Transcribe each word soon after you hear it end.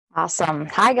Awesome.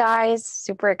 Hi, guys.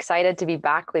 Super excited to be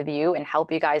back with you and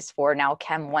help you guys for now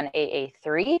Chem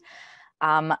 1AA3.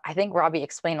 I think Robbie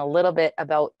explained a little bit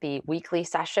about the weekly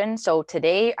session. So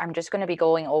today I'm just going to be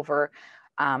going over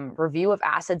review of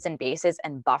acids and bases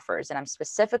and buffers. And I'm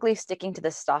specifically sticking to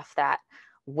the stuff that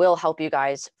will help you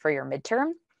guys for your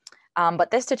midterm.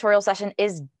 But this tutorial session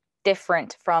is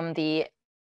different from the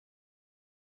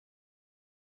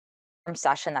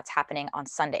session that's happening on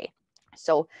Sunday.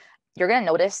 So you're going to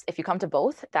notice if you come to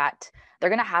both that they're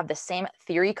going to have the same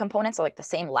theory components, so like the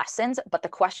same lessons, but the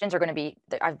questions are going to be,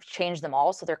 I've changed them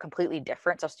all, so they're completely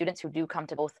different. So students who do come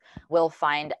to both will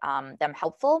find them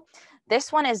helpful.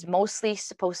 This one is mostly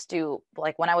supposed to,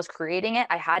 like when I was creating it,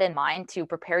 I had in mind to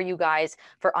prepare you guys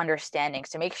for understanding.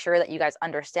 So make sure that you guys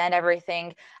understand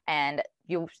everything, and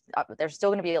there's still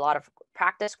going to be a lot of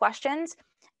practice questions.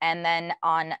 And then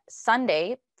on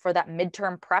Sunday, for that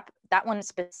midterm prep, that one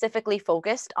specifically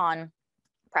focused on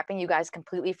prepping you guys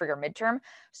completely for your midterm.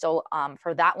 So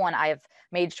for that one, I've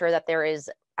made sure that there is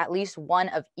at least one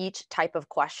of each type of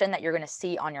question that you're going to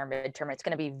see on your midterm. It's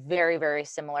going to be very, very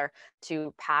similar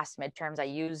to past midterms. I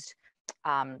used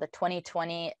the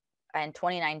 2020 and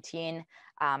 2019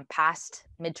 past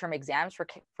midterm exams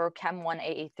for Chem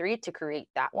 1AA3 to create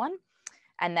that one.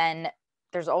 And then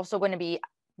there's also going to be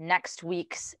next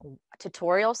week's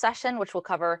tutorial session, which will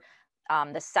cover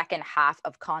the second half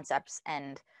of concepts.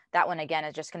 And that one, again,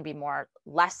 is just going to be more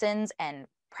lessons and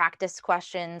practice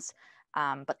questions.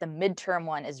 But the midterm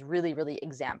one is really, really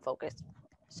exam focused.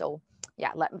 So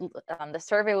yeah, the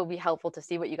survey will be helpful to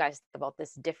see what you guys think about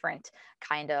this different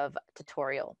kind of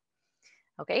tutorial.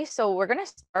 Okay, so we're going to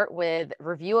start with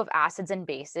review of acids and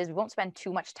bases. We won't spend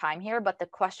too much time here, but the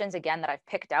questions, again, that I've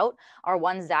picked out are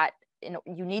ones that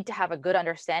you need to have a good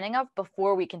understanding of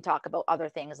before we can talk about other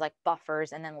things like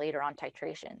buffers and then later on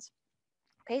titrations.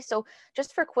 Okay, so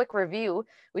just for quick review,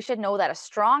 we should know that a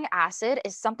strong acid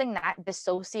is something that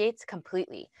dissociates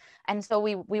completely. And so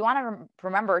we want to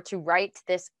remember to write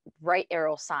this right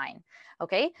arrow sign.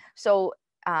 Okay, so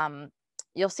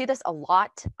you'll see this a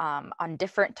lot on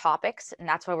different topics, and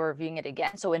that's why we're reviewing it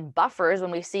again. So in buffers,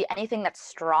 when we see anything that's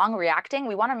strong reacting,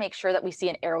 we want to make sure that we see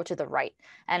an arrow to the right.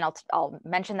 And I'll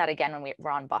mention that again when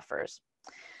we're on buffers.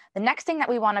 The next thing that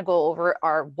we want to go over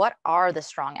are what are the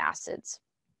strong acids.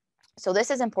 So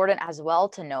this is important as well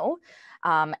to know.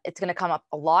 It's going to come up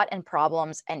a lot in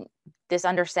problems, and this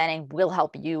understanding will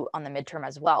help you on the midterm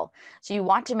as well. So you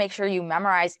want to make sure you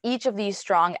memorize each of these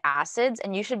strong acids,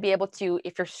 and you should be able to,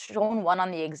 if you're shown one on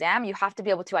the exam, you have to be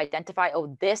able to identify,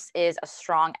 oh, this is a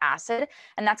strong acid,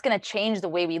 and that's going to change the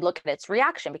way we look at its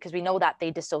reaction because we know that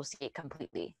they dissociate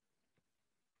completely.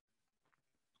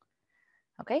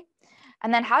 Okay.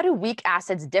 And then how do weak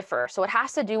acids differ? So it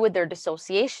has to do with their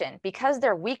dissociation. Because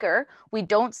they're weaker, we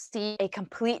don't see a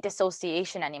complete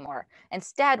dissociation anymore.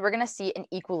 Instead, we're going to see an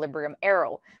equilibrium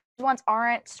arrow. These ones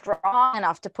aren't strong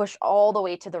enough to push all the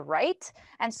way to the right.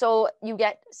 And so you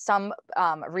get some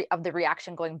of the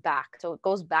reaction going back. So it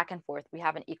goes back and forth. We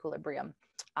have an equilibrium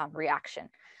reaction.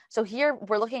 So here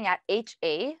we're looking at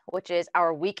HA, which is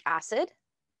our weak acid.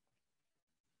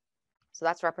 So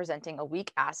that's representing a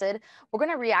weak acid. We're going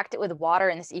to react it with water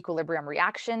in this equilibrium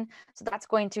reaction. So that's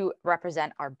going to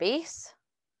represent our base.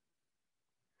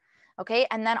 Okay,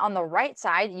 and then on the right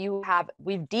side,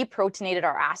 we've deprotonated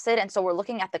our acid. And so we're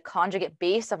looking at the conjugate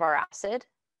base of our acid.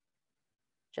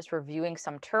 Just reviewing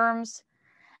some terms.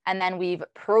 And then we've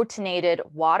protonated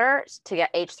water to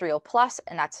get H3O+,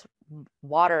 and that's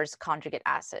water's conjugate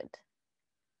acid.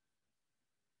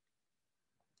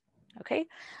 Okay,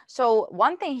 so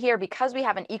one thing here, because we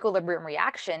have an equilibrium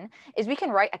reaction, is we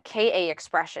can write a Ka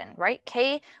expression, right?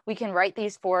 We can write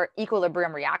these for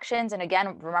equilibrium reactions. And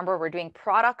again, remember, we're doing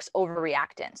products over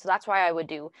reactants. So that's why I would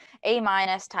do A-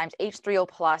 times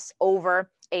H3O+ over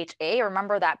HA.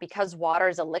 Remember that because water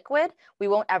is a liquid, we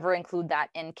won't ever include that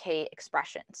in K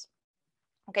expressions.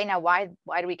 Okay, now why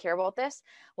do we care about this?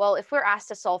 Well, if we're asked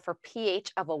to solve for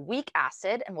pH of a weak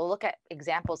acid, and we'll look at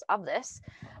examples of this,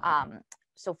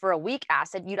 so for a weak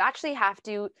acid, you'd actually have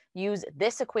to use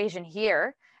this equation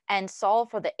here and solve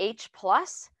for the H+,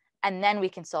 and then we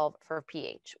can solve for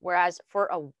pH. Whereas for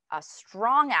a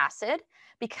strong acid,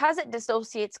 because it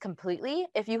dissociates completely,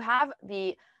 if you have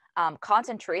the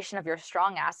concentration of your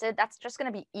strong acid, that's just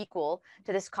going to be equal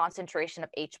to this concentration of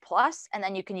H+, and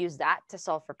then you can use that to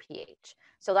solve for pH.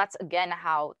 So that's, again,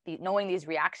 how knowing these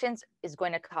reactions is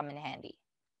going to come in handy.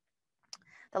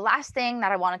 The last thing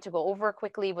that I wanted to go over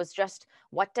quickly was just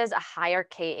what does a higher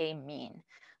Ka mean?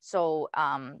 So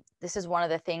this is one of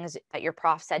the things that your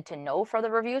prof said to know for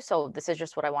the review. So this is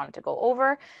just what I wanted to go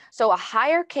over. So a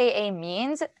higher Ka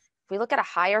means, if we look at a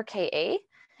higher Ka,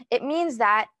 it means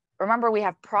that remember we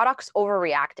have products over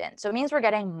reactant. So it means we're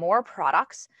getting more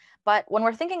products, but when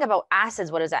we're thinking about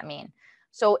acids, what does that mean?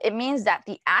 So it means that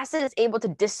the acid is able to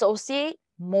dissociate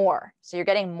more. So you're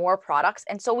getting more products,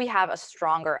 and so we have a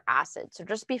stronger acid. So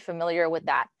just be familiar with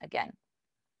that again.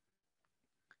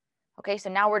 Okay, so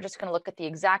now we're just going to look at the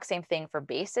exact same thing for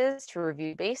bases to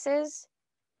review bases.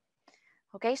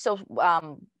 Okay, so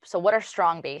what are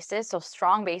strong bases? So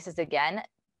strong bases, again,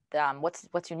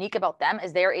 what's unique about them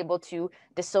is they're able to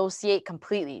dissociate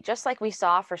completely, just like we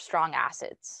saw for strong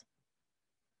acids.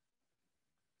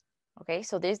 Okay,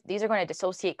 so these are going to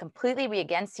dissociate completely. We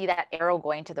again see that arrow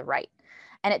going to the right.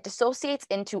 And it dissociates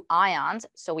into ions.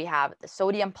 So we have the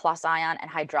sodium plus ion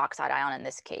and hydroxide ion in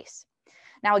this case.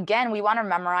 Now, again, we want to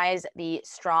memorize the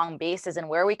strong bases and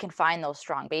where we can find those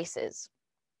strong bases.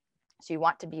 So you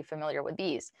want to be familiar with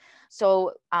these.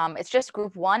 So it's just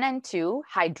group 1 and 2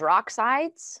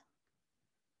 hydroxides,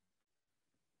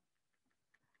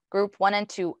 group 1 and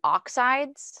 2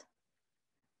 oxides,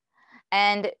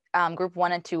 and group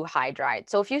 1 and 2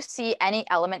 hydrides. So if you see any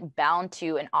element bound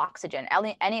to an oxygen,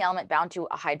 any element bound to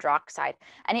a hydroxide,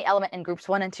 any element in groups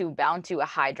 1 and 2 bound to a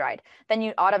hydride, then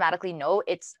you automatically know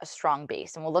it's a strong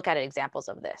base. And we'll look at examples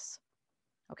of this.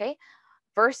 Okay,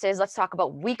 versus let's talk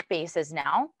about weak bases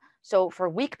now. So for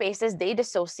weak bases, they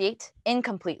dissociate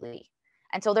incompletely.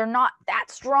 And so they're not that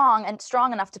strong and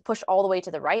strong enough to push all the way to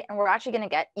the right. And we're actually going to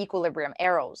get equilibrium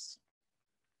arrows.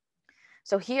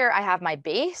 So here I have my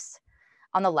base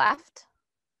on the left,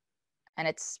 and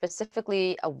it's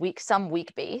specifically some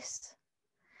weak base.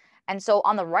 And so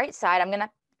on the right side, I'm going to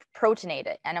protonate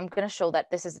it, and I'm going to show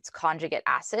that this is its conjugate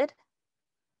acid.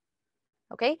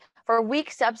 Okay, for weak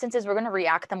substances, we're going to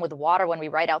react them with water when we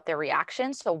write out their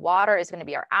reactions. So water is going to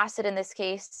be our acid in this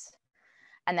case.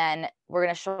 And then we're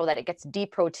going to show that it gets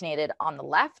deprotonated on the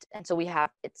left. And so we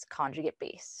have its conjugate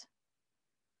base.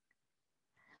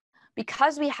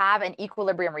 Because we have an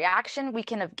equilibrium reaction, we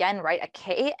can again write a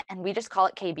K, and we just call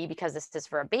it KB because this is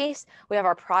for a base. We have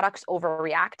our products over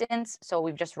reactants. So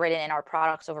we've just written in our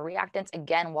products over reactants.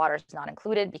 Again, water is not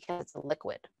included because it's a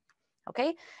liquid.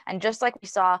 Okay, and just like we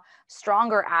saw,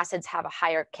 stronger acids have a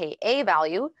higher Ka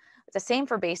value. It's the same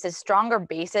for bases. Stronger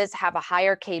bases have a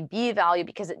higher Kb value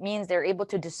because it means they're able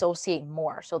to dissociate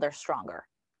more, so they're stronger.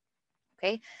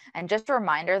 Okay, and just a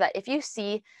reminder that if you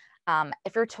see,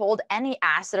 if you're told any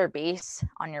acid or base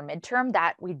on your midterm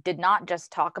that we did not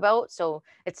just talk about, so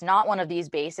it's not one of these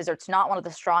bases or it's not one of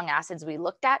the strong acids we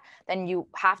looked at, then you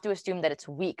have to assume that it's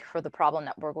weak for the problem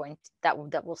that we're going to,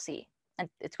 that we'll see. And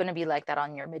it's going to be like that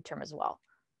on your midterm as well.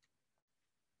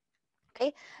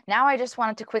 Okay, now I just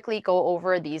wanted to quickly go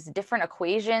over these different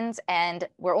equations, and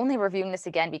we're only reviewing this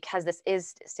again because this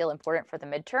is still important for the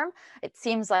midterm. It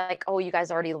seems like, oh, you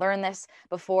guys already learned this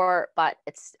before, but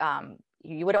it's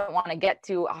you wouldn't want to get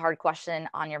to a hard question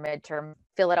on your midterm,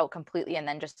 fill it out completely, and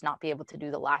then just not be able to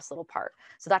do the last little part.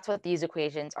 So that's what these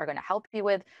equations are going to help you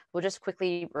with. We'll just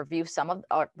quickly review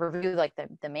review like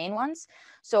the main ones.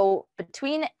 So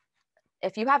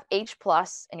if you have H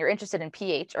plus and you're interested in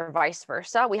pH or vice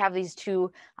versa, we have these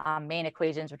two main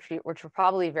equations, which we're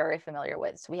probably very familiar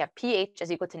with. So we have pH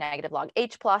is equal to negative log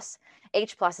H plus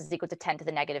is equal to 10 to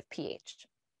the negative pH.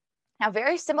 Now,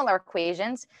 very similar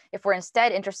equations, if we're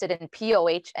instead interested in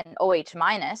POH and OH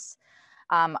minus,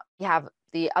 we have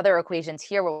the other equations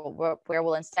here where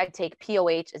we'll instead take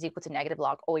POH is equal to negative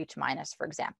log OH minus, for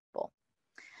example.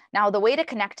 Now, the way to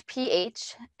connect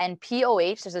pH and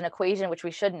POH, there's an equation which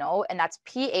we should know, and that's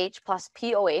pH plus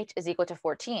POH is equal to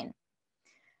 14.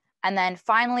 And then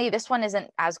finally, this one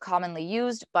isn't as commonly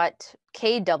used, but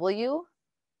KW,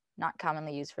 not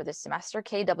commonly used for this semester,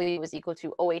 KW is equal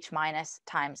to OH minus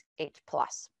times H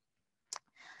plus.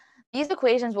 These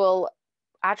equations will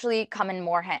actually come in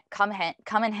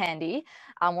handy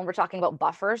when we're talking about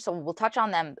buffers, so we'll touch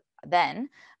on them then,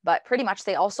 but pretty much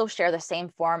they also share the same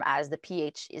form as the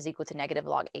pH is equal to negative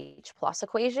log H plus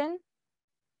equation.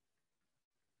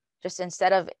 Just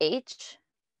instead of H,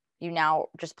 you now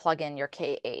just plug in your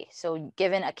Ka. So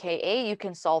given a Ka, you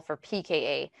can solve for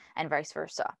pKa and vice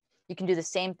versa. You can do the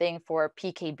same thing for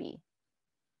pKb.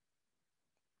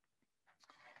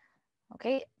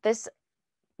 Okay,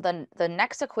 the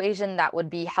next equation that would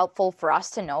be helpful for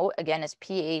us to know, again, is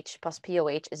pH plus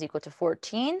POH is equal to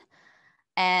 14.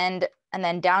 And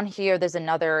then down here, there's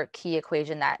another key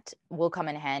equation that will come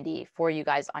in handy for you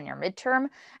guys on your midterm.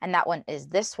 And that one is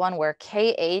this one where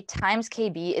Ka times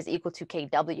Kb is equal to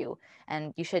Kw.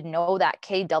 And you should know that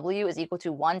Kw is equal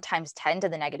to 1 times 10 to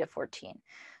the negative 14.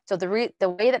 So the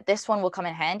way that this one will come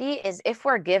in handy is if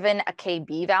we're given a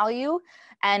Kb value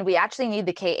and we actually need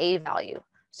the Ka value.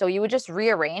 So you would just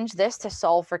rearrange this to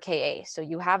solve for Ka. So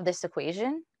you have this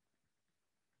equation.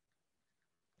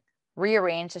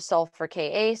 rearrange to solve for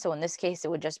Ka. So in this case,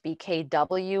 it would just be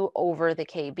Kw over the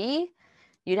Kb.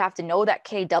 You'd have to know that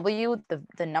Kw,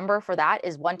 the number for that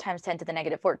is 1 times 10 to the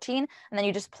negative 14. And then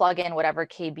you just plug in whatever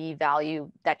Kb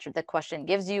value that the question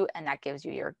gives you, and that gives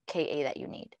you your Ka that you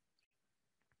need.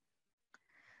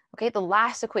 Okay, the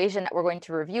last equation that we're going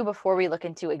to review before we look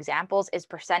into examples is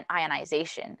percent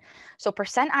ionization. So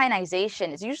percent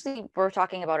ionization is usually, we're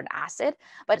talking about an acid,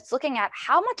 but it's looking at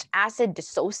how much acid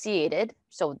dissociated,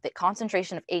 so the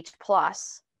concentration of H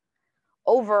plus,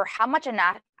 over how much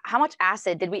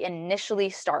acid did we initially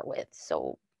start with?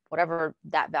 So whatever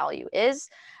that value is,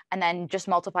 and then just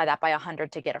multiply that by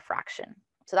 100 to get a fraction.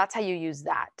 So that's how you use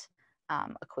that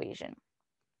equation.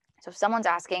 So if someone's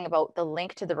asking about the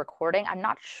link to the recording, I'm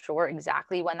not sure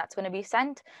exactly when that's going to be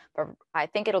sent, but I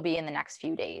think it'll be in the next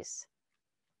few days.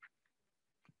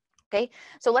 Okay,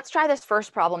 so let's try this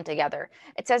first problem together.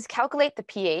 It says calculate the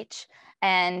pH,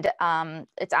 and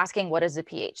it's asking what is the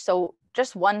pH. So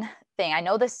just one thing, I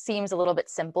know this seems a little bit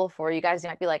simple for you guys.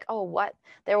 You might be like, oh, what?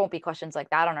 There won't be questions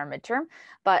like that on our midterm.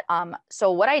 But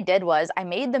so what I did was I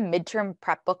made the midterm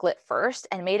prep booklet first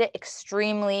and made it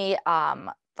extremely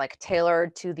like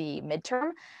tailored to the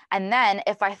midterm. And then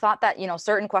if I thought that,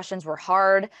 certain questions were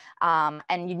hard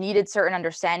and you needed certain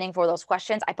understanding for those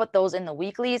questions, I put those in the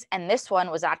weeklies. And this one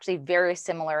was actually very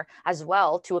similar as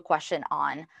well to a question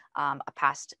on a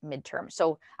past midterm.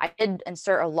 So I did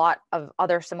insert a lot of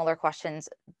other similar questions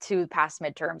to past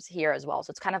midterms here as well. So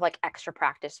it's kind of like extra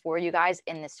practice for you guys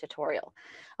in this tutorial.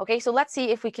 Okay, so let's see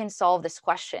if we can solve this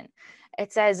question.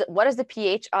 It says, what is the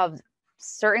pH of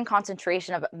certain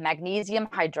concentration of magnesium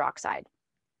hydroxide?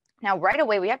 Now, right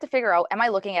away, we have to figure out, am I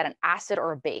looking at an acid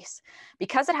or a base?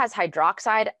 Because it has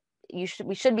hydroxide,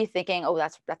 we should be thinking, oh,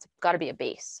 that's got to be a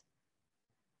base,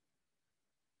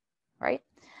 right?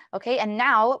 Okay, and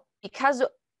now, because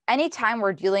anytime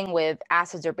we're dealing with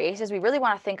acids or bases, we really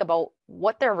want to think about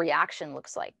what their reaction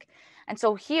looks like. And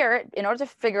so here, in order to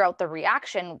figure out the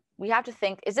reaction, we have to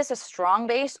think, is this a strong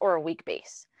base or a weak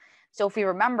base? So if we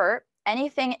remember,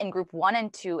 anything in group 1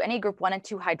 and 2, any group 1 and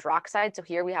 2 hydroxide, so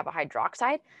here we have a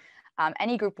hydroxide,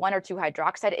 any group 1 or 2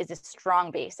 hydroxide is a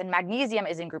strong base, and magnesium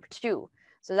is in group 2.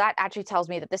 So that actually tells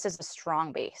me that this is a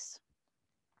strong base.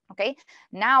 Okay,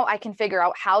 now I can figure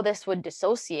out how this would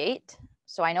dissociate.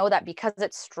 So I know that because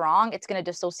it's strong, it's going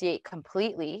to dissociate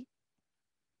completely.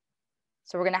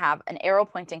 So we're going to have an arrow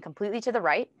pointing completely to the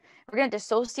right. We're going to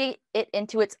dissociate it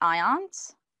into its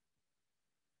ions.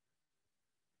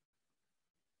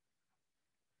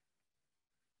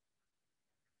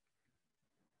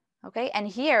 Okay, and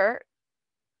here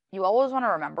you always want to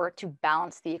remember to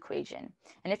balance the equation.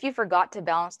 And if you forgot to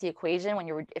balance the equation when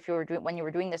you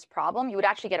were doing this problem, you would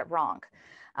actually get it wrong,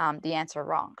 the answer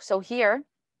wrong. So here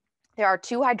there are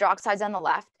 2 hydroxides on the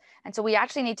left, and so we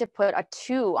actually need to put a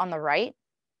 2 on the right.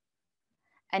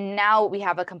 And now we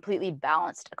have a completely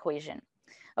balanced equation.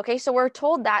 Okay, so we're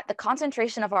told that the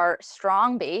concentration of our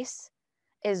strong base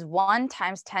is 1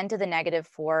 times 10 to the negative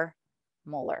 4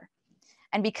 molar.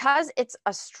 And because it's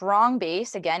a strong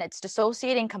base, again, it's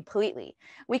dissociating completely.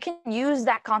 We can use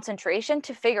that concentration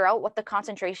to figure out what the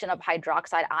concentration of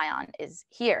hydroxide ion is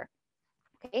here.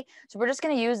 Okay, so we're just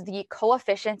going to use the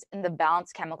coefficients in the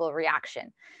balanced chemical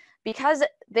reaction. Because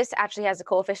this actually has a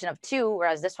coefficient of 2,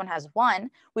 whereas this one has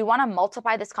 1, we want to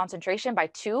multiply this concentration by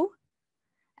 2.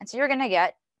 And so you're going to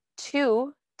get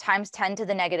 2 times 10 to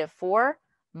the negative 4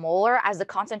 molar as the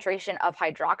concentration of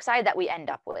hydroxide that we end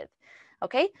up with.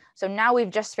 Okay, so now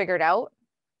we've just figured out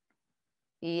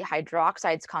the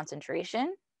hydroxide's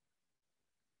concentration.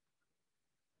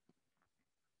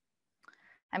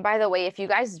 And by the way, if you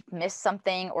guys miss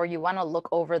something or you want to look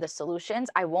over the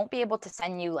solutions, I won't be able to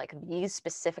send you like these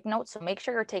specific notes. So make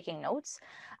sure you're taking notes,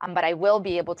 but I will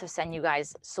be able to send you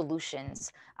guys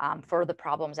solutions for the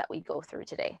problems that we go through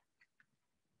today.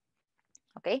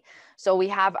 Okay, so we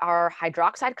have our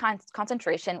hydroxide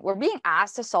concentration. We're being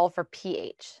asked to solve for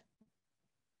pH.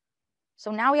 So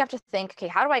now we have to think, okay,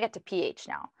 how do I get to pH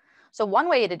now? So one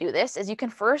way to do this is you can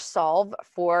first solve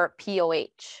for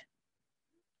POH.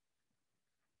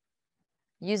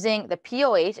 Using the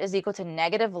POH is equal to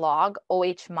negative log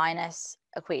OH minus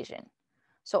equation.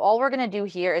 So all we're going to do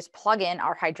here is plug in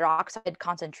our hydroxide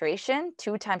concentration,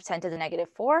 2 times 10 to the negative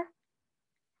 4.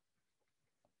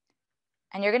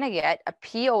 And you're going to get a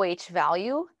POH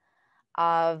value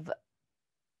of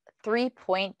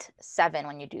 3.7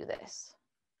 when you do this.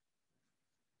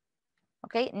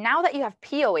 Okay, now that you have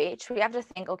POH, we have to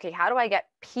think, okay, how do I get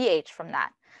pH from that?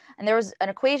 And there was an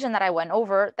equation that I went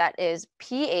over that is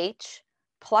pH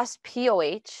plus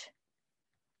POH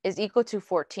is equal to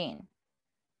 14.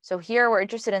 So here we're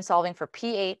interested in solving for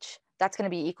pH. that's going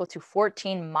to be equal to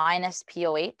 14 minus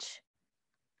POH.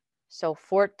 So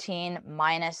 14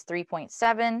 minus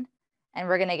 3.7, and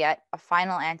we're going to get a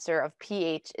final answer of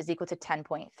pH is equal to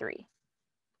 10.3.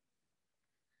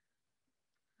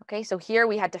 Okay, so here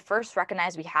we had to first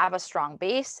recognize we have a strong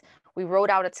base. We wrote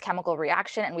out its chemical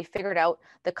reaction and we figured out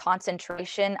the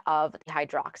concentration of the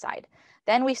hydroxide.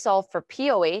 Then we solved for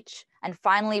POH, and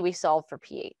finally we solved for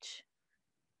pH.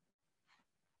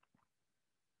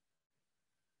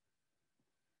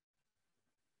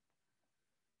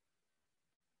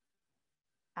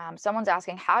 Someone's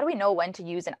asking, how do we know when to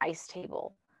use an ice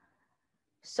table?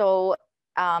 So,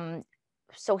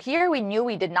 so here we knew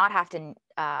we did not have to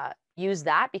use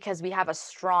that because we have a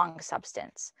strong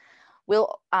substance.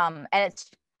 And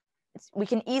we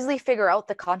can easily figure out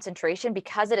the concentration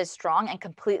because it is strong and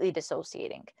completely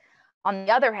dissociating. On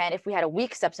the other hand, if we had a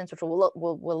weak substance, which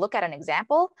we'll look at an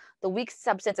example, the weak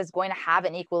substance is going to have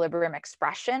an equilibrium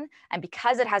expression. And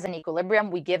because it has an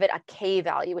equilibrium, we give it a K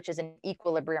value, which is an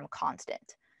equilibrium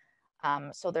constant.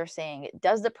 So they're saying,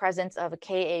 does the presence of a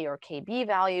Ka or Kb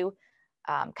value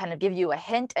kind of give you a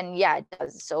hint? And yeah, it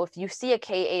does. So if you see a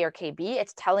Ka or Kb,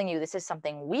 it's telling you this is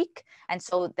something weak, and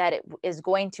so that it is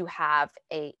going to have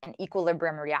an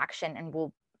equilibrium reaction, and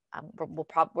we're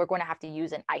going to have to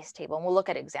use an ice table, and we'll look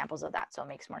at examples of that so it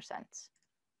makes more sense.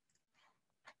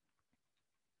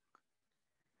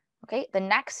 Okay, the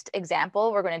next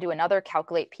example, we're going to do another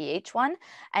calculate pH one,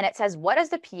 and it says, what is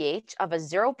the pH of a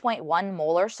 0.1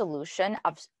 molar solution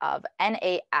of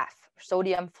NaF,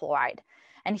 sodium fluoride?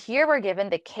 And here we're given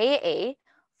the Ka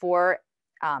for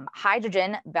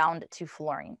hydrogen bound to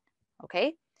fluorine,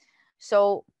 okay?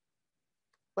 So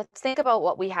let's think about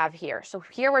what we have here. So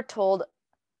here we're told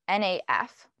NaF,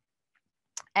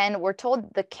 and we're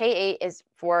told the Ka is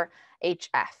for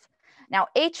HF. Now,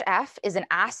 HF is an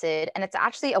acid, and it's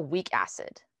actually a weak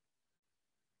acid.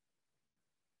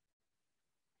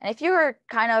 And if you were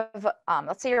kind of,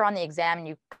 let's say you're on the exam and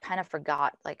you kind of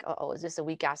forgot, like, oh, is this a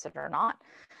weak acid or not?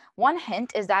 One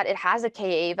hint is that it has a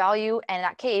Ka value, and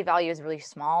that Ka value is really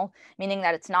small, meaning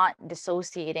that it's not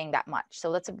dissociating that much.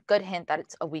 So that's a good hint that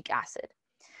it's a weak acid.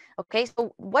 Okay,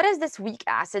 so what is this weak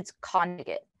acid's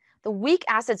conjugate? The weak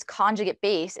acid's conjugate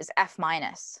base is F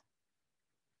minus.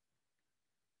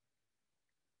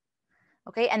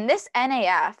 Okay, and this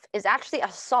NaF is actually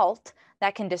a salt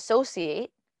that can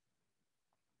dissociate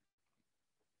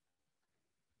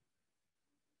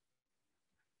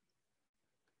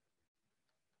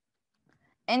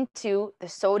into the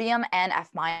sodium and F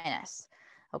minus.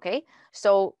 Okay,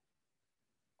 so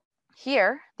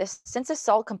here, since the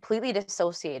salt completely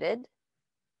dissociated,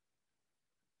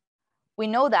 we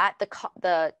know that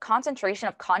the concentration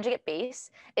of conjugate base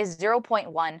is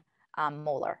 0.1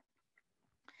 molar.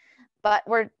 But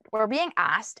we're being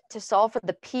asked to solve for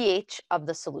the pH of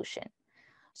the solution.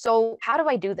 So how do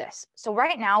I do this? So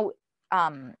right now,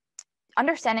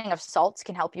 understanding of salts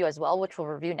can help you as well, which we'll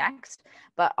review next,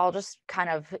 but I'll just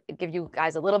kind of give you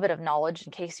guys a little bit of knowledge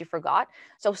in case you forgot.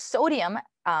 So sodium,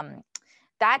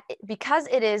 because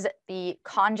it is the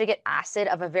conjugate acid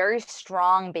of a very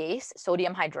strong base,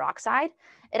 sodium hydroxide,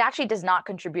 it actually does not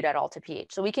contribute at all to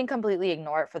pH. So we can completely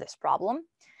ignore it for this problem.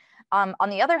 On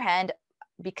the other hand,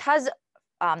 because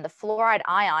the fluoride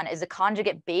ion is a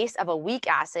conjugate base of a weak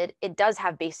acid, it does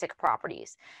have basic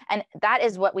properties. And that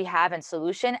is what we have in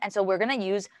solution. And so we're going to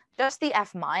use just the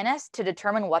F minus to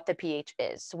determine what the pH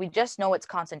is. So we just know its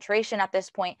concentration at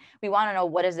this point. We want to know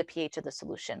what is the pH of the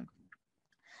solution.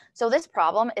 So this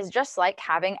problem is just like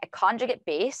having a conjugate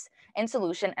base in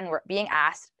solution, and we're being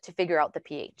asked to figure out the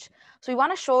pH. So we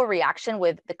want to show a reaction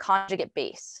with the conjugate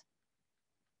base.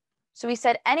 So we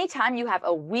said anytime you have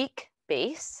a weak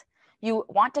base, you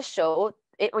want to show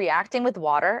it reacting with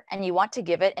water, and you want to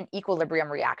give it an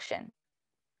equilibrium reaction.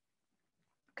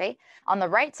 Okay, on the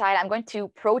right side, I'm going to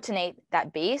protonate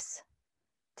that base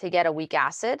to get a weak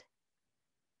acid.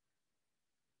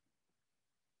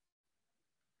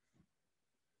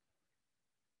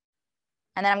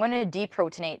 And then I'm going to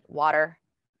deprotonate water.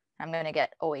 I'm going to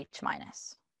get OH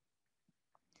minus.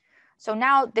 So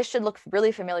now this should look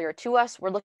really familiar to us.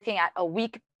 We're looking at a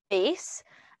weak base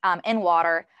in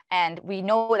water, and we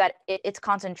know that its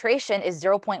concentration is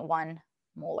 0.1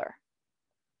 molar.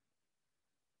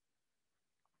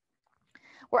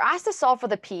 We're asked to solve for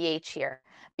the pH here.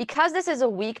 Because this is a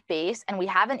weak base and we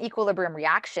have an equilibrium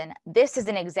reaction, this is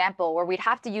an example where we'd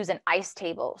have to use an ice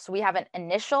table. So we have an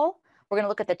initial, we're going to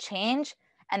look at the change,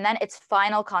 and then its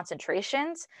final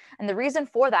concentrations. And the reason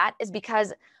for that is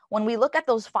because when we look at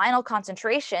those final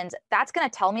concentrations, that's going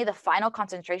to tell me the final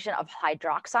concentration of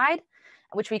hydroxide.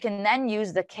 which we can then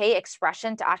use the K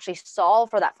expression to actually solve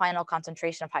for that final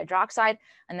concentration of hydroxide.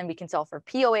 And then we can solve for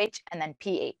POH and then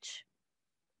pH.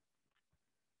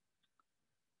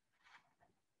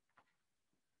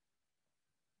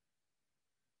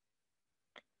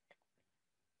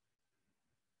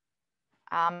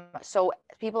 So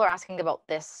people are asking about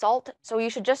this salt. So you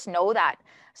should just know that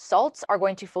salts are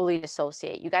going to fully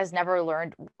dissociate. You guys never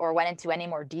learned or went into any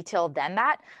more detail than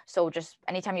that. So just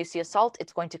anytime you see a salt,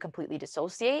 it's going to completely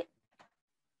dissociate.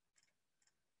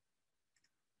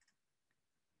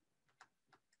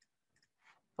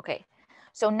 Okay,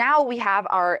 so now we have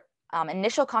our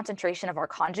initial concentration of our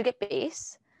conjugate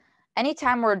base.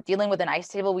 Anytime we're dealing with an ice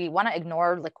table, we want to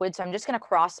ignore liquid. So I'm just going to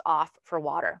cross off for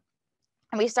water.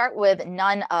 And we start with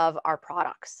none of our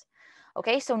products.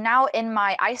 Okay, so now in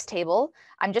my ice table,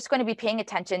 I'm just going to be paying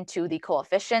attention to the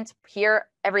coefficients. Here,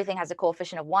 everything has a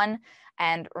coefficient of 1.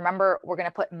 And remember, we're going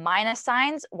to put minus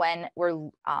signs when we're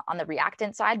on the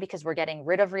reactant side because we're getting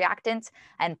rid of reactants,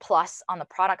 and plus on the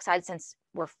product side since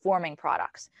we're forming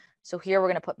products. So here we're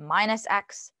going to put minus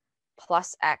x,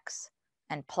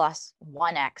 and plus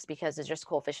 1x because it's just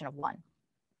coefficient of 1.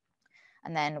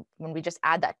 And then when we just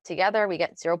add that together, we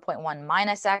get 0.1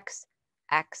 minus x,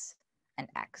 and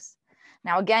x.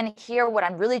 Now again, here what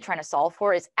I'm really trying to solve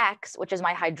for is x, which is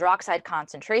my hydroxide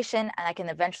concentration, and I can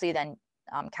eventually then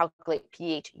calculate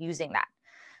pH using that.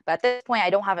 But at this point,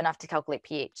 I don't have enough to calculate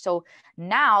pH. So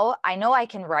now I know I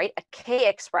can write a K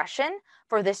expression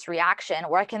for this reaction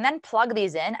where I can then plug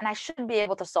these in and I should be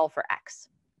able to solve for x.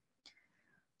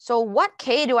 So what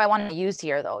K do I want to use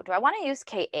here though? Do I want to use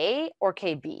Ka or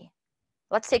Kb?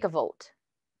 Let's take a vote.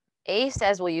 A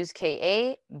says we'll use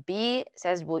Ka, B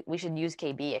says we should use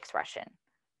Kb expression.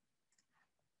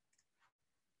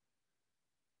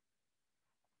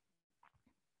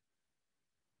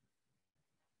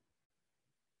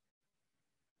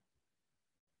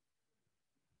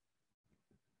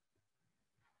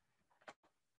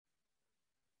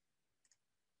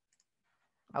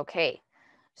 Okay,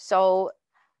 so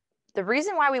the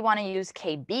reason why we want to use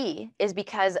Kb is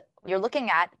because you're looking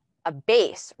at a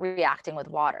base reacting with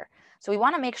water. So we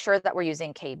want to make sure that we're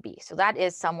using Kb. So that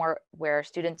is somewhere where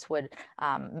students would,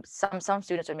 some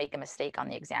students would make a mistake on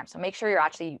the exam. So make sure you're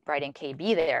actually writing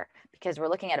Kb there because we're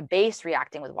looking at a base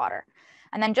reacting with water.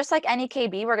 And then just like any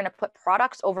Kb, we're going to put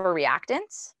products over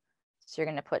reactants. So you're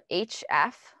going to put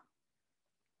HF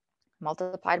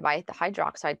multiplied by the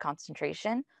hydroxide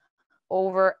concentration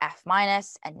over F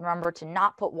minus, and remember to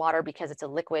not put water because it's a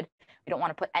liquid. We don't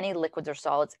want to put any liquids or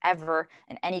solids ever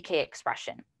in any K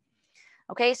expression.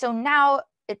 Okay, so now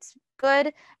it's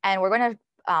good, and we're going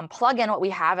to plug in what we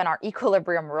have in our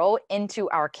equilibrium row into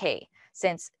our K,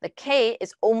 since the K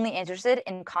is only interested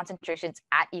in concentrations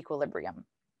at equilibrium.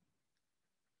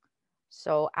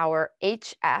 So our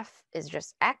HF is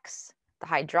just X, the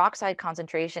hydroxide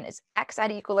concentration is X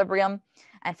at equilibrium,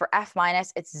 and for F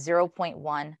minus, it's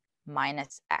 0.1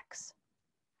 minus x.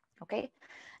 Okay,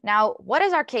 now what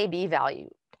is our Kb value?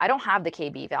 I don't have the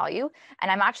Kb value, and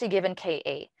I'm actually given Ka.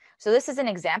 So this is an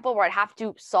example where I'd have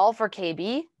to solve for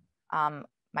Kb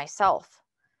myself.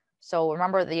 So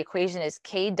remember the equation is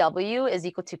Kw is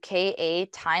equal to Ka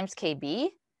times Kb.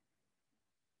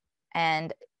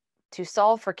 And to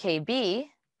solve for Kb,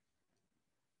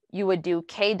 you would do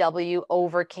Kw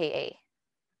over Ka.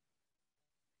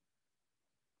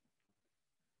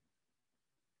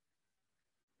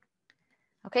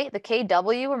 Okay, the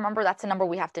Kw, remember that's a number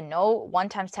we have to know, 1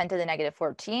 times 10 to the negative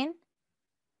 14.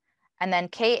 And then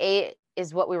Ka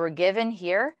is what we were given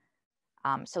here.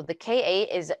 So the Ka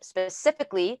is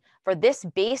specifically for this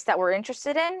base that we're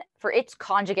interested in for its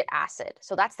conjugate acid.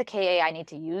 So that's the Ka I need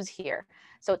to use here.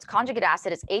 So its conjugate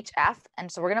acid is HF,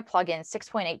 and so we're going to plug in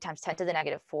 6.8 times 10 to the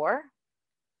negative 4.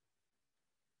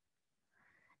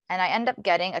 And I end up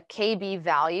getting a Kb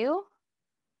value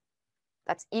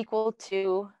that's equal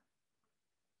to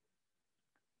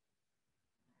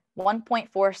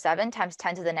 1.47 times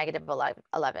 10 to the negative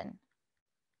 11.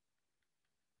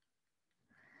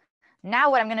 Now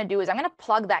what I'm going to do is I'm going to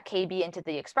plug that Kb into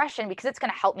the expression because it's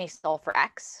going to help me solve for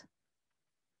x.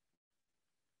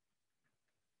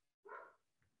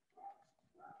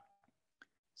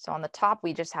 So on the top,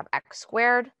 we just have x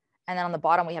squared, and then on the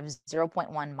bottom, we have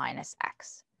 0.1 minus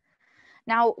x.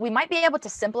 Now, we might be able to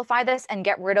simplify this and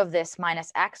get rid of this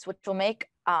minus x, which will make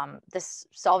this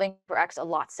solving for x a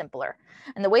lot simpler.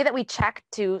 And the way that we check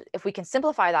to if we can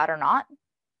simplify that or not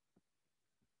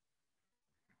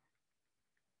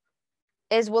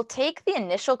is we'll take the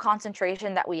initial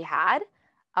concentration that we had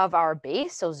of our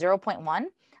base, so 0.1.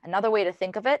 Another way to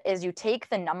think of it is you take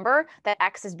the number that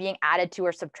x is being added to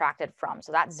or subtracted from.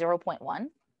 So that's 0.1.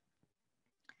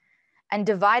 and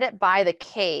divide it by the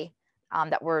K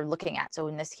that we're looking at. So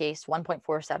in this case,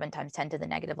 1.47 times 10 to the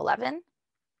negative 11.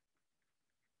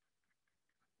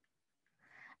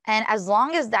 And as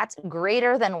long as that's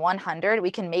greater than 100,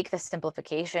 we can make the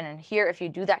simplification. And here, if you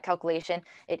do that calculation,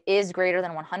 it is greater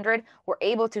than 100. We're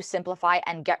able to simplify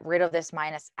and get rid of this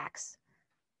minus x.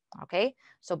 Okay,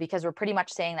 so because we're pretty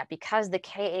much saying that because the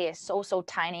Ka is so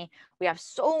tiny, we have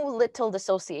so little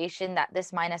dissociation that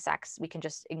this minus x, we can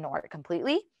just ignore it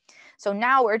completely. So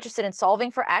now we're interested in solving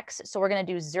for x. So we're going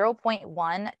to do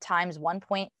 0.1 times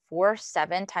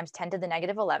 1.47 times 10 to the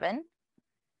negative 11.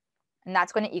 And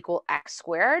that's going to equal x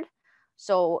squared.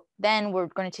 So then we're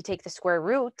going to take the square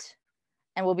root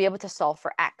and we'll be able to solve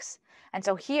for x. And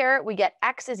so here we get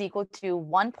x is equal to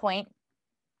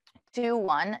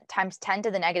 1.21 times 10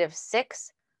 to the negative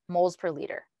 6 moles per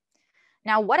liter.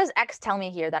 Now, what does x tell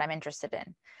me here that I'm interested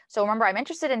in? So remember, I'm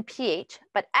interested in pH,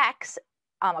 but x,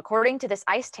 according to this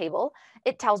ICE table,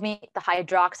 it tells me the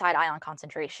hydroxide ion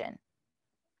concentration.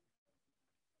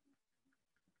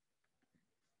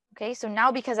 Okay, so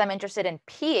now because I'm interested in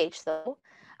pH though,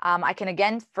 I can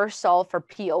again first solve for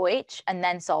POH and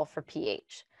then solve for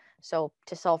pH. So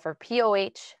to solve for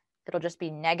POH, it'll just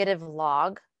be negative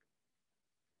log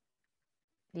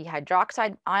the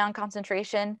hydroxide ion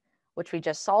concentration, which we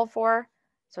just solved for.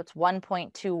 So it's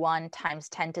 1.21 times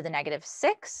 10 to the negative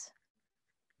 6.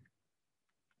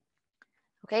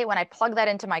 Okay, when I plug that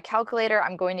into my calculator,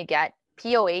 I'm going to get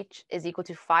POH is equal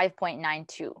to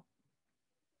 5.92.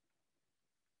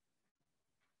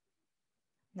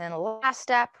 Then the last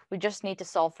step, we just need to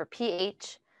solve for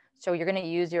pH. So you're going to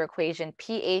use your equation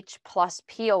pH plus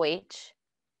POH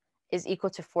is equal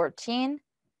to 14.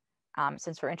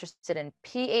 Since we're interested in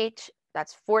pH,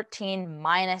 that's 14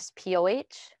 minus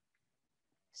POH.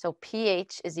 So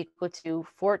pH is equal to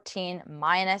 14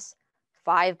 minus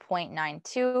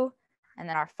 5.92. And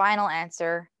then our final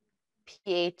answer,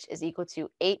 pH is equal to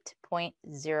 8.08.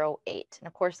 And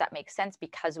of course, that makes sense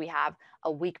because we have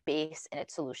a weak base in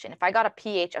its solution. If I got a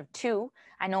pH of 2,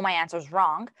 I know my answer is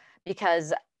wrong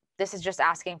because this is just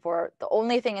asking for the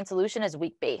only thing in solution is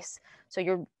weak base. So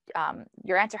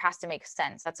your answer has to make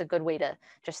sense. That's a good way to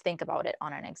just think about it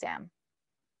on an exam.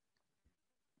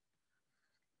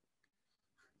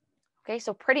 Okay,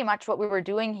 so pretty much what we were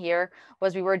doing here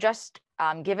was we were just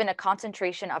given a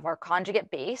concentration of our conjugate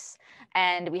base,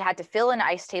 and we had to fill in an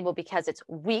ICE table because it's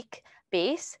weak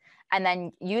base, and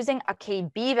then using a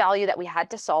Kb value that we had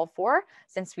to solve for,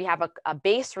 since we have a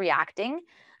base reacting,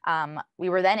 we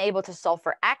were then able to solve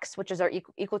for x, which is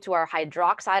equal to our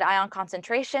hydroxide ion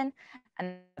concentration,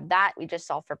 and that we just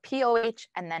solve for POH,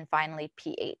 and then finally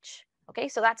pH. Okay,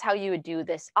 so that's how you would do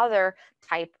this other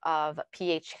type of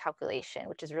pH calculation,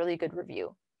 which is really good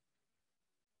review.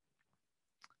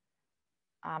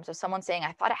 So someone's saying,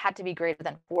 I thought it had to be greater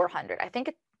than 400. I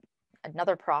think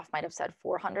another prof might have said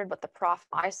 400, but the prof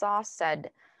I saw said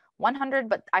 100,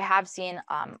 but I have seen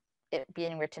it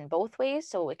being written both ways,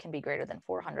 so it can be greater than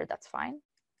 400, that's fine.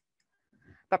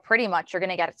 But pretty much you're going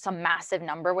to get some massive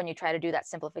number when you try to do that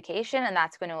simplification, and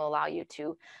that's going to allow you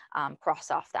to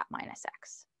cross off that minus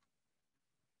x.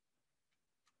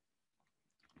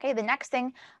 Okay, the next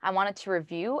thing I wanted to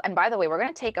review, and by the way, we're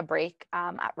going to take a break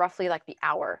at roughly like the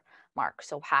hour mark,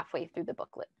 so halfway through the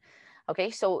booklet. Okay,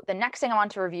 so the next thing I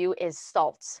want to review is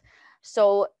salts.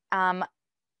 So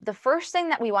the first thing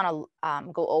that we want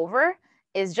to go over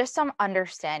is just some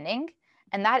understanding,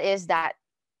 and that is that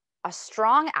a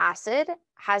strong acid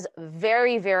has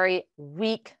very, very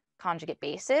weak conjugate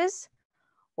bases,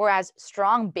 whereas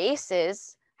strong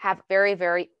bases have very,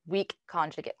 very weak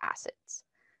conjugate acids.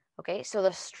 Okay, so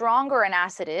the stronger an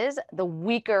acid is, the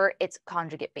weaker its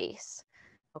conjugate base.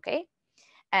 Okay,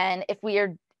 and if we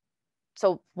are,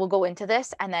 so we'll go into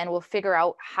this and then we'll figure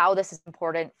out how this is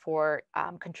important for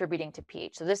contributing to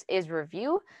pH. So this is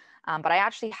review, but I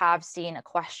actually have seen a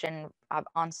question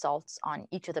on salts on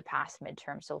each of the past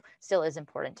midterms, so still is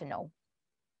important to know.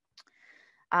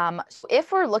 So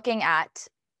if we're looking at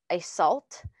a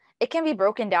salt, it can be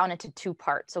broken down into two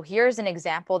parts. So here's an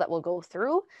example that we'll go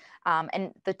through.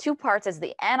 And the two parts is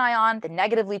the anion, the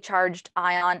negatively charged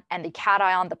ion, and the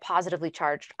cation, the positively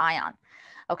charged ion.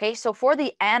 Okay, so for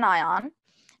the anion,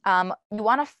 you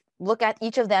want to look at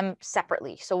each of them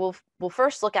separately. So we'll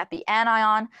first look at the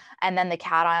anion and then the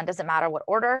cation, doesn't matter what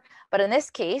order. But in this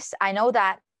case, I know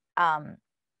that,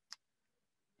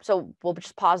 so we'll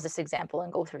just pause this example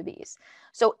and go through these.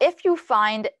 So if you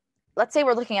find, let's say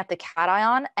we're looking at the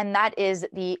cation, and that is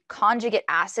the conjugate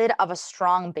acid of a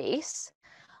strong base.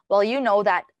 Well, you know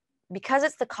that because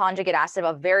it's the conjugate acid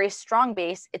of a very strong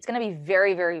base, it's going to be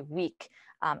very, very weak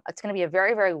It's going to be a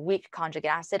very, very weak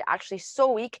conjugate acid, actually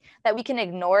so weak that we can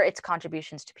ignore its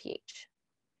contributions to pH.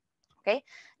 Okay,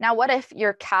 now what if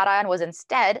your cation was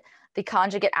instead the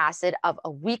conjugate acid of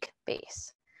a weak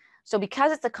base? So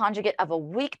because it's the conjugate of a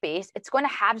weak base, it's going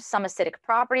to have some acidic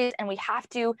properties, and we have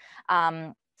to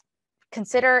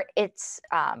consider its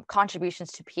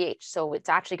contributions to pH. So it's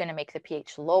actually going to make the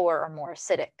pH lower or more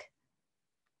acidic.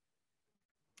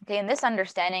 Okay, and this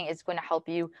understanding is going to help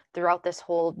you throughout this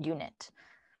whole unit.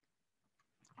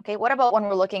 Okay, what about when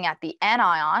we're looking at the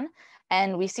anion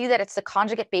and we see that it's the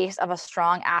conjugate base of a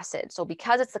strong acid? So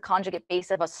because it's the conjugate base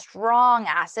of a strong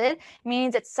acid, it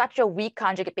means it's such a weak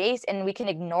conjugate base and we can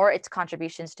ignore its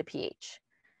contributions to pH.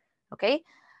 Okay,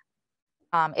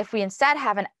 if we instead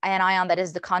have an anion that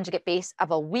is the conjugate base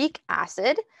of a weak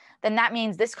acid, then that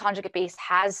means this conjugate base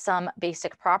has some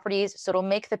basic properties, so it'll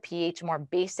make the pH more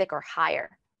basic or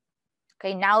higher.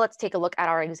 Okay, now let's take a look at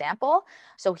our example.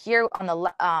 So here on the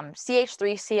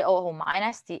CH3COO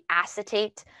minus, the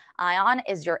acetate ion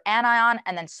is your anion,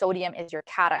 and then sodium is your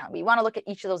cation. We want to look at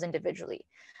each of those individually.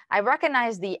 I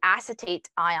recognize the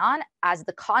acetate ion as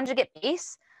the conjugate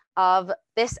base of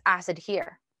this acid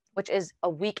here, which is a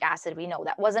weak acid. We know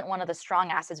that wasn't one of the strong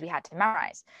acids we had to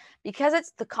memorize. Because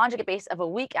it's the conjugate base of a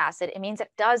weak acid, it means it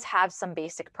does have some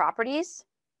basic properties.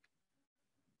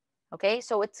 Okay,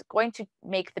 so it's going to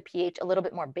make the pH a little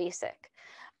bit more basic.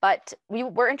 But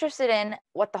we're interested in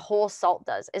what the whole salt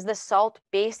does. Is the salt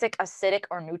basic, acidic,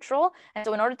 or neutral? And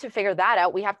so in order to figure that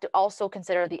out, we have to also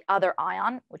consider the other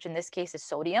ion, which in this case is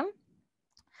sodium.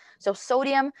 So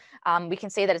sodium, we can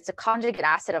say that it's a conjugate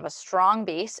acid of a strong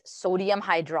base, sodium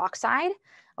hydroxide.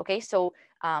 Okay, so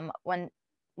when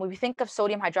we think of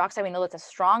sodium hydroxide, we know it's a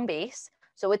strong base.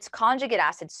 So its conjugate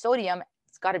acid, sodium,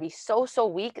 it's got to be so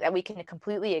weak that we can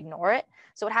completely ignore it.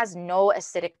 So it has no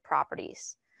acidic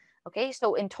properties. Okay,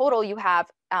 so in total, you have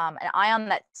an ion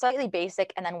that's slightly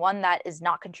basic and then one that is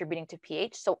not contributing to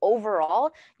pH. So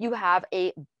overall, you have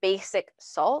a basic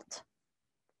salt.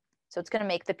 So it's going to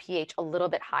make the pH a little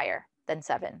bit higher than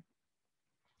 7.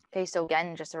 Okay, so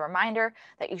again, just a reminder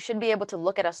that you should be able to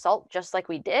look at a salt just like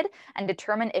we did and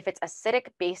determine if it's acidic,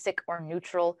 basic, or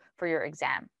neutral for your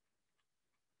exam.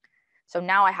 So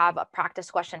now I have a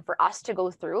practice question for us to go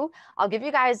through. I'll give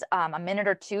you guys a minute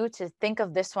or two to think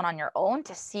of this one on your own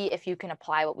to see if you can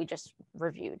apply what we just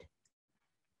reviewed.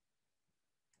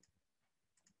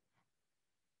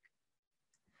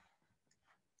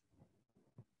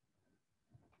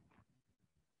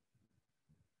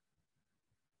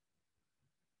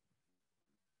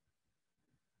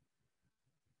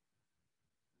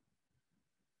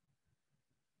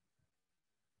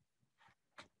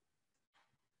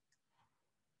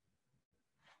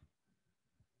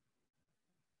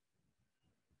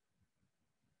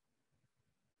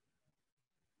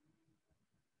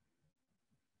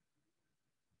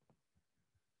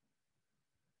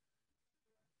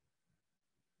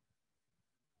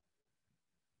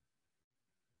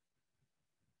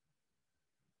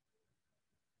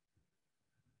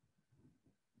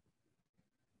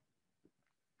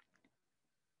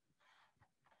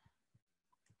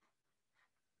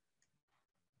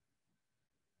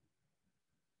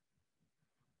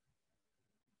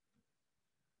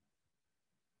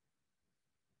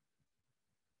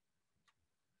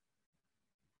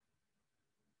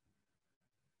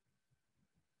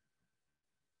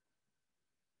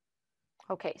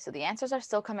 Okay, so the answers are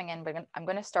still coming in, but I'm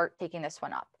going to start taking this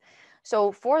one up.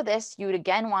 So for this, you would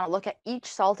again want to look at each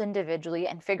salt individually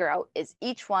and figure out, is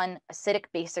each one acidic,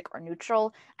 basic, or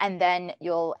neutral? And then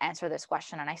you'll answer this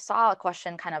question. And I saw a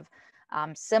question kind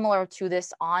of similar to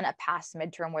this on a past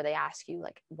midterm where they ask you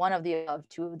like one of the above,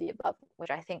 two of the above,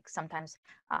 which I think sometimes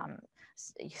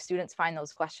students find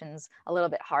those questions a little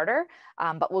bit harder,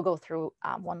 but we'll go through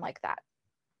one like that.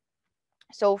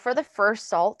 So for the first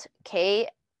salt, K,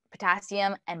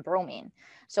 potassium, and bromine.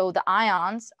 So the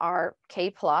ions are K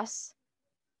plus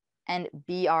and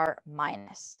Br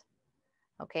minus.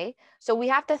 Okay, so we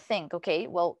have to think, okay,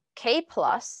 well, K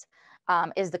plus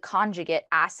is the conjugate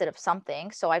acid of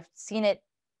something. So I've seen it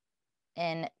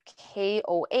in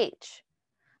KOH.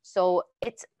 So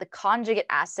it's the conjugate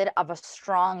acid of a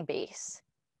strong base.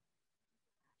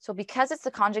 So because it's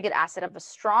the conjugate acid of a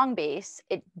strong base,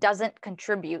 it doesn't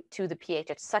contribute to the pH.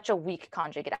 It's such a weak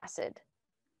conjugate acid.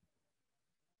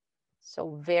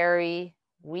 So very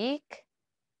weak,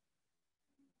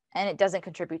 and it doesn't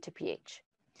contribute to pH.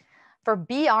 For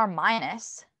Br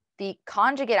minus, the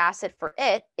conjugate acid for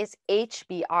it is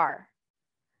HBr.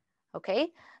 Okay,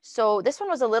 so this one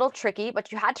was a little tricky,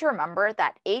 but you had to remember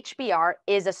that HBr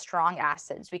is a strong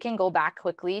acid. So we can go back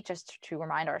quickly just to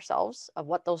remind ourselves of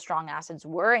what those strong acids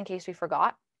were in case we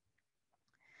forgot.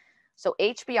 So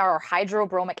HBr, or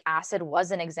hydrobromic acid,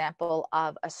 was an example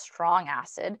of a strong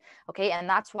acid, okay? And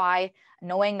that's why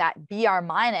knowing that Br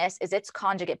minus is its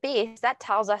conjugate base, that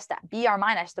tells us that Br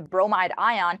minus, the bromide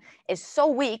ion, is so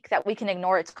weak that we can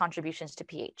ignore its contributions to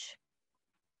pH.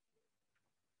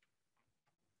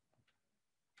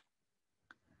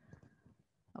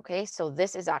 Okay, so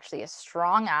this is actually a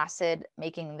strong acid,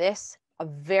 making this a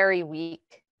very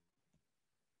weak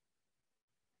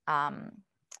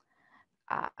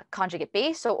conjugate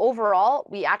base. So overall,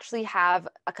 we actually have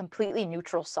a completely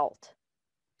neutral salt.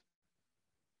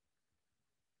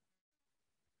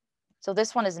 So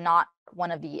this one is not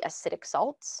one of the acidic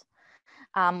salts.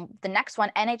 The next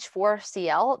one,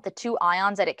 NH4Cl, the two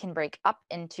ions that it can break up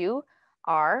into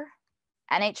are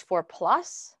NH4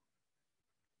 plus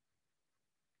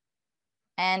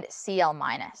and Cl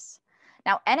minus.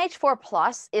 Now, NH4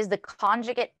 plus is the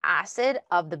conjugate acid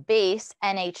of the base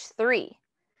NH3,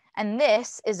 and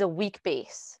this is a weak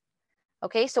base.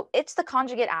 Okay, so it's the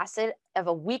conjugate acid of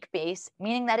a weak base,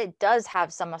 meaning that it does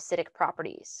have some acidic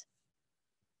properties.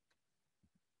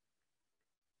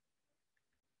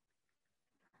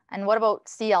 And what about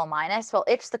Cl minus? Well,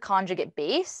 it's the conjugate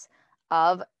base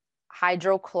of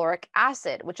hydrochloric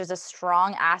acid, which is a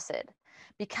strong acid.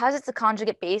 Because it's the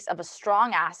conjugate base of a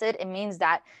strong acid, it means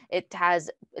that it's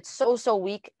so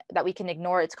weak that we can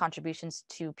ignore its contributions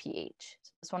to pH.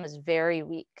 So this one is very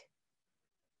weak.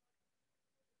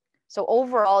 So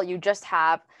overall, you just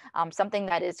have something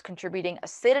that is contributing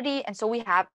acidity, and so we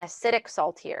have acidic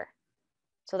salt here.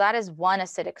 So that is one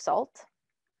acidic salt.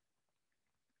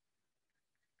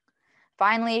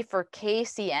 Finally, for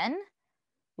KCN,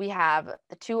 we have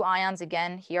the two ions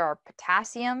again here are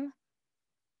potassium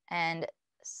and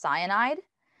cyanide.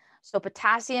 So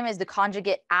potassium is the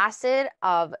conjugate acid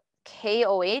of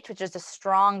KOH, which is a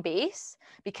strong base.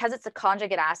 Because it's a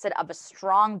conjugate acid of a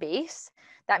strong base,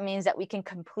 that means that we can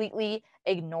completely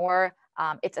ignore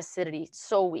its acidity. It's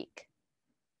so weak.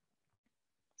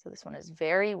 So this one is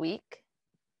very weak.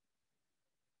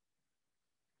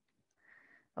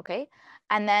 Okay,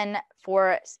 and then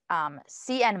for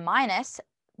Cn minus,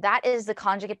 that is the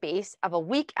conjugate base of a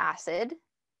weak acid,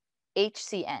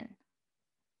 HCN.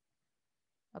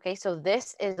 Okay, so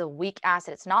this is a weak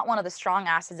acid. It's not one of the strong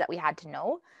acids that we had to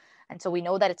know. And so we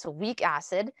know that it's a weak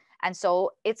acid. And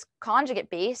so its conjugate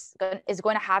base is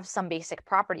going to have some basic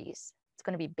properties. It's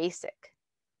going to be basic.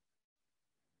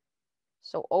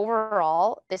 So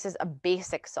overall, this is a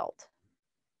basic salt.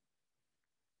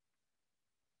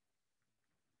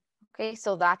 Okay,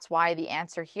 so that's why the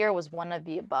answer here was one of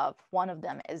the above. One of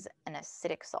them is an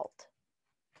acidic salt.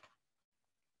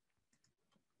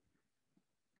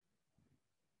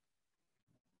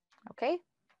 Okay.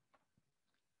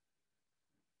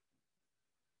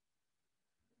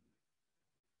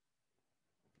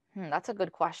 That's a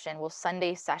good question. Will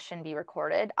Sunday's session be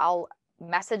recorded? I'll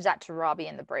message that to Robbie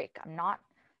in the break. I'm not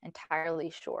entirely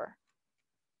sure.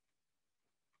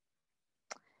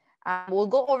 We'll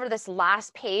go over this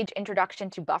last page, introduction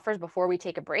to buffers, before we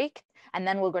take a break. And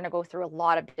then we're going to go through a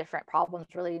lot of different problems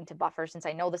relating to buffers, since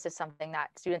I know this is something that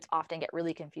students often get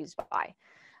really confused by.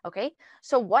 Okay,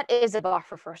 so what is a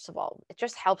buffer, first of all? It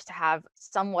just helps to have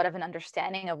somewhat of an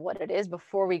understanding of what it is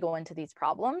before we go into these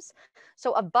problems.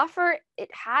 So a buffer,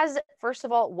 it has, first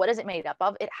of all, what is it made up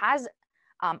of? It has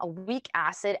a weak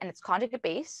acid and its conjugate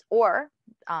base, or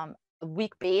a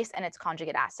weak base and its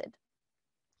conjugate acid.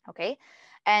 Okay,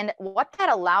 and what that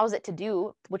allows it to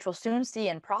do, which we'll soon see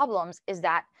in problems, is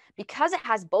that because it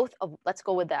has both of, let's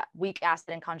go with that weak acid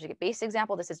and conjugate base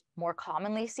example, this is more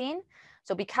commonly seen.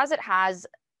 So because it has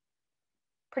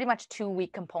pretty much two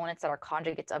weak components that are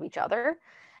conjugates of each other,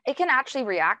 it can actually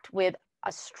react with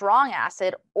a strong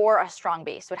acid or a strong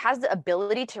base. So it has the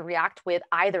ability to react with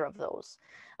either of those.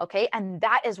 Okay, and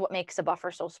that is what makes a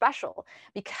buffer so special,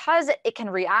 because it can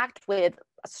react with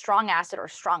a strong acid or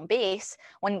strong base.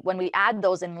 When we add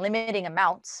those in limiting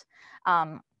amounts,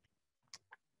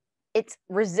 it's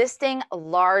resisting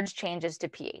large changes to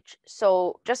pH.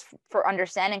 So just for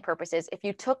understanding purposes, if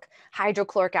you took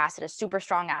hydrochloric acid, a super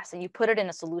strong acid, you put it in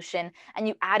a solution and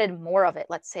you added more of it,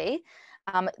 let's say,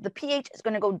 the pH is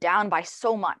going to go down by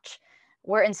so much.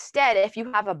 Where instead, if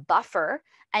you have a buffer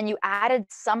and you added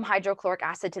some hydrochloric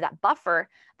acid to that buffer,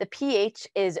 the pH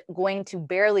is going to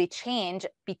barely change,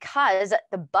 because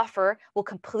the buffer will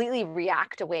completely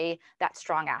react away that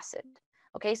strong acid.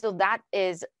 Okay, so that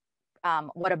is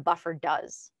what a buffer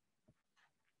does.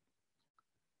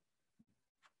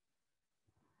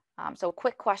 So a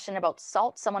quick question about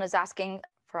salt. Someone is asking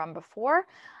from before.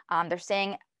 They're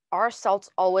saying, are salts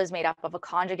always made up of a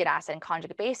conjugate acid and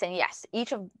conjugate base? And yes,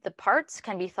 each of the parts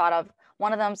can be thought of,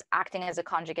 one of them's acting as a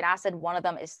conjugate acid, one of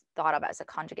them is thought of as a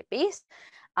conjugate base.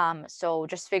 So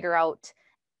just figure out,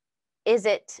 is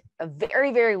it a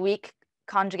very, very weak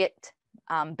conjugate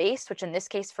base, which in this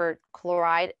case for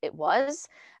chloride, it was,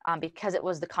 because it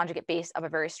was the conjugate base of a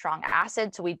very strong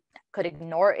acid. So we could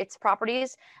ignore its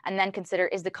properties and then consider,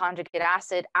 is the conjugate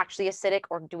acid actually acidic,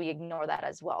 or do we ignore that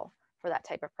as well for that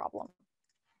type of problem?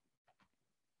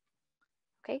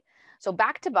 Okay, so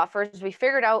back to buffers, we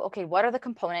figured out, okay, what are the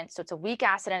components? So it's a weak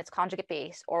acid and its conjugate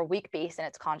base, or a weak base and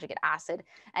its conjugate acid.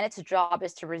 And its job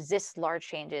is to resist large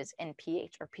changes in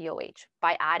pH or pOH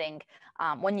by adding,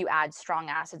 when you add strong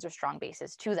acids or strong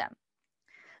bases to them.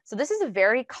 So this is a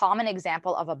very common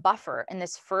example of a buffer in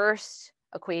this first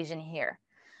equation here.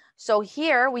 So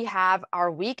here we have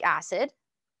our weak acid,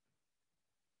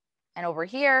 and over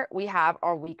here we have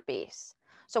our weak base.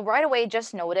 So right away,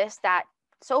 just notice that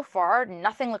so far,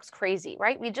 nothing looks crazy,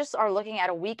 right? We just are looking at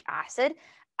a weak acid,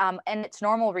 and its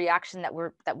normal reaction that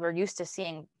we're used to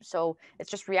seeing. So it's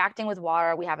just reacting with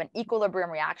water. We have an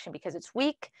equilibrium reaction because it's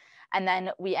weak, and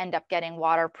then we end up getting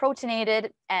water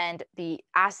protonated and the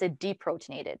acid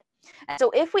deprotonated. And so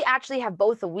if we actually have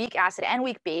both the weak acid and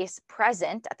weak base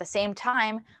present at the same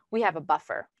time, we have a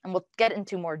buffer, and we'll get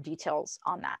into more details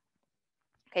on that.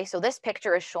 Okay, so this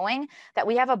picture is showing that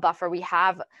we have a buffer. We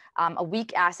have a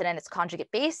weak acid and its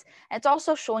conjugate base. And it's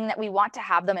also showing that we want to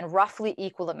have them in roughly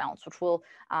equal amounts, which we'll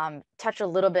touch a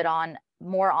little bit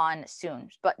more on soon.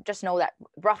 But just know that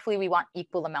roughly we want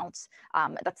equal amounts.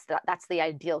 That's the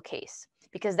ideal case,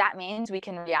 because that means we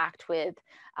can react with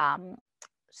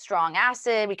strong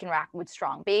acid, we can react with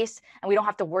strong base, and we don't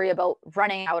have to worry about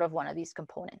running out of one of these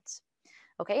components.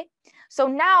 Okay, so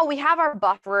now we have our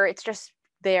buffer. It's just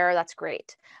there, that's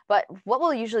great. But what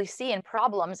we'll usually see in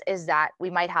problems is that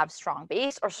we might have strong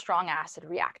base or strong acid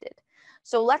reacted.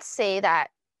 So let's say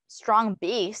that strong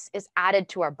base is added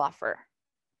to our buffer.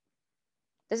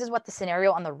 This is what the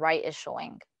scenario on the right is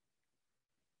showing.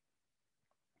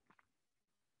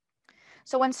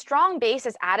 So when strong base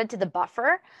is added to the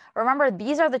buffer, remember,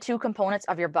 these are the two components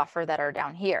of your buffer that are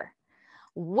down here.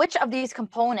 Which of these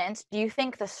components do you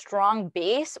think the strong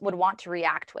base would want to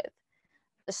react with?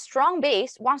 The strong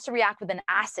base wants to react with an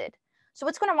acid. So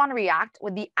it's going to want to react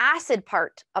with the acid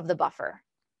part of the buffer,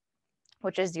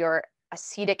 which is your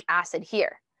acetic acid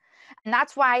here. And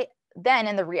that's why then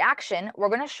in the reaction, we're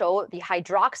going to show the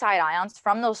hydroxide ions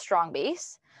from those strong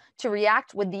base to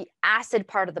react with the acid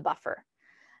part of the buffer.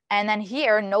 And then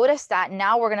here, notice that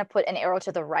now we're going to put an arrow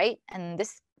to the right. And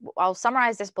this, I'll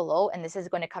summarize this below, and this is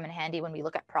going to come in handy when we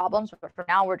look at problems. But for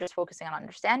now, we're just focusing on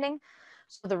understanding.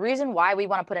 So the reason why we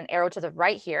want to put an arrow to the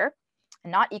right here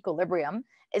and not equilibrium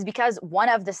is because one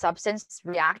of the substance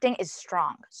reacting is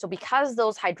strong. So because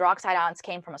those hydroxide ions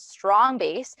came from a strong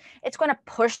base, it's going to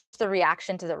push the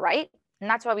reaction to the right. And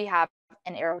that's why we have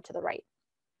an arrow to the right.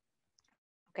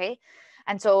 Okay.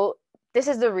 And so this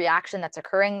is the reaction that's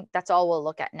occurring. That's all we'll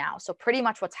look at now. So pretty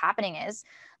much what's happening is,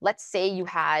 let's say you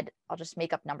had, I'll just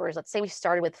make up numbers. Let's say we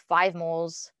started with 5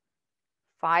 moles.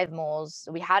 5 moles.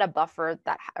 We had a buffer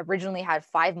that originally had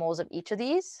 5 moles of each of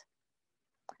these.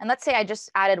 And let's say I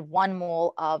just added 1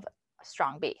 mole of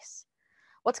strong base.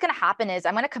 What's going to happen is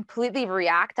I'm going to completely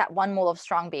react that 1 mole of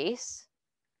strong base.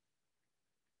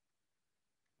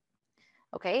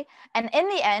 Okay. And in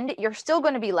the end, you're still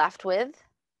going to be left with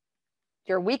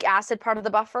your weak acid part of the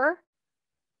buffer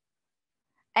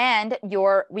and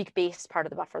your weak base part of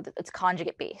the buffer, its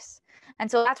conjugate base. And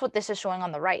so that's what this is showing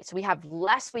on the right. So we have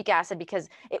less weak acid because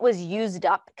it was used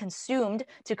up, consumed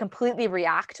to completely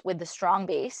react with the strong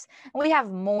base. And we have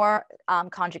more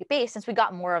conjugate base since we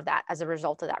got more of that as a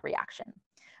result of that reaction.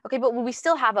 Okay, but we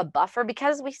still have a buffer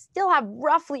because we still have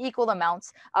roughly equal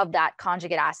amounts of that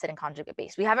conjugate acid and conjugate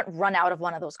base. We haven't run out of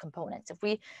one of those components. If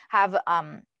we have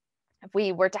if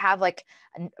we were to have like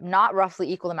not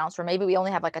roughly equal amounts, or maybe we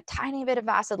only have like a tiny bit of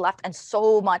acid left and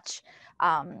so much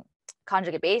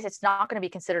conjugate base, it's not going to be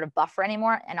considered a buffer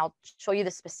anymore. And I'll show you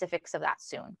the specifics of that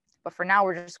soon. But for now,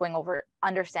 we're just going over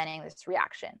understanding this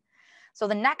reaction. So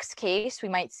the next case we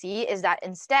might see is that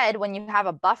instead, when you have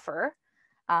a buffer,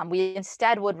 we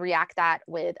instead would react that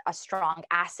with a strong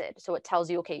acid. So it tells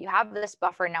you, okay, you have this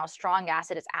buffer, now a strong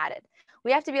acid is added.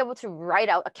 We have to be able to write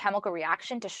out a chemical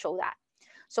reaction to show that.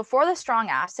 So for the strong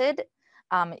acid,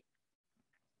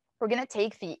 we're going to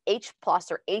take the H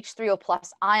plus or H3O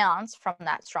plus ions from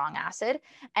that strong acid.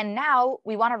 And now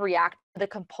we want to react the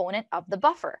component of the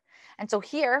buffer. And so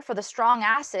here for the strong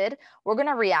acid, we're going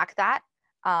to react that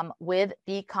with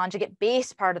the conjugate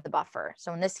base part of the buffer.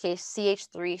 So in this case,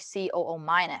 CH3COO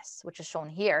minus, which is shown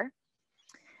here.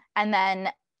 And then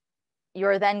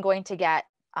you're then going to get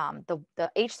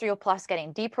the H3O plus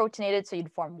getting deprotonated, so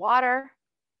you'd form water,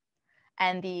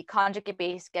 and the conjugate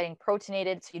base getting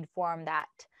protonated, so you'd form that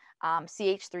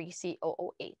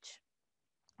CH3COOH.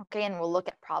 Okay, and we'll look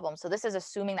at problems. So this is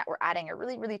assuming that we're adding a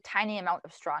really, really tiny amount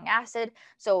of strong acid.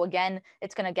 So again,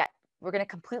 we're going to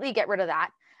completely get rid of that.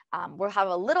 We'll have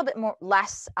a little bit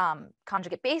less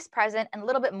conjugate base present and a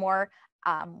little bit more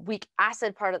weak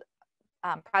acid part of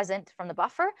present from the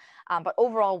buffer, but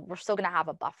overall we're still going to have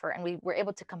a buffer, and we were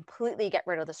able to completely get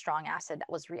rid of the strong acid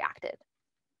that was reacted.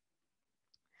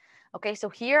 Okay, so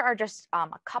here are just a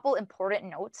couple important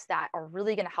notes that are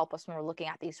really going to help us when we're looking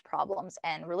at these problems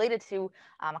and related to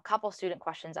a couple student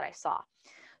questions that I saw.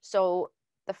 So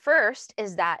the first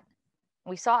is that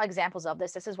we saw examples of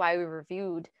this. This is why we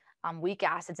reviewed weak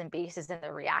acids and bases in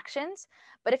the reactions.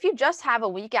 But if you just have a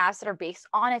weak acid or base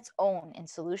on its own in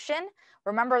solution,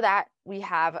 remember that we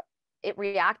have it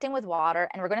reacting with water,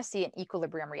 and we're going to see an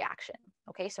equilibrium reaction.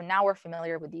 Okay, so now we're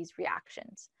familiar with these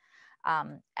reactions.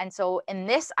 And so in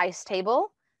this ICE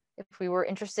table, if we were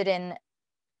interested in,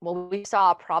 well, we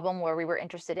saw a problem where we were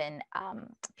interested in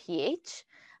pH.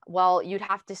 Well, you'd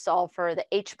have to solve for the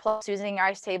H plus using your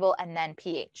ICE table and then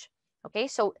pH. Okay,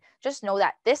 so just know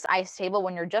that this ICE table,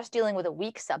 when you're just dealing with a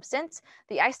weak substance,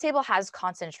 the ICE table has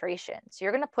concentration. So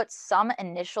you're going to put some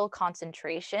initial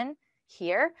concentration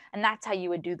here, and that's how you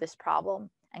would do this problem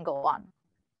and go on.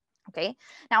 Okay,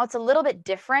 now it's a little bit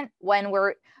different when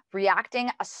we're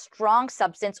reacting a strong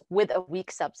substance with a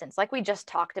weak substance, like we just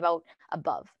talked about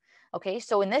above. Okay,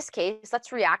 so in this case,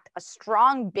 let's react a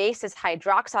strong base as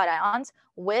hydroxide ions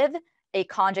with a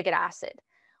conjugate acid.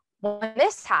 When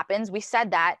this happens, we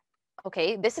said that,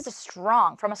 okay, this is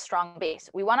from a strong base.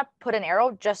 We want to put an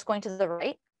arrow just going to the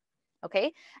right.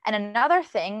 Okay, and another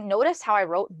thing, notice how I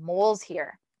wrote moles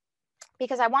here,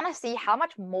 because I want to see how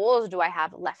much moles do I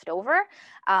have left over,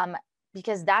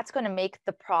 because that's going to make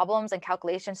the problems and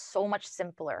calculations so much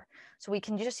simpler. So we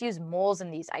can just use moles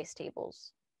in these ICE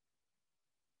tables.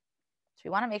 So we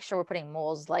want to make sure we're putting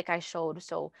moles like I showed.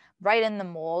 So write in the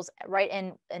moles, write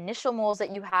in initial moles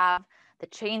that you have, the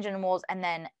change in moles, and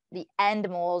then the end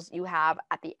moles you have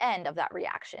at the end of that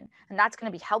reaction. And that's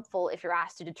going to be helpful if you're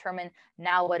asked to determine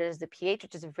now what is the pH,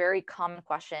 which is a very common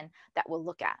question that we'll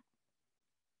look at.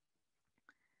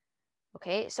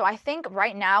 Okay, so I think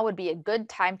right now would be a good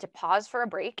time to pause for a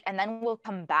break, and then we'll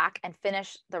come back and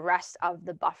finish the rest of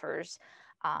the buffers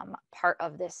part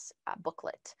of this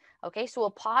booklet. Okay, so we'll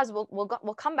pause.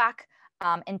 We'll come back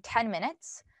in 10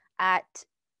 minutes at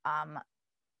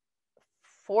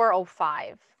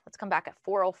 4:05. Let's come back at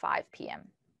 4:05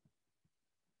 p.m.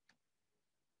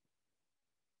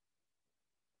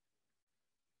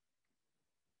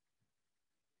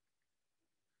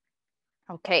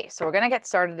 Okay, so we're going to get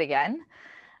started again.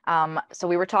 So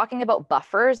we were talking about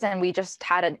buffers, and we just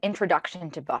had an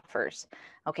introduction to buffers.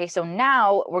 Okay, so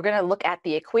now we're going to look at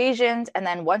the equations, and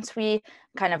then once we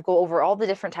kind of go over all the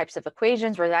different types of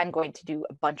equations, we're then going to do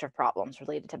a bunch of problems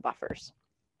related to buffers.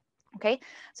 Okay,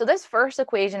 so this first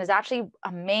equation is actually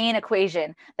a main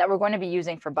equation that we're going to be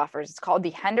using for buffers. It's called the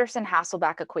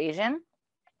Henderson-Hasselbalch equation.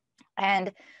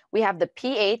 And we have the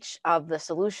pH of the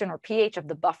solution, or pH of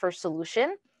the buffer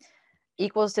solution,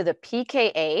 equals to the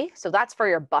pKa. So that's for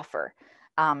your buffer.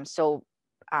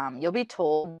 You'll be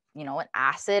told, an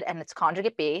acid and its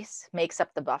conjugate base makes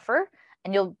up the buffer,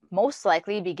 and you'll most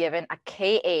likely be given a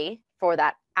Ka for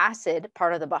that acid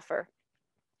part of the buffer.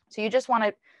 So you just want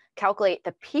to calculate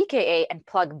the pKa and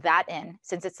plug that in,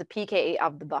 since it's the pKa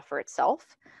of the buffer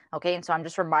itself. Okay, and so I'm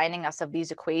just reminding us of these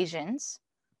equations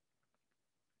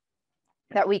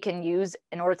that we can use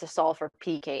in order to solve for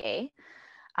pKa.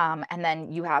 And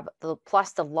then you have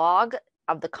plus the log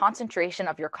of the concentration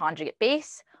of your conjugate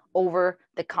base over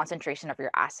the concentration of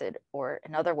your acid. Or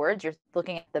in other words, you're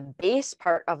looking at the base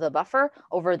part of the buffer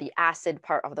over the acid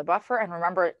part of the buffer. And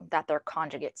remember that they're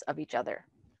conjugates of each other.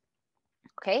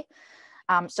 Okay,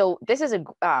 so this is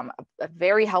a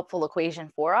very helpful equation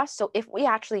for us. So if we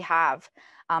actually have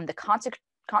the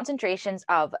concentrations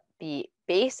of the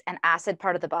base and acid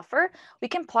part of the buffer, we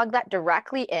can plug that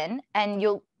directly in, and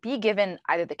you'll be given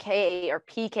either the Ka or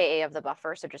pKa of the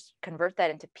buffer. So just convert that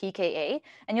into pKa,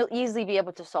 and you'll easily be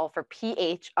able to solve for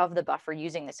pH of the buffer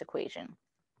using this equation.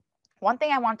 One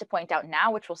thing I want to point out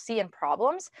now, which we'll see in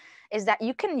problems, is that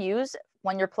you can use,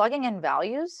 when you're plugging in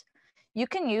values, you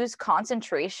can use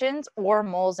concentrations or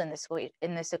moles in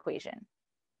this equation.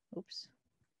 Oops.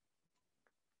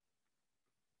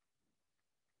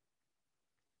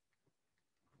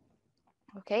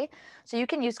 Okay, so you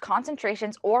can use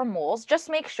concentrations or moles. Just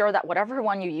make sure that whatever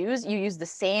one you use the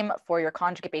same for your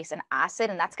conjugate base and acid,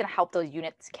 and that's going to help those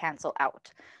units cancel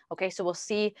out. Okay, so we'll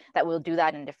see that we'll do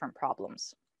that in different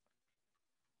problems.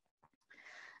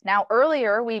 Now,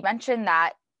 earlier we mentioned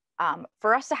that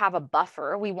for us to have a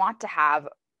buffer, we want to have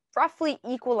roughly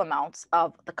equal amounts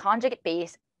of the conjugate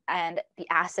base and the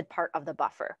acid part of the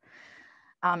buffer.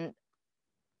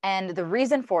 And the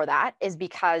reason for that is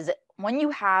because when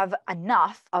you have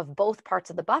enough of both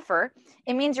parts of the buffer,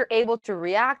 it means you're able to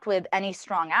react with any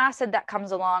strong acid that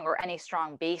comes along or any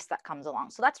strong base that comes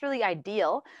along. So that's really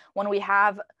ideal when we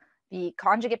have the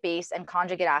conjugate base and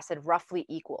conjugate acid roughly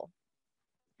equal.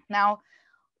 Now,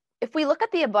 if we look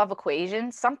at the above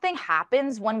equation, something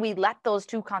happens when we let those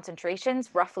two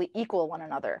concentrations roughly equal one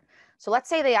another. So let's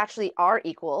say they actually are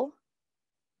equal.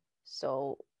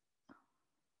 So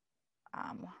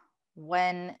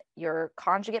when your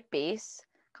conjugate base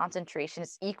concentration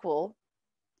is equal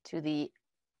to the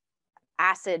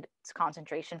acid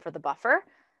concentration for the buffer,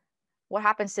 what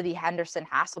happens to the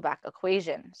Henderson-Hasselbalch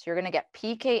equation? So you're going to get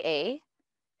pKa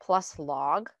plus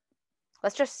log.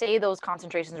 Let's just say those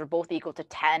concentrations are both equal to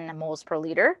 10 moles per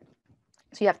liter.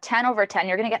 So you have 10 over 10,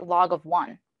 you're going to get log of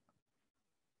 1.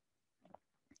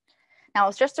 Now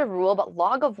it's just a rule, but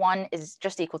log of 1 is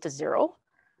just equal to 0.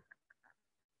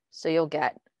 So you'll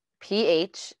get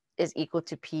pH is equal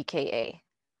to pKa,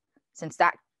 since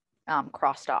that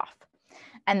crossed off.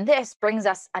 And this brings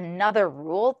us another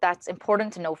rule that's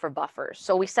important to know for buffers.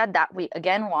 So we said that we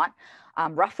again want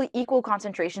roughly equal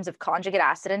concentrations of conjugate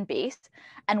acid and base.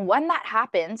 And when that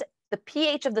happens, the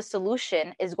pH of the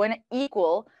solution is going to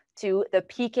equal to the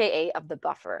pKa of the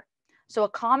buffer. So a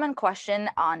common question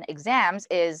on exams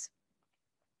is,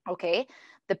 okay,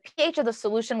 the pH of the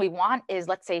solution we want is,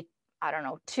 let's say, I don't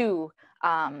know, 2,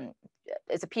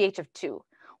 is a pH of 2.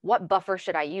 What buffer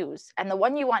should I use? And the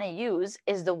one you want to use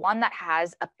is the one that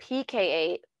has a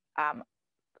pKa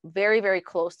very, very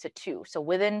close to 2. So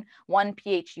within 1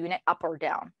 pH unit up or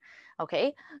down.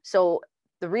 Okay, so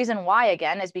the reason why,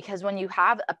 again, is because when you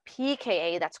have a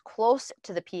pKa that's close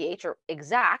to the pH or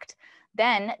exact,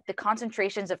 then the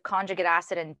concentrations of conjugate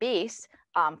acid and base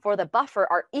for the buffer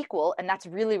are equal, and that's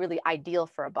really, really ideal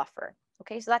for a buffer.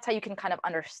 Okay, so that's how you can kind of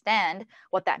understand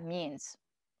what that means.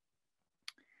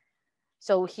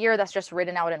 So here, that's just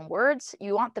written out in words.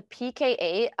 You want the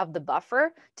pKa of the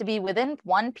buffer to be within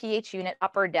 1 pH unit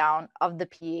up or down of the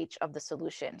pH of the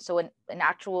solution. So an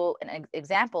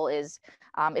example is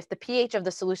if the pH of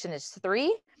the solution is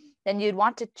 3, then you'd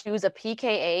want to choose a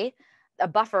pKa, a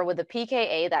buffer with a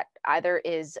pKa that either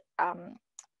is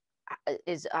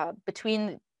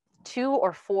between 2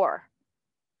 or 4.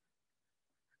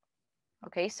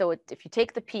 Okay, so if you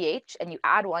take the pH and you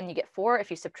add 1, you get 4.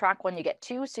 If you subtract 1, you get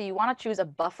 2. So you want to choose a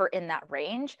buffer in that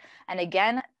range. And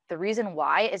again, the reason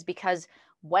why is because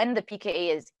when the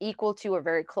pKa is equal to or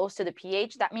very close to the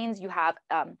pH, that means you have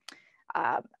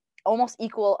almost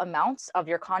equal amounts of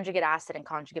your conjugate acid and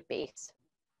conjugate base,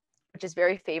 which is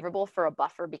very favorable for a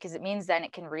buffer because it means then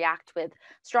it can react with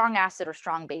strong acid or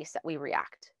strong base that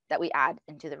we add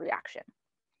into the reaction.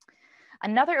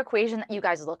 Another equation that you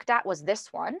guys looked at was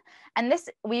this one. And this,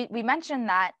 we mentioned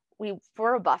that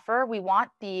for a buffer, we want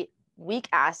the weak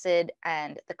acid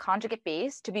and the conjugate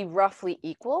base to be roughly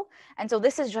equal. And so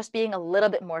this is just being a little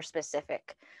bit more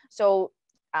specific. So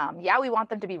yeah, we want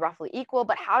them to be roughly equal,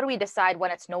 but how do we decide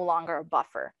when it's no longer a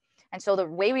buffer? And so the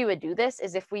way we would do this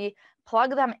is if we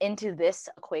plug them into this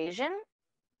equation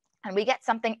and we get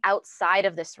something outside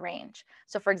of this range.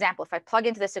 So for example, if I plug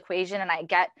into this equation and I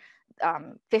get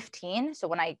 15, so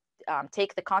when I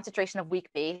take the concentration of weak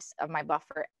base of my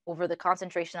buffer over the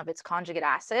concentration of its conjugate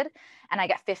acid, and I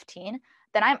get 15,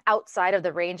 then I'm outside of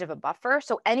the range of a buffer.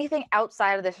 So anything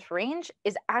outside of this range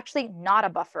is actually not a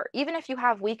buffer. Even if you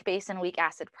have weak base and weak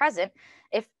acid present,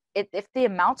 if the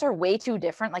amounts are way too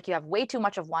different, like you have way too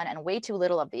much of one and way too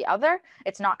little of the other,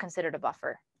 it's not considered a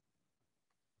buffer.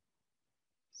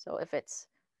 So if it's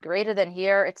greater than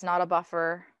here, it's not a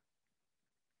buffer.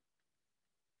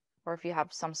 Or if you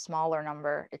have some smaller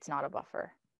number, it's not a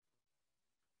buffer.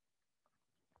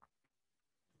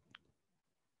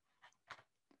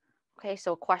 Okay,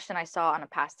 so a question I saw on a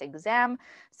past exam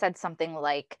said something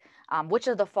like, which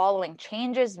of the following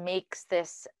changes makes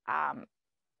this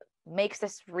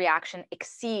reaction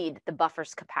exceed the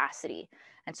buffer's capacity?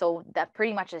 And so that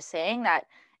pretty much is saying that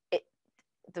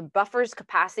the buffer's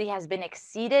capacity has been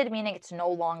exceeded, meaning it's no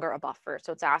longer a buffer.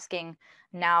 So it's asking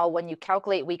now when you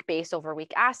calculate weak base over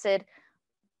weak acid,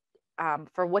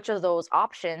 for which of those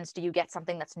options do you get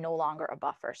something that's no longer a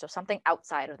buffer? So something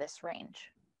outside of this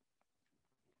range.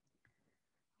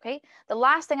 Okay, the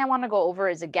last thing I want to go over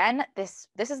is, again, this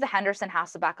is the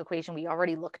Henderson-Hasselbalch equation we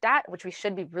already looked at, which we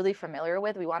should be really familiar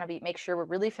with. We want to make sure we're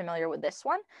really familiar with this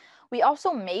one. We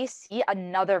also may see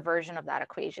another version of that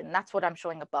equation. And that's what I'm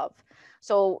showing above.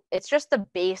 So it's just the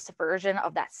base version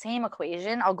of that same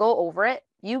equation. I'll go over it.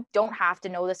 You don't have to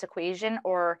know this equation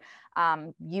or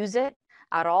use it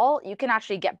at all. You can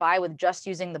actually get by with just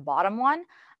using the bottom one,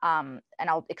 and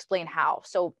I'll explain how.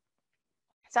 So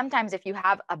sometimes if you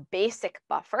have a basic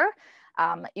buffer,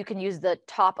 you can use the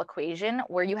top equation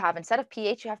where you have, instead of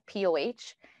pH, you have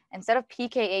POH. Instead of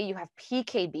pKa, you have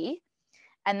pKb.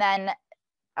 And then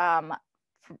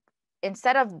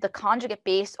instead of the conjugate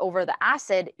base over the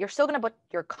acid, you're still going to put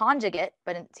your conjugate,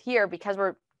 but it's here, because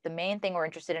the main thing we're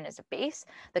interested in is a base,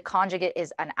 the conjugate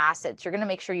is an acid. So you're going to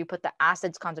make sure you put the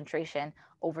acid's concentration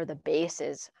over the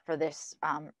bases for this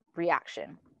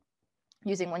reaction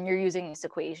when you're using this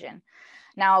equation.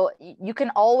 Now, you can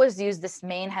always use this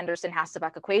main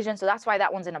Henderson-Hasselbalch equation, so that's why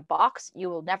that one's in a box. You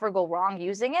will never go wrong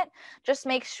using it. Just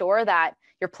make sure that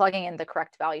you're plugging in the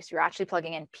correct value. So you're actually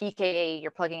plugging in pKa,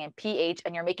 you're plugging in pH,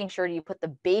 and you're making sure you put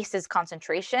the base's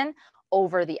concentration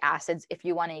over the acids if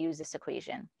you want to use this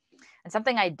equation. And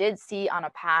something I did see on a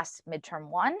past midterm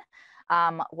one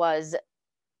was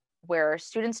where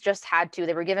students just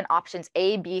they were given options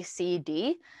A, B, C,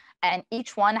 D, and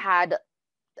each one had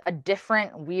a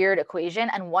different weird equation,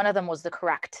 and one of them was the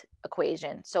correct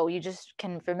equation. So you just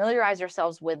can familiarize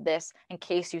yourselves with this in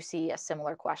case you see a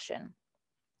similar question.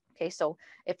 Okay, so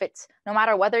if it's, no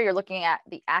matter whether you're looking at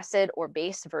the acid or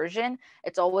base version,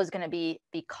 it's always going to be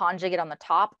the conjugate on the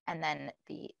top and then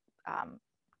the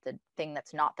thing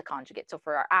that's not the conjugate. So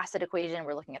for our acid equation,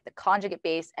 we're looking at the conjugate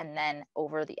base and then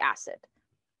over the acid.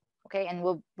 Okay, and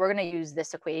we're going to use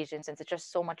this equation since it's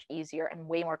just so much easier and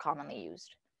way more commonly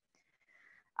used.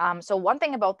 So one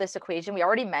thing about this equation, we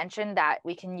already mentioned that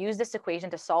we can use this equation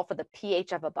to solve for the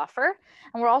pH of a buffer.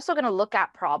 And we're also going to look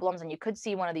at problems, and you could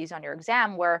see one of these on your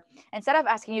exam, where instead of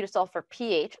asking you to solve for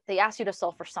pH, they ask you to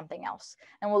solve for something else.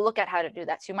 And we'll look at how to do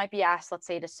that. So you might be asked, let's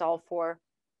say, to solve for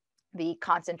the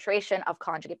concentration of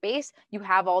conjugate base. You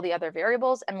have all the other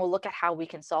variables, and we'll look at how we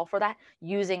can solve for that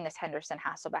using this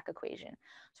Henderson-Hasselbalch equation.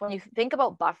 So when you think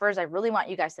about buffers, I really want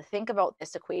you guys to think about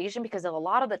this equation, because a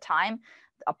lot of the time,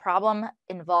 a problem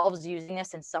involves using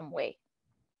this in some way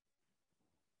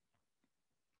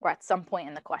or at some point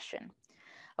in the question.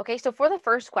 Okay, so for the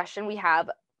first question, we have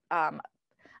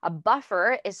a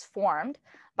buffer is formed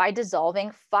by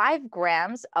dissolving 5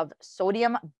 grams of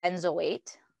sodium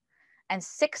benzoate and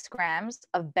 6 grams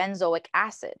of benzoic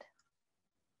acid.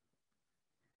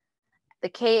 The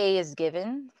Ka is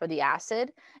given for the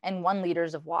acid and 1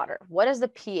 liters of water. What is the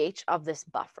pH of this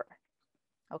buffer?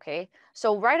 Okay,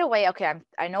 so right away, okay,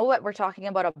 I know what we're talking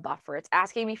about, a buffer. It's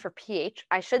asking me for pH.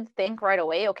 I should think right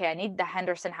away, okay, I need the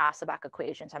Henderson-Hasselbalch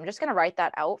equation. So I'm just going to write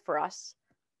that out for us.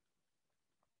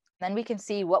 Then we can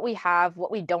see what we have,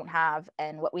 what we don't have,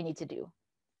 and what we need to do.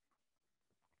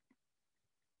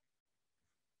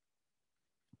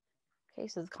 Okay,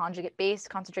 so the conjugate base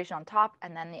concentration on top,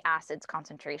 and then the acid's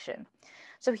concentration.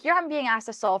 So here I'm being asked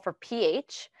to solve for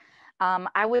pH.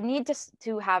 I would need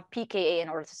to have pKa in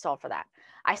order to solve for that.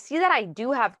 I see that I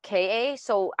do have Ka,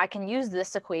 so I can use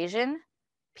this equation,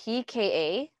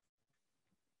 pKa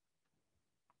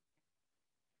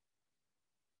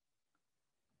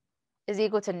is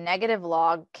equal to negative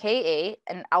log Ka,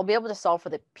 and I'll be able to solve for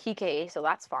the pKa, so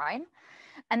that's fine.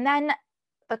 And then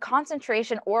the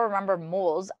concentration, or remember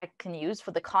moles, I can use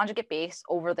for the conjugate base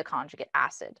over the conjugate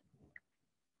acid.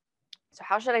 So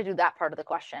how should I do that part of the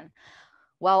question?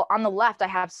 Well, on the left, I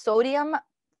have sodium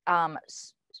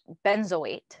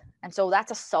benzoate. And so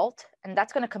that's a salt, and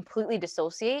that's going to completely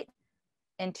dissociate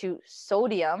into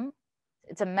sodium.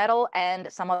 It's a metal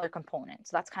and some other component.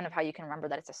 So that's kind of how you can remember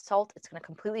that it's a salt. It's going to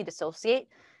completely dissociate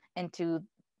into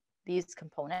these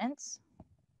components.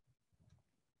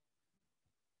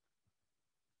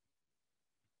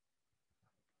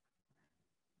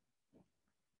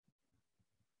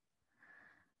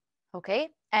 Okay,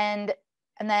 and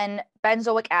then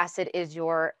benzoic acid is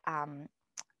your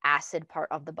acid part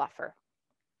of the buffer.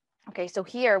 Okay, so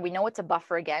here we know it's a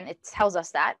buffer again, it tells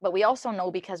us that, but we also know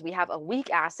because we have a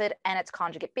weak acid and its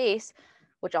conjugate base,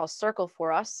 which I'll circle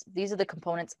for us, these are the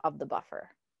components of the buffer.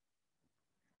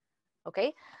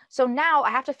 Okay, so now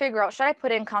I have to figure out, should I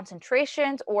put in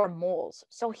concentrations or moles?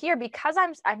 So here, because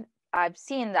I've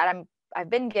seen that I've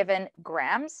been given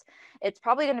grams, it's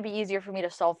probably going to be easier for me to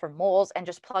solve for moles and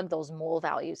just plug those mole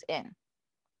values in.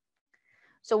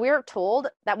 So we're told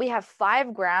that we have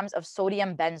 5 grams of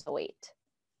sodium benzoate.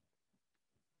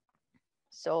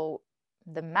 So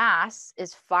the mass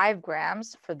is 5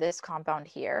 grams for this compound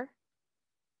here.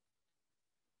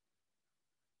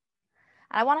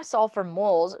 And I want to solve for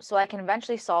moles so I can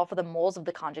eventually solve for the moles of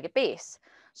the conjugate base.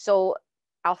 So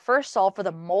I'll first solve for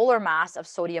the molar mass of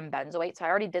sodium benzoate. So I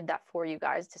already did that for you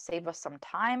guys to save us some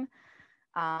time.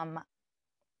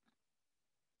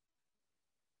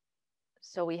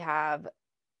 So we have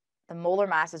the molar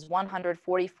mass is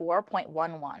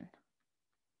 144.11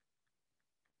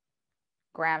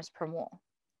 grams per mole.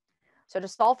 So to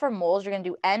solve for moles, you're going to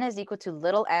do N is equal to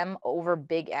little m over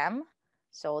big M.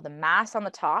 So the mass on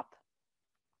the top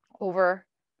over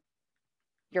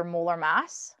your molar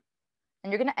mass.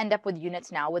 And you're going to end up with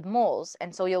units now with moles.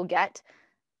 And so you'll get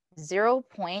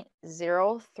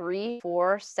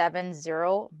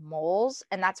 0.03470 moles,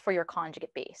 and that's for your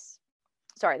conjugate base.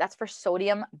 Sorry, that's for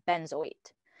sodium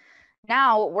benzoate.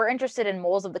 Now we're interested in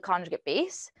moles of the conjugate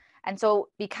base. And so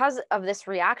because of this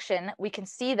reaction, we can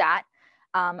see that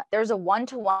there's a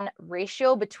 1-to-1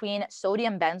 ratio between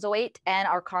sodium benzoate and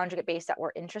our conjugate base that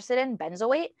we're interested in,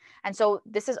 benzoate. And so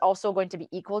this is also going to be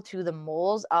equal to the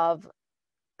moles of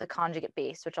the conjugate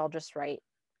base, which I'll just write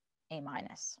A-.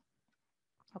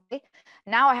 Okay,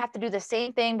 now I have to do the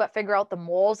same thing, but figure out the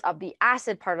moles of the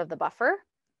acid part of the buffer.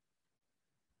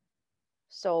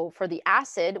 So for the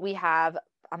acid, we have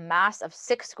a mass of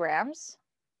 6 grams.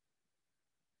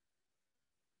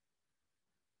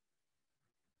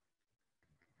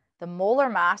 The molar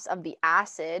mass of the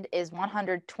acid is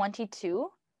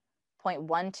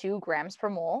 122.12 grams per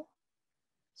mole.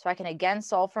 So I can again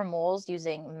solve for moles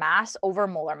using mass over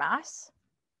molar mass.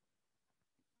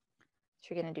 So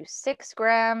you're going to do 6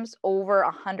 grams over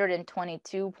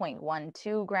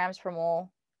 122.12 grams per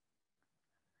mole.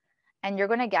 And you're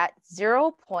going to get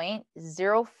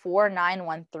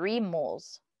 0.04913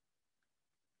 moles.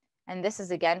 And this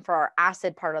is again for our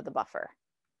acid part of the buffer.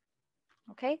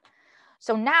 Okay,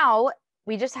 so now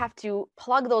we just have to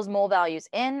plug those mole values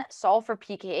in, solve for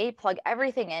pKa, plug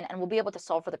everything in, and we'll be able to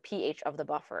solve for the pH of the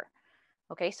buffer.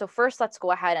 Okay, so first let's go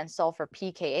ahead and solve for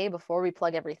pKa before we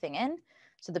plug everything in.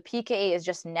 So the pKa is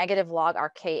just negative log our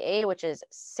Ka, which is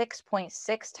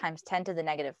 6.6 times 10 to the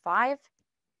negative 5.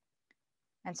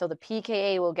 And so the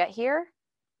pKa we'll get here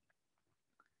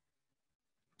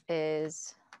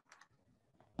is,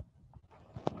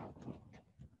 I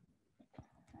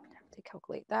have to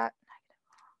calculate that,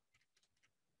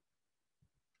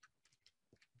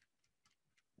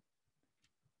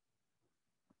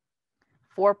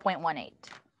 4.18.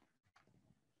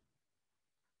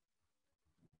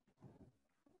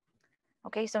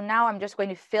 Okay, so now I'm just going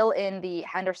to fill in the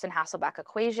Henderson-Hasselbalch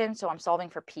equation. So I'm solving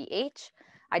for pH.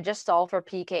 I just solved for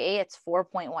pKa, it's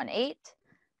 4.18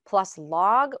 plus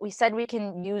log. We said we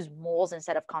can use moles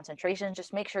instead of concentrations.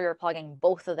 Just make sure you're plugging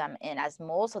both of them in as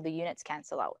moles so the units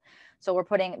cancel out. So we're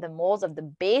putting the moles of the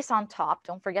base on top.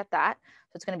 Don't forget that.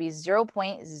 So it's going to be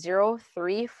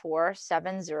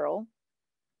 0.03470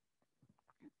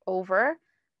 over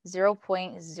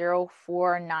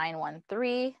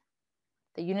 0.04913.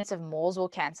 The units of moles will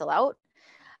cancel out.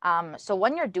 So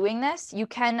when you're doing this, you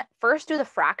can first do the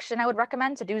fraction I would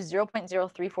recommend to do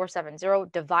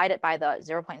 0.03470, divide it by the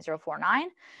 0.049,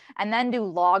 and then do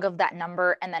log of that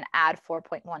number and then add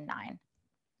 4.19.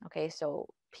 Okay, so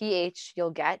pH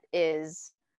you'll get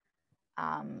is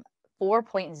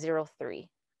 4.03.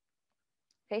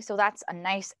 Okay, so that's a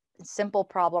nice simple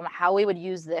problem, how we would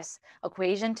use this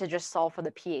equation to just solve for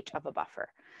the pH of a buffer.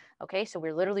 Okay, so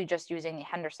we're literally just using the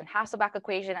Henderson-Hasselbalch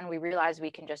equation, and we realize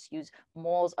we can just use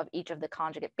moles of each of the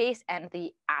conjugate base and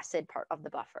the acid part of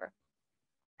the buffer.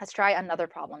 Let's try another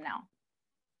problem now.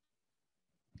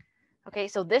 Okay,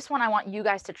 so this one I want you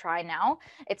guys to try now.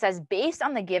 It says, based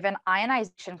on the given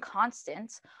ionization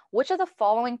constants, which of the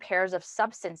following pairs of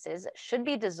substances should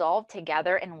be dissolved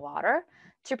together in water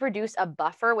to produce a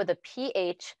buffer with a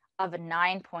pH of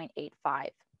 9.85?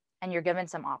 And you're given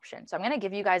some options. So I'm going to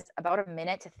give you guys about a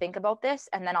minute to think about this,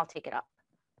 and then I'll take it up.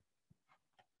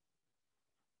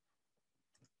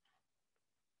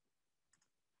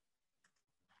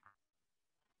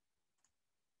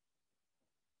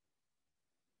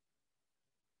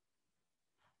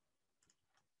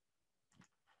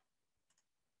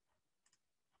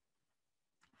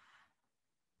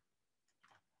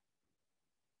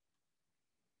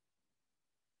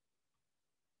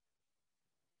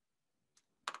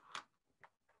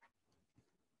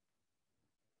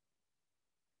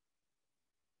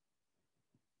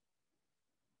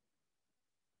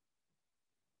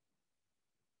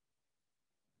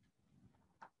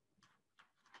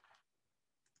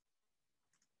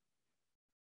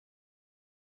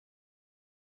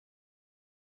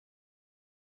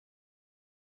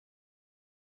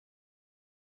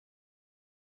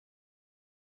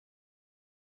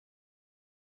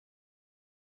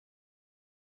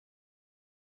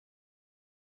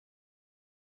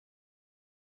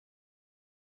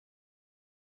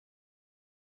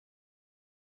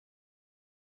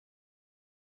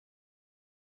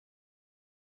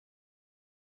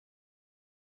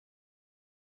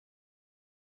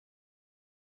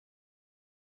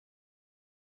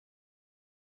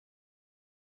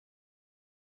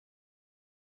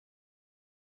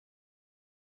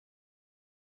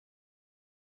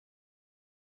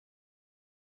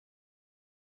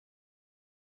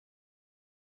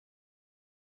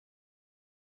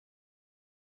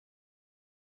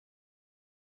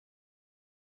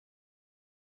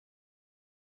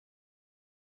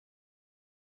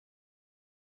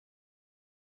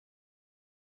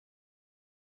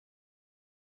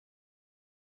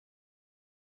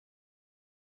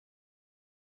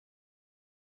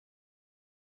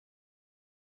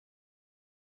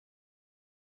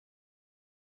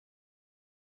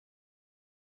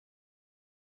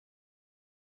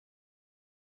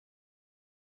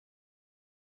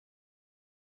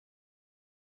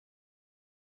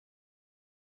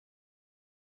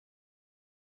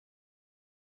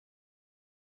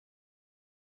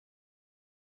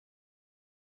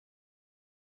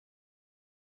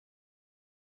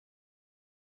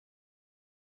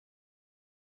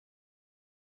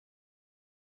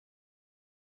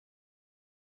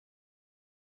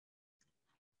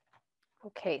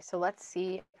 Okay, so let's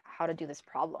see how to do this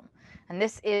problem. And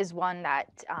this is one that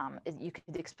you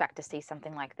could expect to see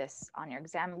something like this on your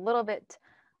exam. A little bit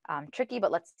tricky,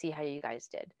 but let's see how you guys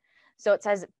did. So it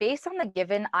says, based on the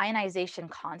given ionization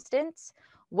constants,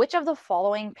 which of the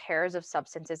following pairs of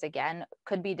substances, again,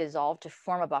 could be dissolved to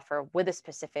form a buffer with a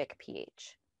specific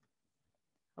pH?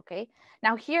 Okay,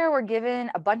 now here we're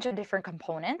given a bunch of different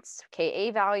components,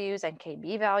 Ka values and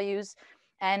Kb values,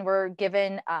 and we're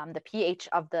given the pH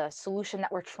of the solution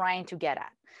that we're trying to get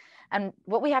at. And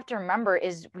what we have to remember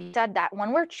is we said that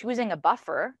when we're choosing a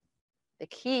buffer, the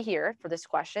key here for this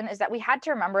question is that we had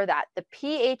to remember that the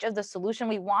pH of the solution,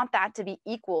 we want that to be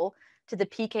equal to the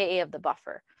pKa of the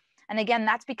buffer. And again,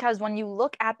 that's because when you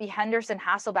look at the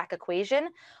Henderson-Hasselbalch equation,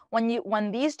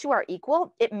 when these two are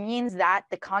equal, it means that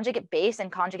the conjugate base and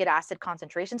conjugate acid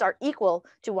concentrations are equal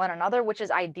to one another, which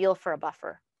is ideal for a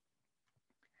buffer.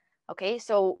 Okay,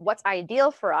 so what's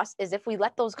ideal for us is if we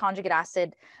let those conjugate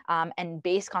acid and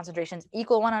base concentrations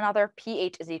equal one another,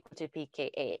 pH is equal to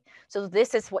pKa. So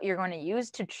this is what you're going to use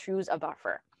to choose a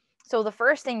buffer. So the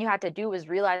first thing you had to do is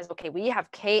realize, okay, we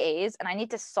have Kas and I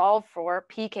need to solve for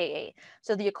pKa.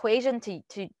 So the equation to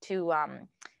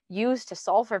use to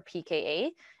solve for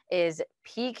pKa is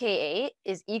pKa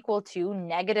is equal to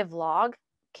negative log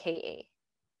Ka.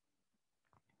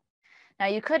 Now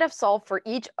you could have solved for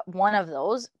each one of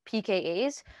those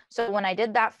pKa's. So when I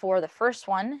did that for the first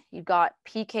one, you got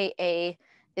pKa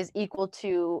is equal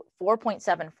to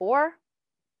 4.74.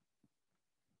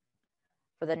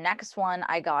 For the next one,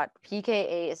 I got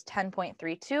pKa is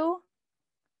 10.32.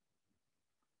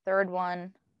 Third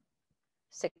one,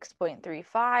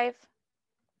 6.35.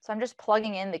 So I'm just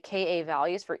plugging in the Ka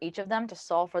values for each of them to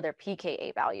solve for their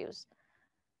pKa values.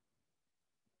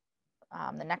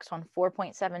 The next one,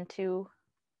 4.72.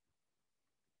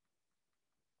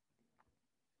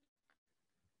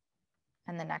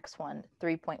 And the next one,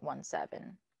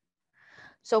 3.17.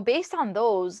 So based on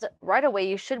those, right away,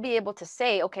 you should be able to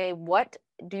say, okay, what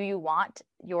do you want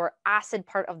your acid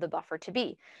part of the buffer to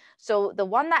be? So the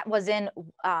one that was in,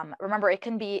 remember,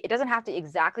 it doesn't have to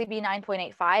exactly be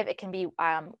 9.85. It can be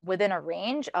within a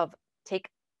range of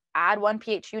add 1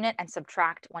 pH unit and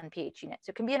subtract 1 pH unit.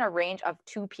 So it can be in a range of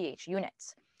 2 pH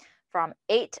units from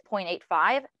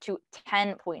 8.85 to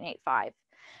 10.85.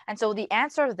 And so the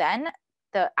answer then,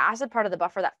 the acid part of the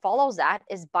buffer that follows that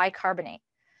is bicarbonate,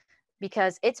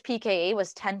 because its pKa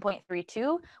was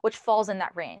 10.32, which falls in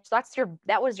that range. So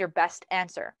that was your best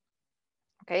answer.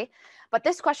 Okay, but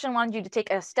this question wanted you to take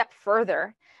a step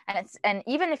further, and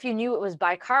even if you knew it was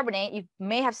bicarbonate, you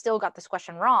may have still got this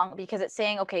question wrong, because it's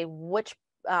saying, okay, which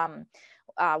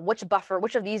buffer,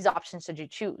 which of these options should you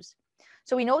choose?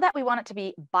 So we know that we want it to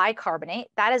be bicarbonate.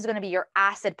 That is going to be your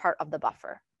acid part of the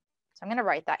buffer. So I'm going to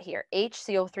write that here.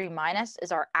 HCO3 minus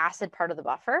is our acid part of the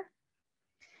buffer.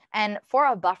 And for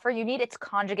a buffer, you need its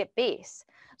conjugate base.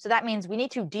 So that means we need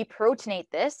to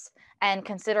deprotonate this and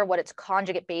consider what its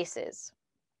conjugate base is.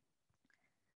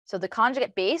 So the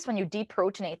conjugate base, when you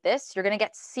deprotonate this, you're going to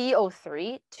get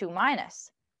CO3 2 minus.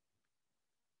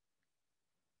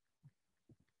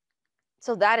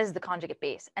 So that is the conjugate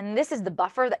base. And this is the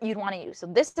buffer that you'd want to use. So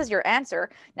this is your answer.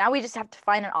 Now we just have to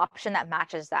find an option that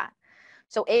matches that.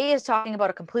 So A is talking about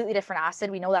a completely different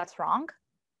acid. We know that's wrong.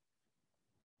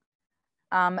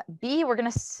 B, we're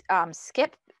going to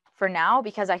skip for now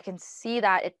because I can see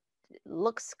that it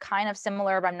looks kind of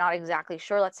similar, but I'm not exactly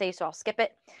sure, let's say, so I'll skip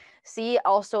it. C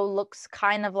also looks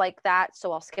kind of like that,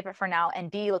 so I'll skip it for now. And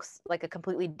D looks like a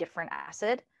completely different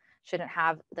acid. Shouldn't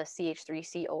have the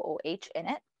CH3COOH in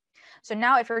it. So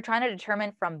now if you're trying to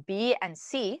determine from B and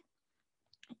C,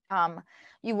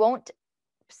 you won't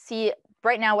see,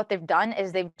 right now what they've done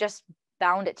is they've just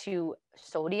bound it to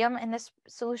sodium in this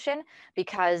solution,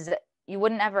 because you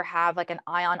wouldn't ever have like an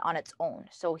ion on its own.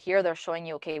 So here they're showing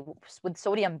you, okay, with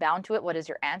sodium bound to it, what is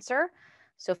your answer?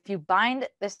 So if you bind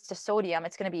this to sodium,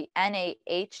 it's going to be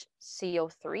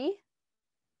NaHCO3.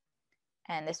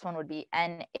 And this one would be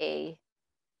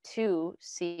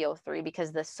Na2CO3,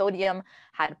 because the sodium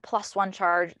had +1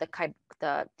 charge, the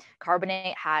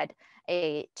carbonate had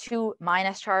a 2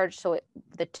 minus charge, so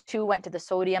the 2 went to the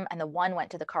sodium and the 1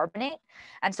 went to the carbonate.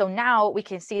 And so now we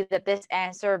can see that this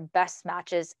answer best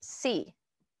matches C.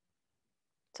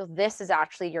 So this is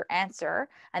actually your answer,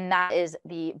 and that is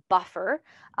the buffer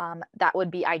that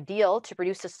would be ideal to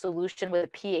produce a solution with a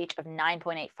pH of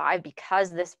 9.85,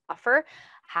 because this buffer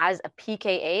has a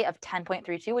pKa of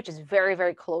 10.32, which is very,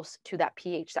 very close to that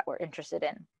pH that we're interested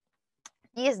in.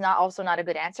 E is also not a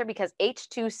good answer, because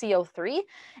H2CO3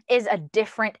 is a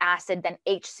different acid than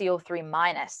HCO3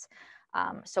 minus.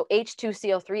 So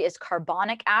H2CO3 is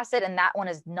carbonic acid, and that one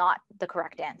is not the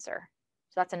correct answer.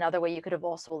 So that's another way you could have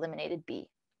also eliminated B.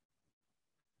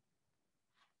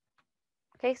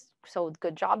 Okay, so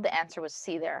good job. The answer was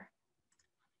C there.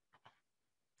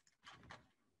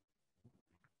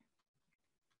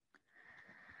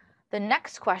 The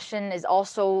next question is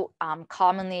also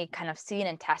commonly kind of seen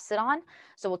and tested on.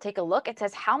 So we'll take a look. It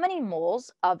says, how many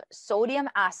moles of sodium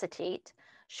acetate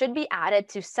should be added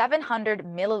to 700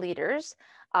 milliliters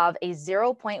of a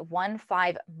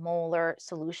 0.15 molar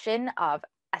solution of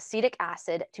acetic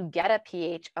acid to get a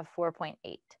pH of 4.8?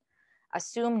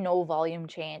 Assume no volume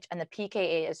change, and the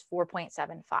pKa is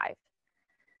 4.75.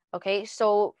 Okay,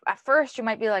 so at first you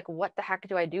might be like, what the heck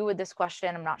do I do with this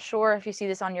question? I'm not sure if you see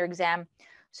this on your exam.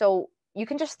 So you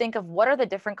can just think of what are the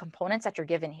different components that you're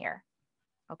given here.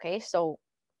 Okay, so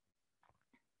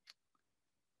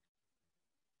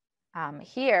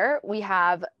here we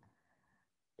have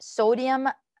sodium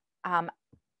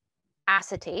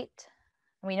acetate.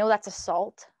 We know that's a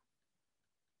salt.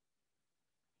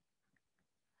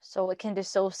 So it can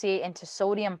dissociate into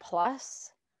sodium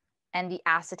plus and the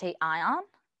acetate ion.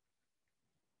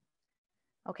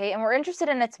 Okay, and we're interested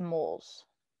in its moles.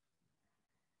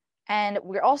 And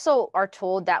we also are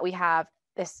told that we have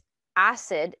this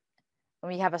acid,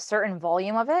 and we have a certain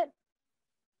volume of it,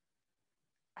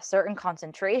 a certain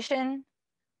concentration,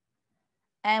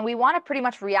 and we want to pretty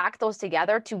much react those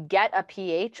together to get a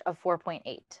pH of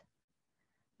 4.8.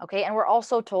 Okay, and we're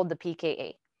also told the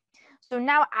pKa. So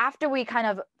now after we kind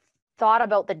of thought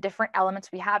about the different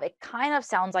elements we have, it kind of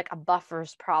sounds like a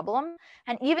buffers problem.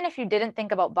 And even if you didn't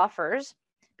think about buffers,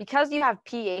 because you have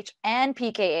pH and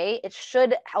pKa, it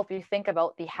should help you think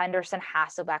about the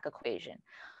Henderson-Hasselbalch equation.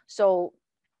 So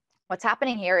what's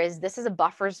happening here is this is a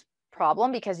buffers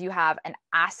problem because you have an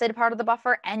acid part of the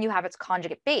buffer and you have its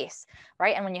conjugate base,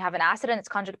 right? And when you have an acid and its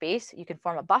conjugate base, you can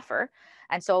form a buffer.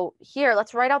 And so here,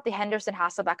 let's write out the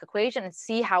Henderson-Hasselbalch equation and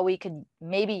see how we could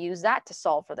maybe use that to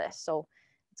solve for this. So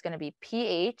it's going to be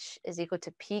pH is equal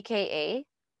to pKa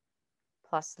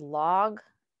plus log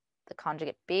the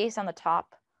conjugate base on the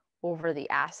top over the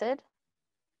acid.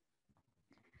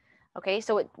 Okay,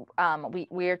 so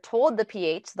we're told the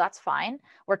pH, so that's fine.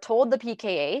 We're told the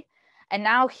pKa, and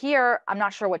now here, I'm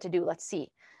not sure what to do. Let's see.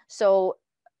 So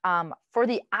for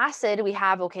the acid, we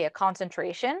have, okay, a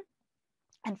concentration.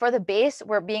 And for the base,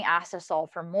 we're being asked to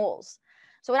solve for moles.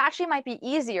 So it actually might be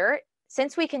easier,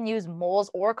 since we can use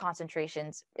moles or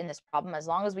concentrations in this problem, as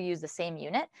long as we use the same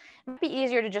unit, it might be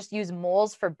easier to just use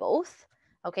moles for both.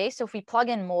 Okay, so if we plug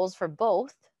in moles for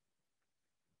both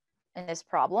in this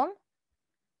problem,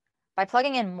 by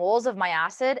plugging in moles of my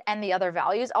acid and the other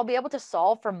values, I'll be able to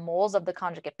solve for moles of the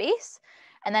conjugate base.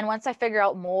 And then once I figure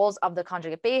out moles of the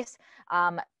conjugate base,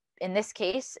 in this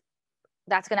case,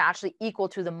 that's going to actually equal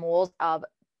to the moles of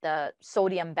the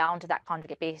sodium bound to that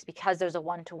conjugate base because there's a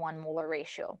 1-to-1 molar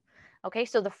ratio. Okay,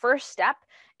 so the first step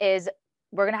is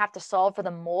we're going to have to solve for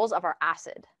the moles of our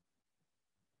acid.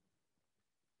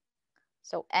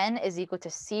 So N is equal to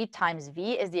C times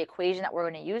V is the equation that we're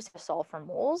going to use to solve for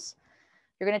moles.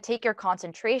 You're going to take your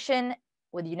concentration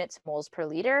with units moles per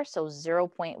liter, so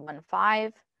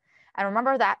 0.15. And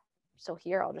remember that, so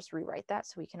here I'll just rewrite that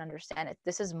so we can understand it.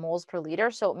 This is moles per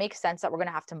liter, so it makes sense that we're going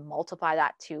to have to multiply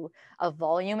that to a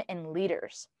volume in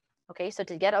liters. Okay, so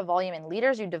to get a volume in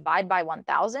liters, you divide by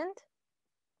 1,000.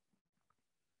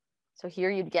 So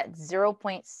here you'd get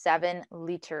 0.7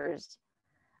 liters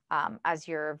as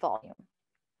your volume.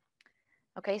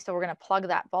 Okay, so we're going to plug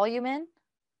that volume in.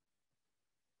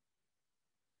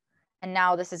 And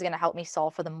now this is going to help me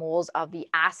solve for the moles of the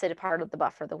acid part of the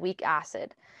buffer, the weak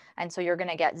acid. And so you're going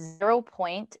to get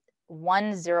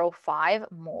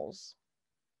 0.105 moles.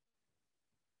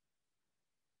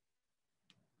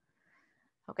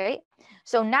 Okay,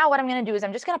 so now what I'm going to do is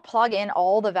I'm just going to plug in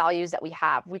all the values that we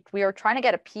have. We are trying to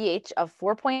get a pH of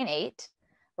 4.8.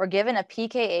 We're given a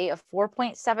pKa of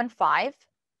 4.75.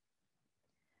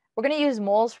 We're going to use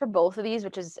moles for both of these,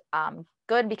 which is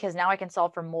good because now I can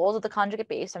solve for moles of the conjugate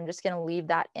base. I'm just going to leave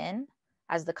that in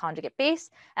as the conjugate base.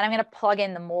 And I'm going to plug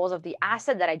in the moles of the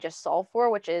acid that I just solved for,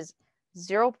 which is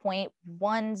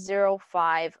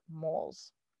 0.105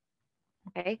 moles.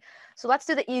 Okay, so let's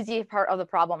do the easy part of the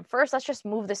problem first. Let's just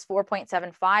move this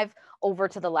 4.75 over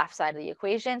to the left side of the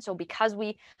equation. So because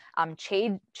we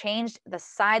changed the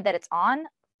side that it's on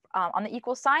the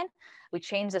equal sign, we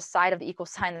change the side of the equal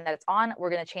sign that it's on, we're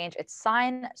going to change its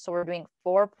sign. So we're doing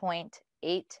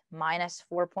 4.8 minus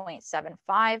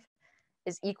 4.75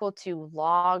 is equal to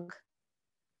log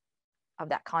of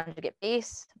that conjugate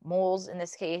base, moles in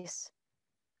this case,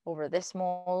 over this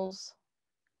moles.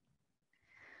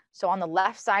 So on the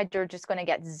left side, you're just going to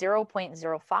get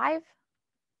 0.05.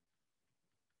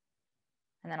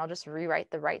 And then I'll just rewrite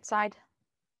the right side.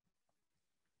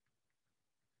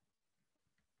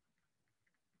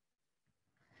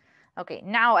 Okay,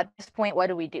 now at this point, what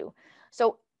do we do?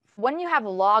 So when you have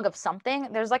log of something,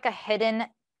 there's like a hidden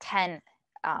 10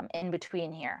 in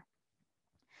between here.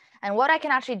 And what I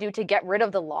can actually do to get rid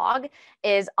of the log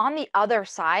is on the other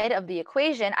side of the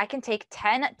equation, I can take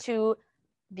 10 to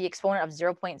the exponent of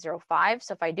 0.05.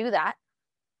 So if I do that,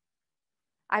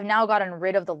 I've now gotten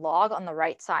rid of the log on the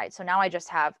right side. So now I just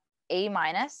have A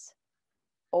minus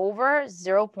over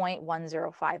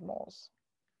 0.105 moles.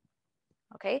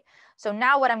 Okay, so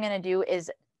now what I'm going to do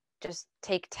is just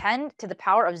take 10 to the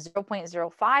power of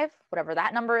 0.05, whatever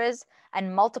that number is,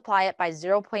 and multiply it by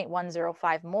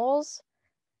 0.105 moles.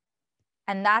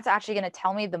 And that's actually going to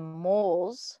tell me the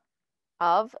moles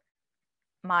of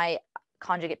my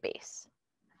conjugate base.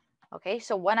 Okay,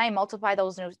 so when I multiply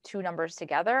those two numbers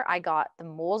together, I got the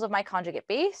moles of my conjugate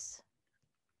base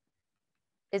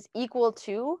is equal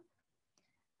to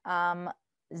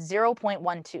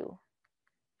 0.12.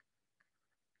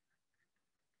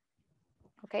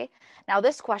 Okay, now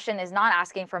this question is not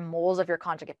asking for moles of your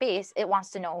conjugate base. It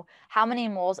wants to know how many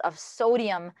moles of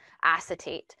sodium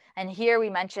acetate. And here we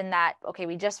mentioned that, okay,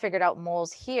 we just figured out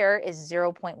moles here is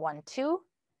 0.12.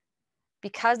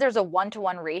 Because there's a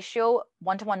one-to-one ratio,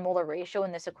 one-to-one molar ratio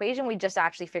in this equation, we just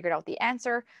actually figured out the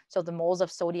answer. So the moles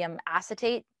of sodium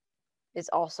acetate is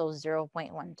also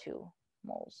 0.12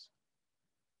 moles.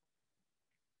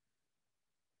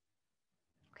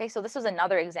 Okay, so this is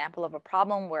another example of a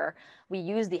problem where we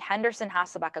use the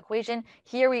Henderson-Hasselbalch equation.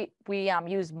 Here we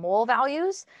use mole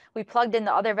values. We plugged in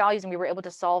the other values and we were able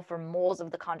to solve for moles of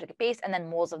the conjugate base and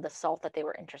then moles of the salt that they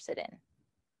were interested in.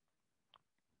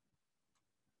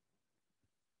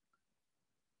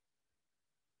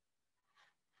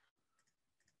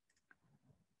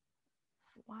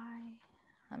 Why?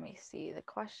 Let me see the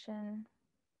question.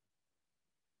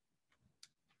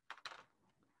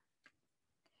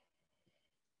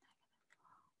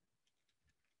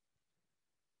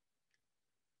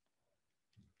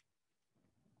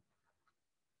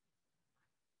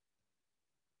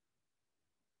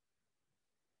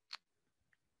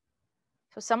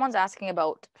 So someone's asking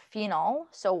about phenol.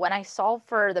 So when I solve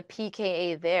for the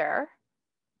pKa there,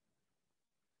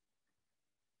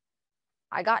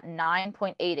 I got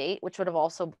 9.88, which would have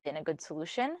also been a good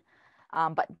solution,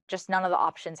 but just none of the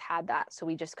options had that, so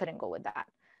we just couldn't go with that.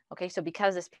 Okay, so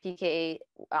because this pKa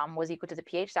was equal to the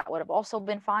pH, that would have also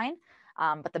been fine.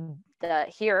 But the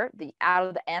out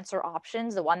of the answer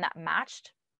options, the one that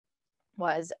matched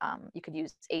was you could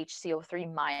use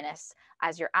HCO3 minus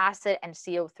as your acid and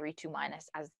CO3 minus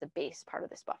as the base part of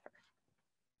this buffer.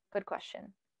 Good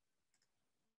question.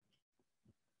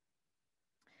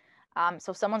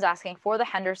 So someone's asking, for the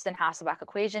Henderson-Hasselbalch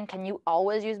equation, can you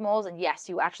always use moles? And yes,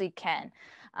 you actually can.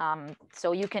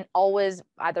 So you can always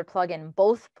either plug in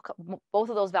both of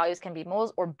those values can be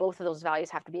moles, or both of those values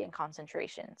have to be in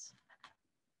concentrations.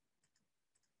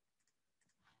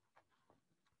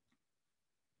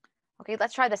 Okay,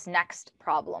 let's try this next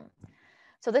problem.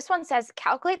 So this one says,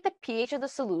 calculate the pH of the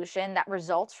solution that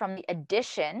results from the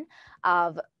addition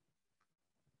of,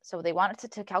 so they want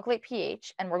it to calculate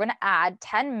pH, and we're going to add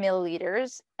 10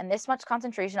 milliliters and this much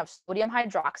concentration of sodium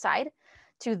hydroxide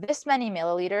to this many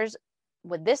milliliters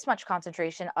with this much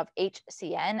concentration of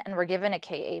HCN, and we're given a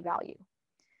Ka value.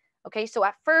 Okay, so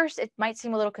at first it might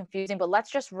seem a little confusing, but let's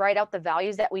just write out the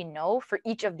values that we know for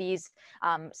each of these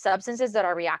substances that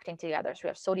are reacting together. So we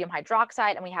have sodium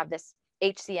hydroxide and we have this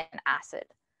HCN acid.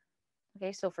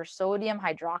 Okay, so for sodium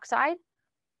hydroxide,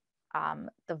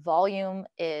 the volume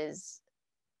is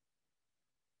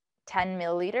 10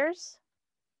 milliliters.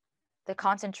 The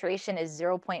concentration is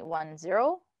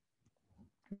 0.10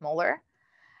 molar.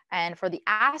 And for the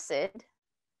acid,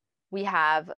 we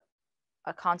have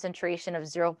a concentration of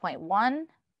 0.1,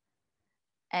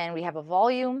 and we have a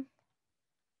volume,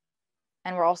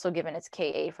 and we're also given its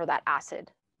Ka for that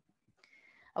acid.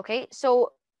 Okay,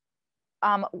 so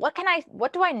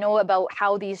what do I know about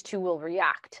how these two will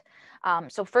react?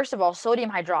 So first of all, sodium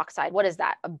hydroxide, what is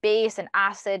that? A base, an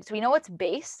acid. So we know it's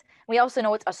base. We also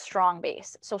know it's a strong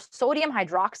base. So sodium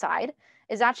hydroxide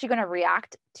is actually going to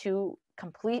react to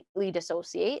completely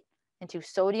dissociate into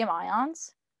sodium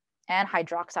ions and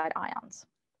hydroxide ions.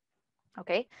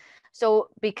 Okay, so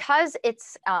because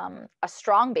it's a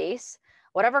strong base,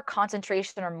 whatever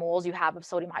concentration or moles you have of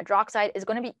sodium hydroxide is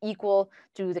going to be equal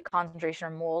to the concentration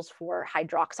or moles for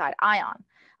hydroxide ion.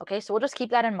 Okay, so we'll just keep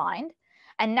that in mind.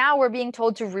 And now we're being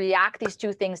told to react these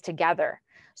two things together.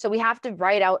 So we have to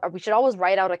write out, or we should always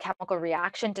write out a chemical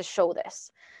reaction to show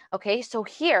this. Okay, so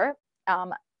here,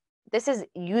 this is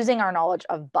using our knowledge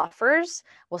of buffers.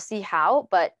 We'll see how,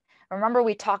 but remember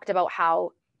we talked about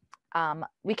how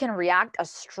we can react a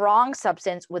strong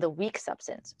substance with a weak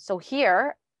substance. So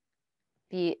here,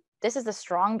 this is the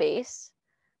strong base,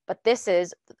 but this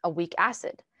is a weak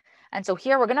acid. And so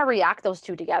here we're going to react those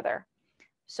two together.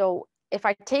 So if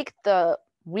I take the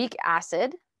weak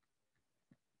acid,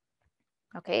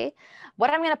 okay, what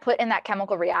I'm going to put in that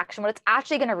chemical reaction, what it's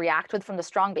actually going to react with from the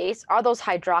strong base are those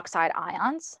hydroxide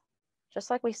ions, just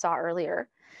like we saw earlier.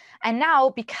 And now,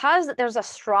 because there's a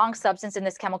strong substance in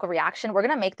this chemical reaction, we're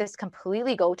going to make this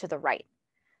completely go to the right.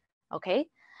 Okay.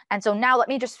 And so now let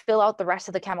me just fill out the rest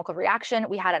of the chemical reaction.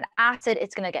 We had an acid,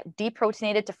 it's going to get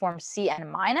deprotonated to form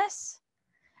Cn minus.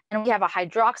 And we have a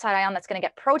hydroxide ion that's going to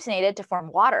get protonated to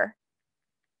form water.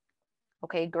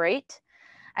 Okay, great.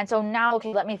 And so now,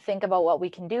 okay, let me think about what we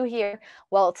can do here.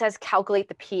 Well, it says calculate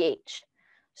the pH.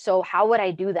 So how would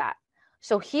I do that?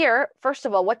 So here, first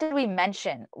of all, what did we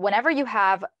mention? Whenever you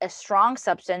have a strong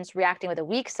substance reacting with a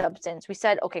weak substance, we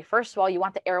said, okay, first of all, you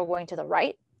want the arrow going to the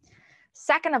right.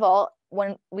 Second of all,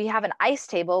 when we have an ice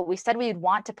table, we said we'd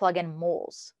want to plug in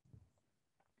moles.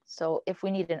 So if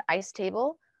we need an ice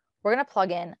table, we're going to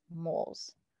plug in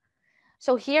moles.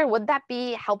 So here, would that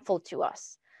be helpful to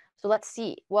us? So let's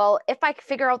see. Well, if I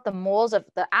figure out the moles of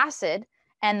the acid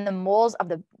and the moles of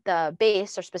the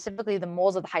base, or specifically the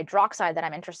moles of the hydroxide that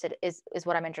I'm interested is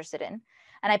what I'm interested in,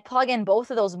 and I plug in both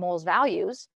of those moles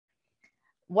values,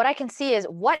 what I can see is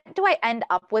what do I end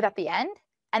up with at the end?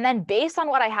 And then based on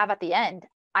what I have at the end,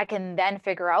 I can then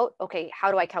figure out, okay,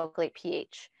 how do I calculate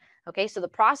pH? Okay, so the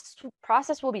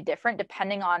process will be different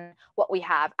depending on what we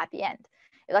have at the end.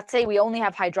 Let's say we only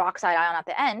have hydroxide ion at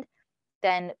the end,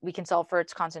 then we can solve for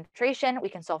its concentration, we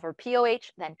can solve for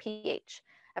POH, then pH.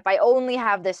 If I only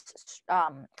have this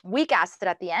weak acid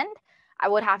at the end, I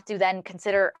would have to then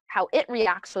consider how it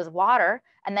reacts with water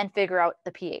and then figure out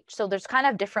the pH. So there's kind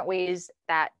of different ways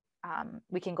that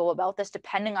we can go about this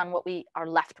depending on what we are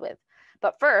left with.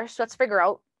 But first, let's figure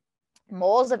out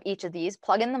moles of each of these,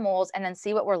 plug in the moles, and then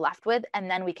see what we're left with,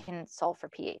 and then we can solve for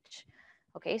pH.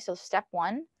 Okay, so step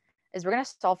one is we're going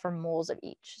to solve for moles of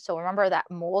each. So remember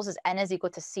that moles is N is equal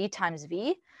to C times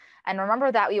V. And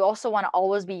remember that we also want to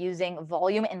always be using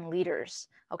volume in liters.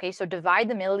 Okay, so divide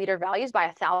the milliliter values by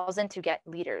 1,000 to get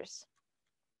liters.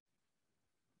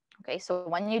 Okay, so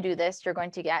when you do this, you're going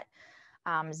to get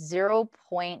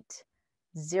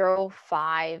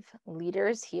 0.05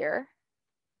 liters here,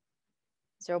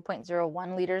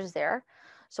 0.01 liters there.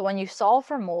 So when you solve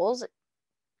for moles,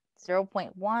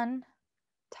 0.1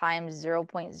 times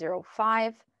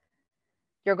 0.05,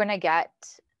 you're going to get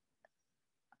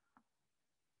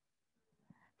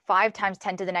 5 times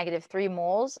 10 to the negative 3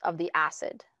 moles of the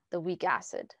acid, the weak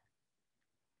acid.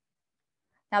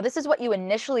 Now this is what you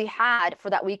initially had for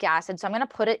that weak acid, so I'm going to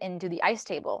put it into the ice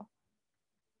table.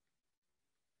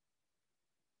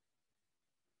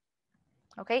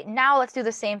 Okay, now let's do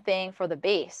the same thing for the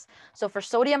base. So for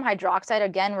sodium hydroxide,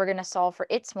 again, we're going to solve for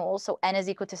its moles. So N is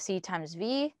equal to C times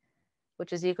V,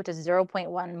 which is equal to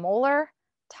 0.1 molar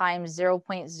times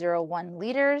 0.01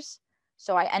 liters.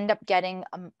 So I end up getting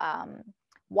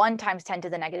 1 times 10 to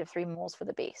the negative 3 moles for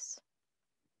the base.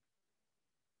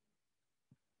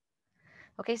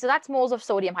 Okay, so that's moles of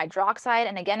sodium hydroxide.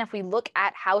 And again, if we look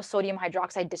at how sodium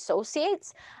hydroxide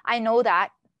dissociates, I know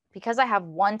that because I have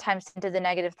 1 times 10 to the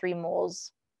negative 3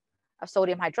 moles of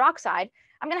sodium hydroxide,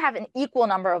 I'm going to have an equal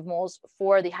number of moles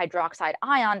for the hydroxide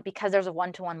ion because there's a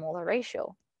 1-to-1 molar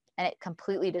ratio, and it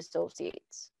completely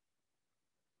dissociates.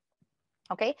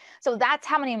 Okay, so that's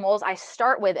how many moles I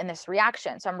start with in this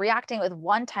reaction. So I'm reacting with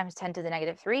 1 times 10 to the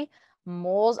negative 3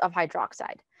 moles of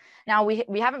hydroxide. Now we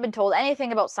haven't been told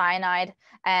anything about cyanide,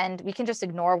 and we can just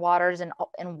ignore water in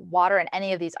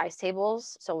any of these ice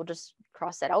tables. So we'll just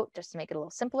cross that out just to make it a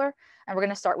little simpler. And we're going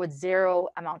to start with 0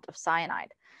 amount of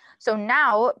cyanide. So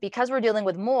now, because we're dealing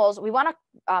with moles, we want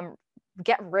to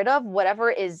get rid of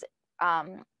whatever is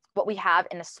what we have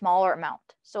in a smaller amount.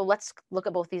 So let's look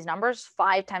at both these numbers,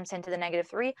 5 times 10 to the negative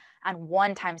 3 and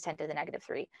 1 times 10 to the negative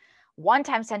 3. 1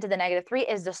 times 10 to the negative 3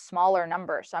 is the smaller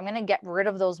number. So I'm going to get rid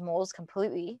of those moles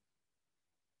completely.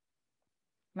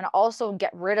 I'm going to also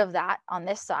get rid of that on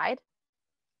this side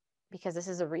because this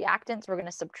is a reactant. So we're going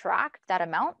to subtract that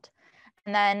amount.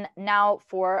 And then now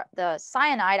for the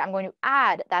cyanide, I'm going to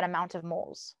add that amount of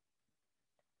moles.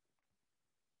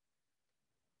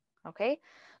 Okay,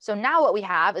 so now what we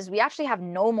have is we actually have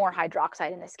no more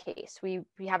hydroxide in this case. We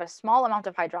have a small amount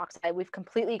of hydroxide. We've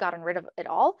completely gotten rid of it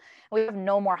all. We have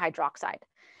no more hydroxide.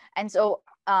 And so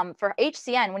for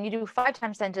HCN, when you do 5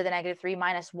 times 10 to the negative 3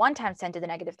 minus 1 times 10 to the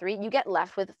negative 3, you get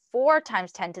left with 4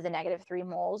 times 10 to the negative 3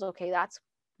 moles. Okay, that's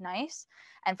nice.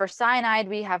 And for cyanide,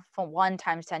 we have 1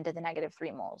 times 10 to the negative 3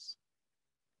 moles.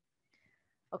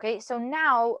 Okay, so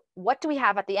now what do we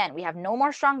have at the end? We have no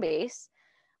more strong base.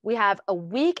 we have a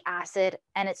weak acid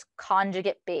and its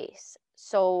conjugate base.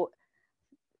 So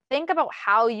think about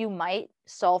how you might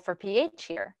solve for pH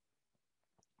here.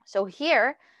 So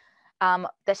here,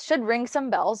 this should ring some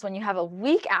bells. When you have a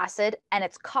weak acid and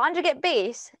its conjugate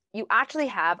base, you actually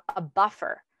have a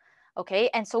buffer, okay?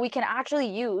 And so we can actually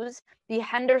use the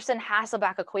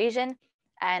Henderson-Hasselbalch equation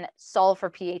and solve for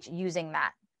pH using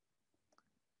that.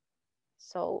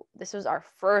 So this was our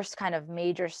first kind of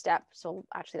major step. So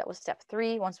actually that was step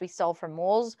 3. Once we solved for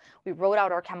moles, we wrote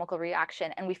out our chemical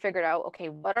reaction and we figured out, okay,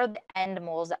 what are the end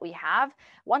moles that we have?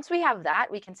 Once we have that,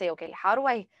 we can say, okay, how do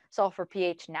I solve for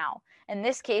pH now? In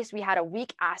this case, we had a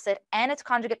weak acid and its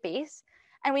conjugate base.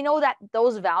 And we know that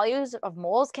those values of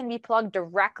moles can be plugged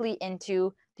directly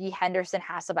into the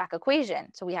Henderson-Hasselbalch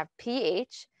equation. So we have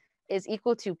pH is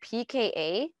equal to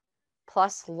pKa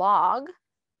plus log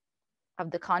of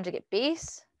the conjugate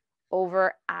base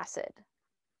over acid.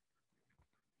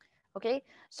 Okay,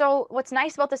 so what's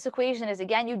nice about this equation is,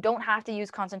 again, you don't have to use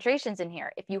concentrations in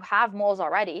here. If you have moles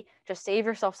already, just save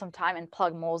yourself some time and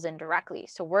plug moles in directly.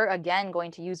 So we're, again,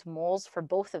 going to use moles for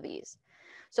both of these.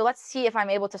 So let's see if I'm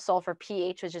able to solve for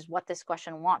pH, which is what this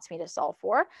question wants me to solve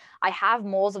for. I have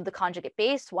moles of the conjugate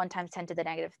base, 1 times 10 to the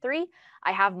negative 3.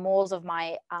 I have moles of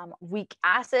my weak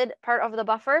acid part of the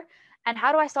buffer. And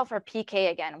how do I solve for pK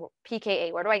again?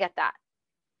 pKa, where do I get that?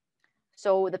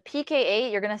 So the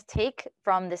pKa, you're going to take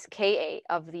from this Ka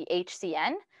of the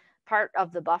HCN part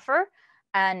of the buffer.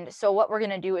 And so what we're going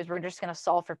to do is we're just going to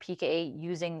solve for pKa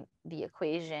using the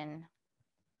equation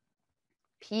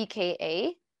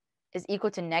pKa is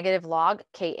equal to negative log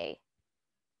Ka.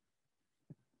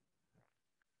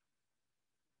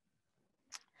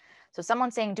 So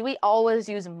someone's saying, do we always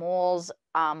use moles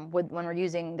when we're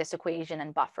using this equation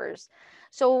and buffers?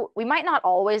 So we might not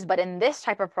always, but in this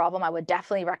type of problem, I would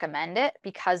definitely recommend it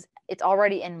because it's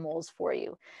already in moles for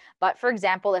you. But for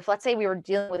example, if let's say we were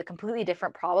dealing with a completely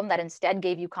different problem that instead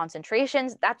gave you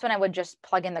concentrations, that's when I would just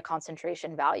plug in the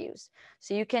concentration values.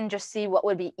 So you can just see what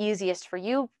would be easiest for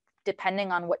you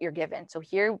depending on what you're given. So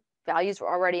here, values were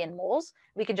already in moles.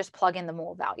 We can just plug in the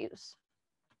mole values.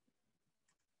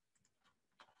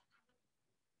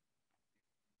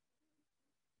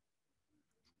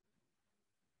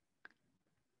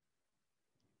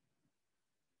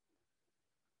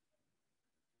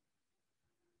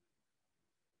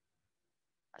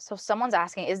 So someone's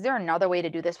asking, is there another way to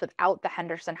do this without the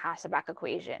Henderson-Hasselbalch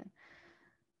equation?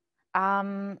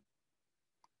 Let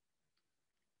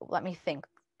me think.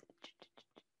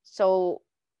 So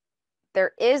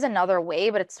there is another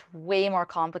way, but it's way more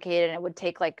complicated and it would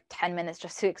take like 10 minutes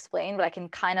just to explain, but I can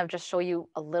kind of just show you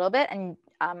a little bit. And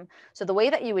so the way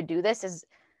that you would do this is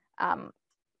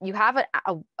you have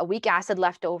a weak acid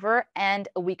left over and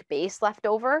a weak base left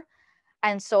over.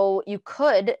 And so you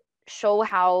could show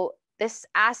how this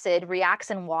acid reacts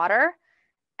in water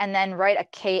and then write a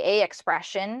Ka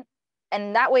expression.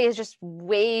 And that way is just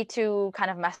way too kind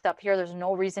of messed up here. There's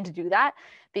no reason to do that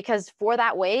because for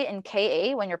that way in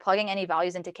Ka, when you're plugging any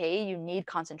values into Ka, you need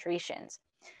concentrations.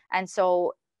 And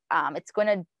so it's going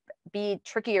to be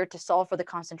trickier to solve for the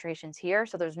concentrations here.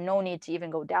 So there's no need to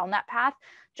even go down that path.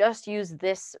 Just use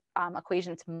this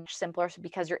equation. It's much simpler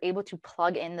because you're able to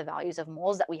plug in the values of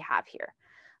moles that we have here.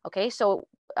 Okay, so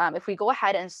if we go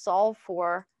ahead and solve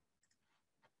for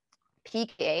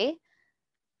pK,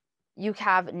 you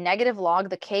have negative log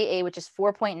the Ka, which is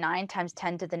 4.9 times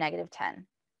 10 to the negative 10.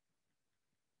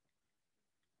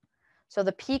 So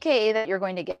the pKa that you're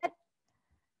going to get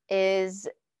is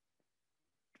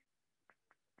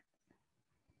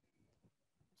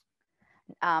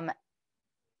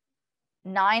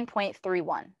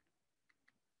 9.31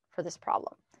 for this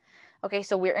problem. Okay,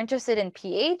 so we're interested in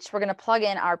pH. We're going to plug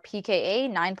in our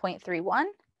pKa, 9.31.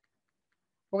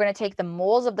 We're going to take the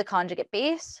moles of the conjugate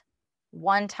base,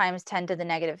 1 times 10 to the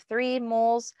negative 3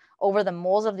 moles, over the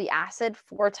moles of the acid,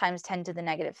 4 times 10 to the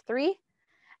negative 3.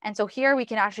 And so here we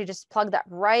can actually just plug that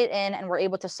right in and we're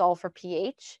able to solve for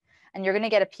pH. And you're going to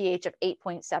get a pH of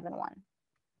 8.71.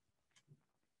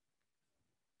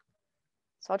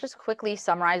 So I'll just quickly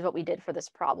summarize what we did for this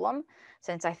problem,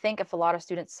 since I think if a lot of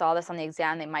students saw this on the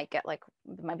exam, they might get like,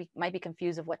 might be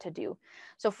confused of what to do.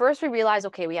 So first we realize,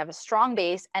 okay, we have a strong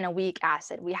base and a weak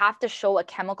acid. We have to show a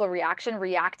chemical reaction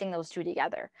reacting those two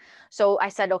together. So I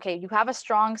said, okay, you have a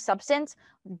strong substance,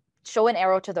 show an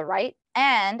arrow to the right.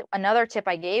 And another tip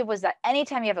I gave was that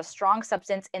anytime you have a strong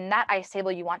substance in that ice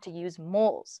table, you want to use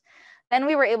moles. Then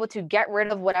we were able to get rid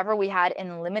of whatever we had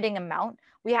in limiting amount.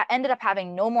 We ended up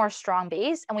having no more strong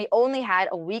base, and we only had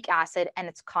a weak acid and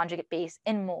its conjugate base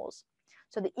in moles.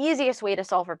 So the easiest way to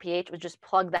solve for pH was just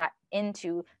plug that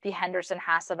into the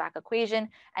Henderson-Hasselbalch equation,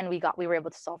 and we were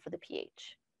able to solve for the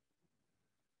pH.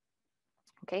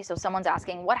 Okay, so someone's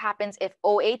asking, what happens if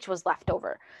OH was left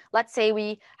over? Let's say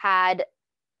we had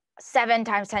 7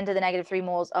 times 10 to the negative 3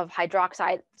 moles of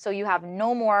hydroxide. So you have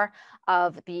no more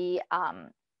of the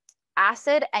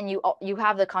acid, and you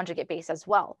have the conjugate base as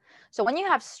well. So when you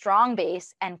have strong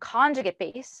base and conjugate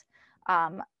base,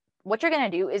 what you're going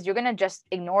to do is you're going to just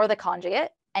ignore the conjugate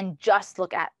and just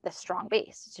look at the strong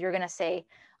base. So you're going to say,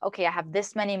 okay, I have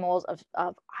this many moles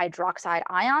of hydroxide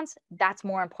ions. That's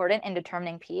more important in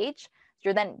determining pH.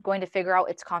 You're then going to figure out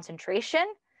its concentration,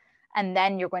 and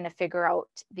then you're going to figure out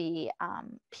the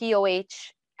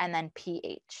POH and then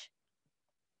pH.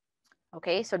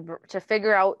 Okay, so to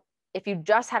figure out if you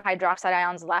just had hydroxide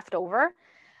ions left over,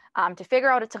 to figure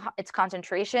out its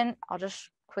concentration, I'll just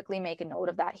quickly make a note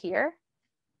of that here.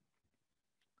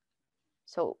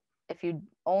 So if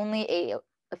only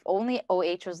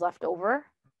OH was left over,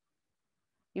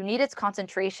 you need its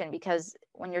concentration, because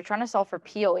when you're trying to solve for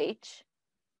POH,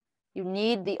 you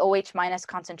need the OH minus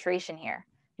concentration here.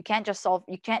 You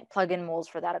can't plug in moles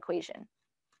for that equation.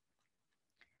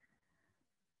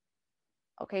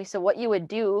 Okay, so what you would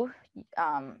do,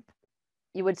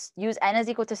 you would use N is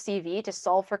equal to CV to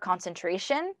solve for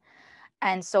concentration.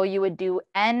 And so you would do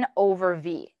N over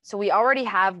V. So we already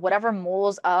have whatever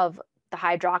moles of the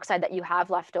hydroxide that you have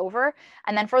left over.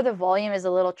 And then for the volume is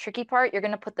a little tricky part. You're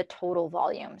going to put the total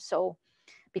volume. So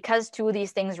because two of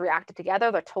these things reacted together,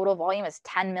 the total volume is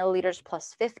 10 milliliters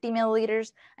plus 50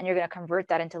 milliliters. And you're going to convert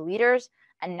that into liters.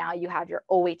 And now you have your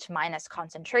OH minus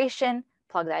concentration.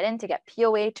 Plug that in to get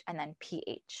POH and then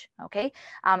pH. Okay.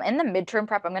 In the midterm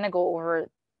prep, I'm going to go over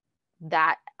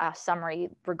that summary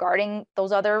regarding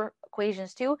those other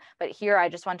equations too. But here I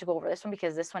just want to go over this one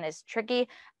because this one is tricky.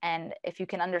 And if you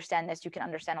can understand this, you can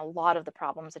understand a lot of the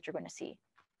problems that you're going to see.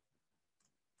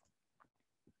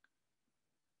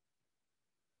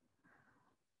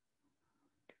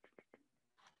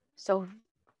 So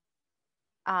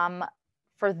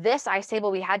for this ice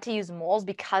table, we had to use moles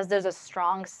because there's a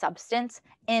strong substance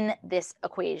in this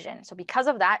equation. So because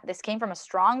of that, this came from a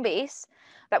strong base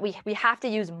that we have to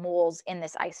use moles in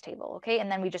this ice table, okay?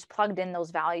 And then we just plugged in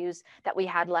those values that we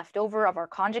had left over of our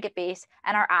conjugate base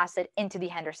and our acid into the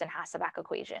Henderson-Hasselbalch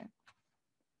equation.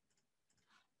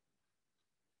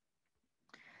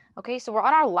 Okay, so we're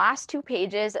on our last 2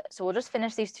 pages, so we'll just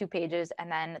finish these 2 pages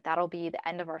and then that'll be the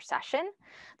end of our session.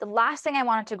 The last thing I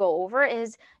wanted to go over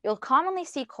is you'll commonly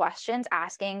see questions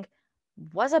asking,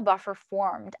 was a buffer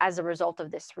formed as a result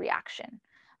of this reaction,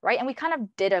 right? And we kind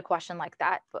of did a question like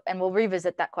that, and we'll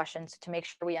revisit that question to make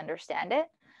sure we understand it.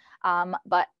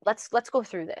 But let's go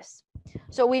through this.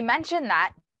 So we mentioned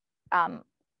that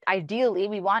ideally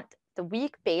we want the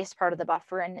weak base part of the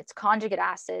buffer and its conjugate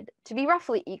acid to be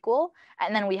roughly equal,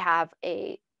 and then we have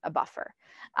a buffer.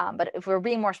 But if we're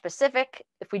being more specific,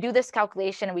 if we do this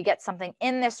calculation and we get something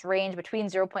in this range between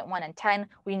 0.1 and 10,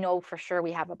 we know for sure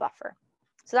we have a buffer.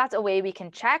 So that's a way we can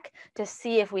check to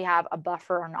see if we have a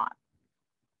buffer or not.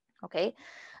 Okay,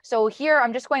 so here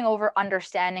I'm just going over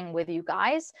understanding with you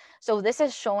guys. So this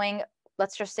is showing,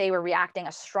 let's just say we're reacting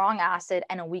a strong acid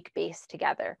and a weak base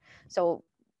together. So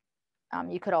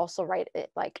you could also write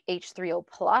it like H3O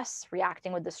plus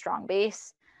reacting with the strong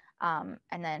base. And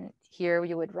then here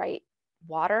you would write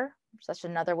water. So that's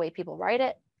another way people write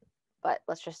it. But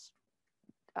let's just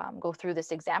go through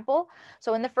this example.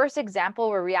 So in the first example,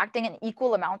 we're reacting an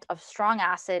equal amount of strong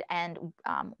acid and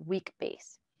weak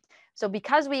base. So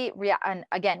because and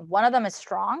again, one of them is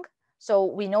strong. So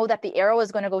we know that the arrow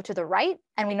is going to go to the right,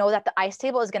 and we know that the ice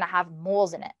table is going to have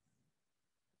moles in it.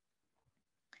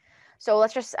 So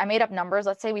I made up numbers.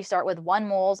 Let's say we start with 1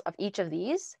 moles of each of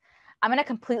these. I'm going to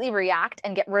completely react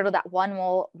and get rid of that 1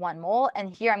 mole. And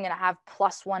here I'm going to have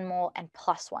plus 1 mole and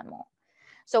plus 1 mole.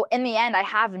 So in the end, I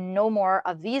have no more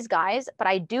of these guys, but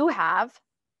I do have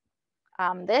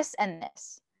this and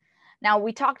this. Now,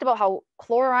 we talked about how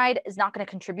chloride is not going to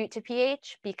contribute to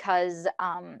pH because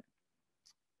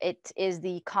it is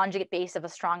the conjugate base of a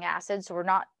strong acid. So we're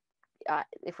not,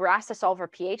 if we're asked to solve for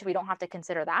pH, we don't have to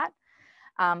consider that.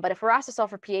 But if we're asked to solve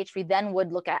for pH, we then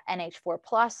would look at NH4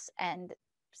 plus and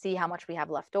see how much we have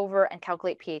left over and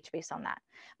calculate pH based on that.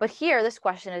 But here, this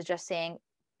question is just saying,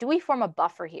 do we form a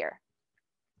buffer here?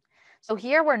 So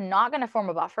here we're not going to form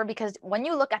a buffer because when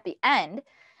you look at the end,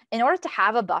 in order to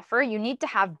have a buffer, you need to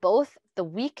have both the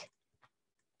weak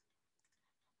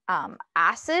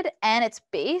acid and its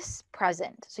base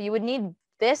present. So you would need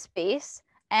this base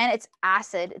and its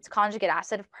acid, its conjugate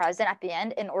acid present at the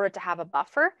end in order to have a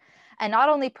buffer. And not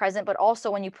only present, but also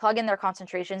when you plug in their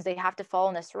concentrations, they have to fall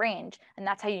in this range. And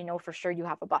that's how you know for sure you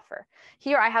have a buffer.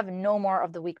 Here, I have no more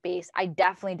of the weak base. I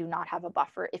definitely do not have a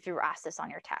buffer if you were asked this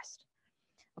on your test.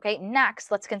 Okay,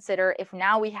 next, let's consider if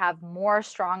now we have more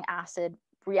strong acid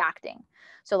reacting.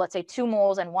 So let's say 2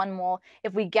 moles and 1 mole.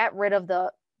 If we get rid of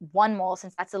the 1 mole,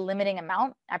 since that's a limiting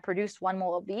amount, I produced 1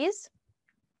 mole of these,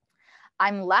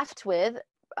 I'm left with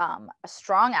a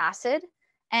strong acid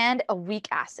and a weak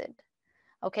acid.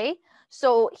 Okay,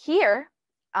 so here,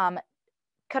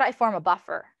 could I form a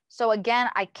buffer? So again,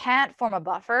 I can't form a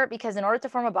buffer because in order to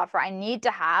form a buffer, I need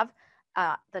to have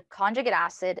the conjugate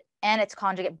acid and its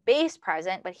conjugate base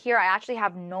present, but here I actually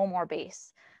have no more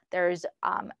base. There's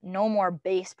no more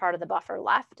base part of the buffer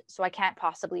left, so I can't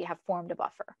possibly have formed a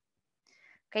buffer.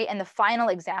 Okay, and the final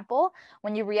example,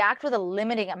 when you react with a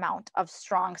limiting amount of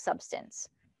strong substance,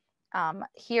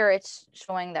 here it's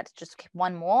showing that it's just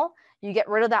 1 mole. You get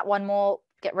rid of that 1 mole,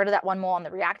 get rid of that 1 mole on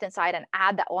the reactant side and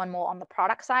add that 1 mole on the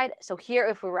product side. So here,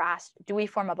 if we were asked, do we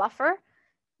form a buffer?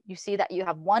 You see that you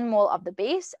have 1 mole of the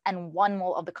base and 1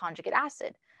 mole of the conjugate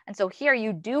acid. And so here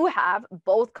you do have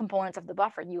both components of the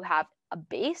buffer. You have a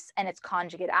base and its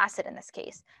conjugate acid in this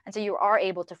case. And so you are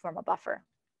able to form a buffer.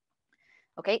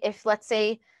 Okay, if let's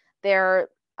say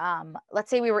let's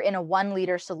say we were in a 1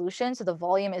 liter solution, so the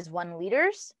volume is 1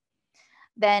 liters,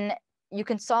 then you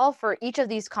can solve for each of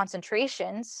these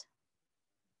concentrations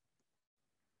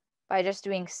by just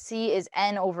doing C is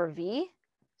N over V.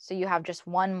 So you have just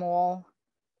 1 mole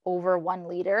over 1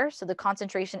 liter. So the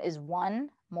concentration is 1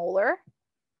 molar.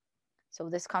 So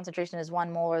this concentration is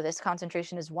 1 molar, this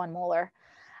concentration is 1 molar.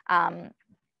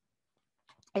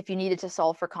 If you needed to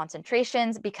solve for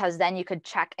concentrations, because then you could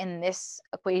check in this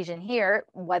equation here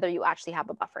whether you actually have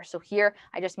a buffer. So here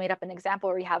I just made up an example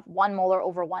where you have 1 molar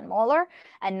over 1 molar,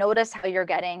 and notice how you're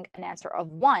getting an answer of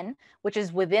 1, which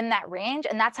is within that range,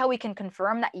 and that's how we can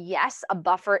confirm that yes, a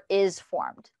buffer is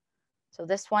formed. So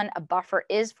this one, a buffer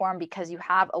is formed because you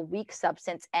have a weak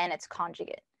substance and its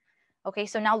conjugate. Okay,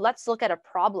 so now let's look at a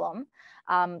problem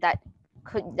that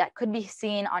could be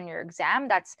seen on your exam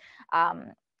that's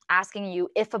asking you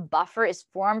if a buffer is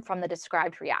formed from the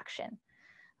described reaction.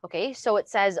 Okay, so it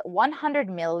says 100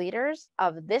 milliliters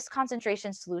of this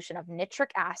concentration solution of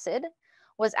nitric acid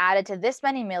was added to this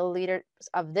many milliliters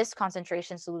of this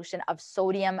concentration solution of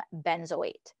sodium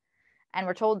benzoate. And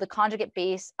we're told the conjugate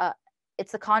base,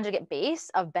 it's the conjugate base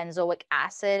of benzoic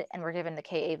acid, and we're given the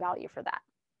Ka value for that.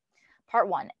 Part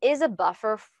 1, is a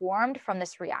buffer formed from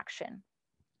this reaction?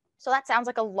 So that sounds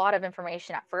like a lot of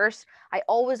information at first. I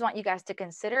always want you guys to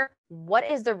consider what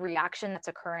is the reaction that's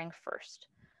occurring first.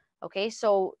 Okay,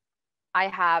 so I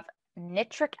have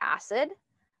nitric acid.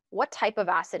 What type of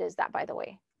acid is that, by the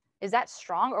way? Is that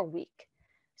strong or weak?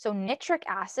 So nitric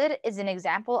acid is an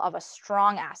example of a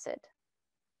strong acid.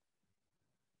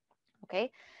 Okay,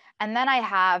 and then I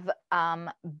have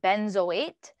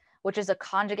benzoate, which is a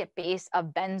conjugate base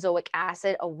of benzoic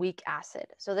acid, a weak acid.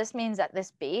 So this means that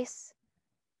this base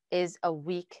is a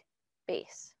weak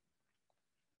base.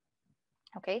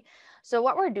 Okay, so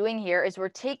what we're doing here is we're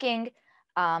taking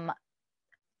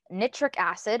nitric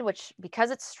acid, which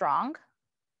because it's strong,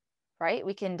 right,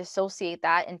 we can dissociate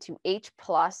that into H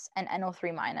plus and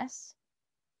NO3 minus.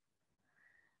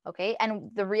 Okay,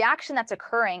 and the reaction that's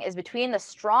occurring is between the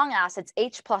strong acid's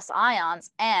H plus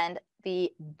ions and the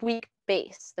weak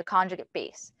base, the conjugate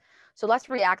base. So let's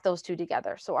react those two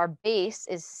together. So our base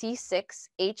is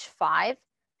C6H5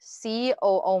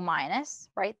 COO minus,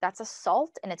 right? That's a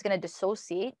salt, and it's going to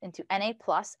dissociate into Na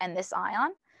plus and this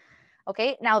ion.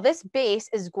 Okay, now this base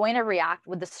is going to react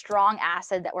with the strong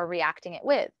acid that we're reacting it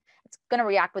with. It's going to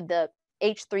react with the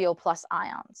H3O plus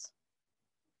ions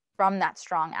from that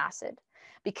strong acid.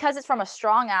 Because it's from a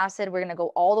strong acid, we're going to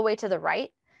go all the way to the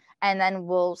right, and then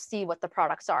we'll see what the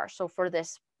products are. So for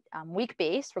this weak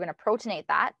base, we're going to protonate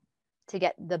that to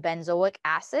get the benzoic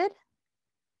acid.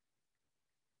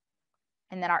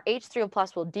 And then our H3O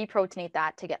plus will deprotonate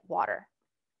that to get water.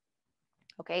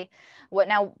 Okay,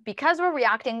 now because we're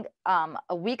reacting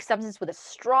a weak substance with a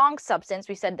strong substance,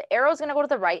 we said the arrow is going to go to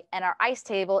the right and our ice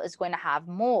table is going to have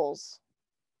moles.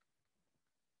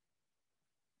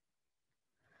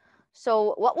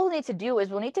 So what we'll need to do is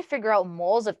we'll need to figure out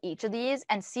moles of each of these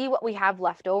and see what we have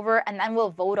left over, and then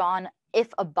we'll vote on if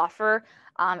a buffer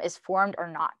is formed or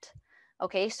not.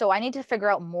 Okay, so I need to figure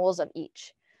out moles of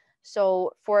each.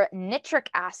 So for nitric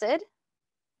acid,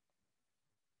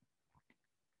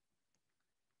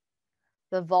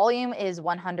 the volume is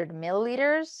 100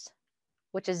 milliliters,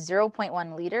 which is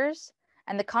 0.1 liters,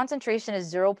 and the concentration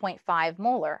is 0.5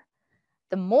 molar.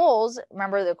 The moles,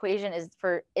 remember the equation is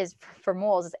for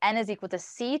moles, is N is equal to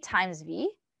C times V.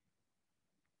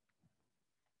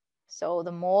 So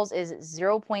the moles is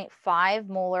 0.5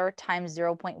 molar times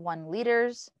 0.1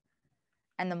 liters.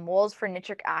 And the moles for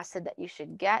nitric acid that you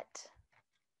should get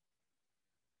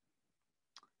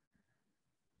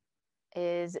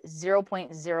is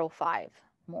 0.05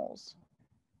 moles.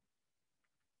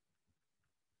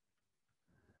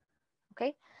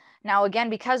 Okay. Now, again,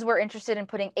 because we're interested in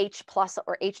putting H plus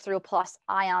or H3O plus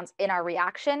ions in our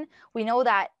reaction, we know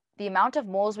that the amount of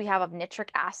moles we have of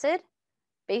nitric acid,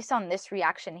 based on this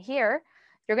reaction here,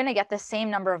 you're going to get the same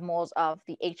number of moles of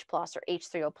the H plus or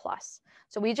H3O plus.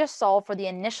 So we just solve for the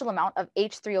initial amount of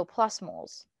H3O plus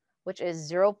moles, which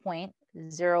is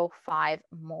 0.05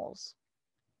 moles.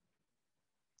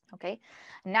 Okay,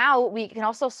 now we can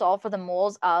also solve for the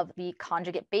moles of the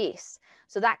conjugate base.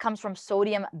 So that comes from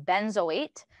sodium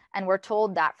benzoate, and we're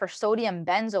told that for sodium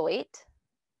benzoate,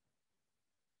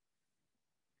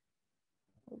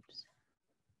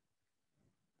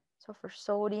 so for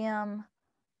sodium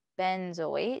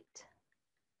benzoate,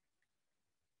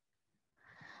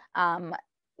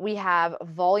 we have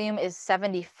volume is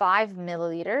 75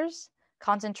 milliliters,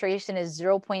 concentration is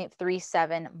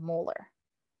 0.37 molar.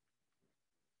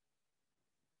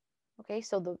 Okay,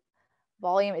 so the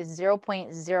volume is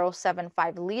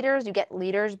 0.075 liters. You get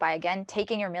liters by, again,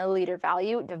 taking your milliliter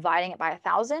value, dividing it by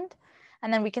 1,000.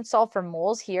 And then we can solve for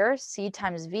moles here, C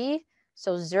times V.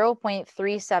 So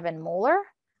 0.37 molar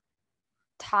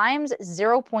times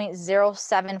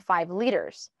 0.075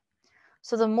 liters.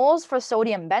 So the moles for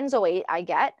sodium benzoate I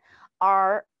get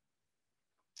are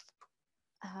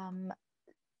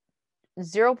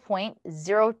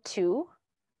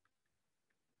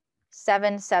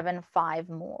 0.02775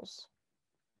 moles.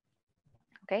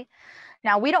 Okay,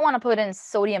 now we don't want to put in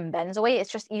sodium benzoate.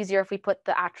 It's just easier if we put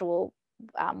the actual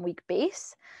weak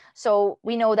base. So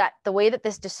we know that the way that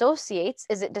this dissociates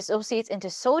is it dissociates into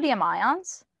sodium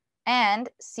ions and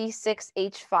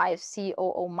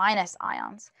C6H5COO minus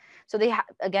ions. So they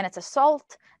again, it's a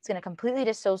salt. It's going to completely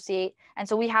dissociate. And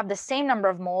so we have the same number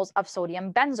of moles of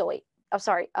sodium benzoate,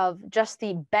 of just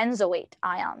the benzoate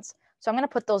ions. So I'm going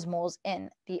to put those moles in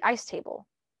the ice table.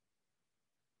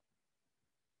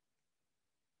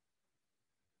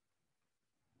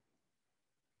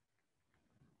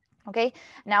 Okay,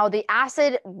 now the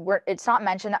acid, it's not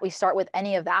mentioned that we start with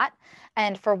any of that.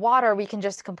 And for water, we can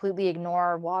just completely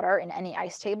ignore water in any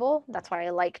ice table. That's why I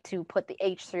like to put the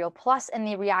H3O plus in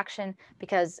the reaction,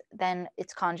 because then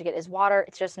its conjugate is water.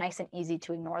 It's just nice and easy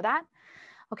to ignore that.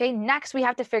 Okay, next we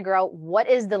have to figure out what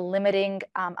is the limiting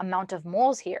amount of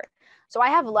moles here. So I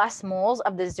have less moles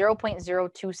of the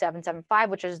 0.02775,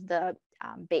 which is the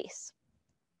base,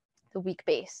 the weak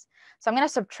base. So I'm going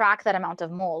to subtract that amount of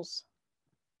moles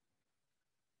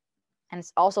and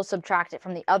also subtract it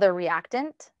from the other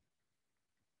reactant,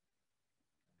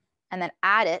 and then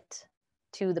add it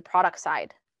to the product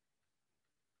side.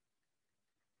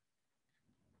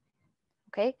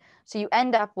 Okay, so you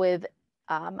end up with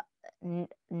no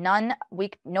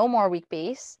more weak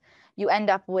base. You end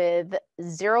up with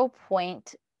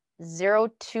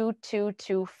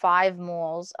 0.02225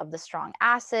 moles of the strong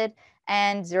acid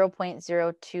and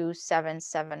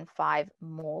 0.02775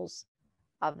 moles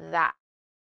of that.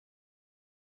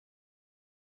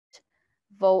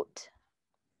 Vote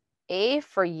A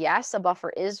for yes, a buffer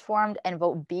is formed, and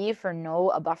vote B for no,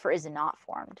 a buffer is not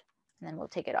formed. And then we'll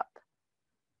take it up.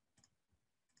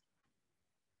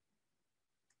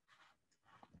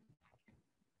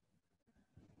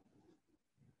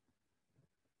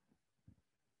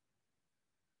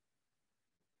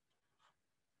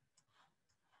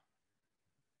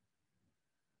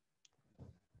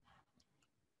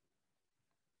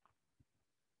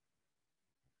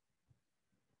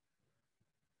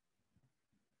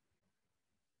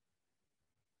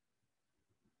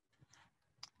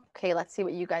 Okay, let's see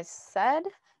what you guys said.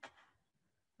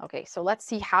 Okay, so let's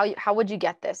see how would you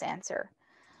get this answer.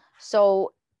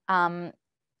 So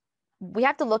we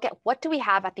have to look at what do we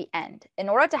have at the end. In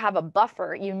order to have a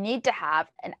buffer, you need to have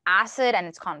an acid and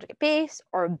its conjugate base,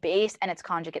 or a base and its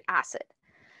conjugate acid.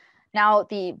 Now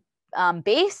the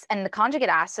base and the conjugate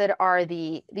acid are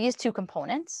these two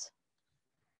components.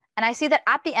 And I see that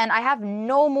at the end, I have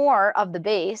no more of the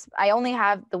base. I only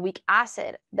have the weak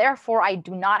acid. Therefore, I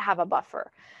do not have a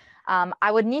buffer.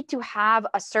 I would need to have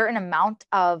a certain amount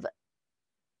of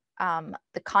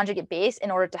the conjugate base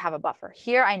in order to have a buffer.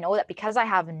 Here, I know that because I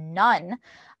have none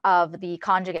of the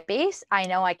conjugate base, I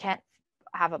know I can't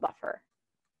have a buffer.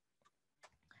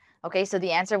 Okay, so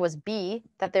the answer was B,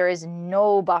 that there is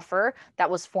no buffer that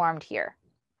was formed here.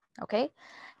 Okay,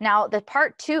 now the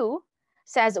part 2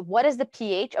 says, what is the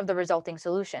pH of the resulting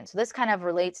solution? So this kind of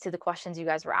relates to the questions you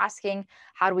guys were asking.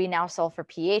 How do we now solve for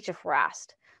pH if we're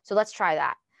asked? So let's try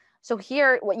that. So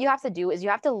here, what you have to do is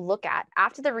you have to look at,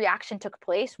 after the reaction took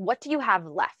place, what do you have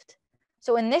left?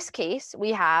 So in this case,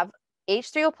 we have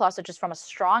H3O plus, which is from a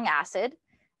strong acid,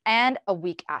 and a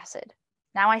weak acid.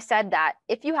 Now I said that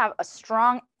if you have a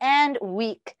strong and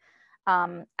weak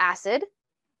acid,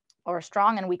 or a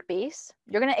strong and weak base,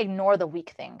 you're going to ignore the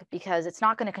weak thing because it's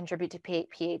not going to contribute to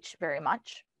pH very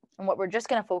much. And what we're just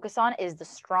going to focus on is the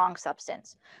strong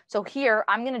substance. So here,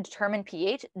 I'm going to determine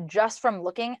pH just from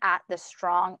looking at the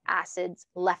strong acid's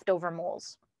leftover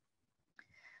moles.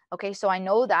 Okay, so I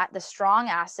know that the strong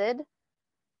acid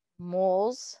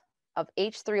moles of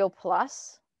H3O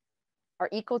plus are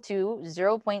equal to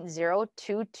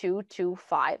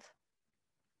 0.02225.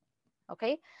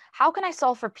 Okay, how can I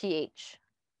solve for pH?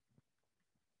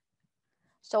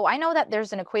 So I know that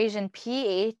there's an equation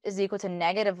pH is equal to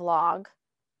negative log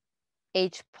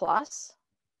H plus,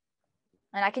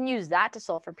 and I can use that to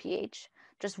solve for pH.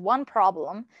 Just one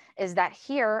problem is that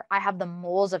here I have the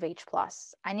moles of H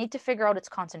plus. I need to figure out its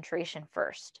concentration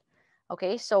first.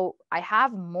 Okay, so I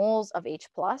have moles of H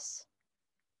plus.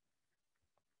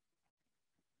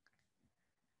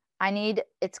 I need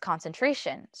its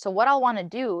concentration. So what I'll want to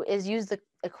do is use the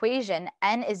equation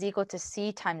N is equal to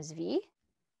C times V.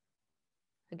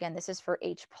 Again, this is for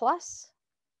H plus.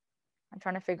 I'm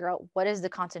trying to figure out what is the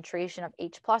concentration of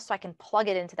H plus so I can plug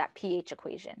it into that pH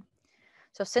equation.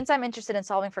 So since I'm interested in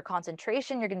solving for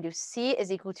concentration, you're going to do C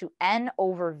is equal to N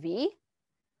over V.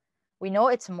 We know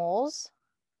it's moles.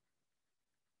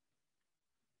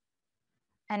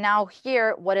 And now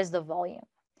here, what is the volume?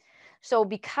 So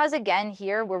because again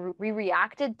here, we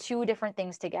reacted two different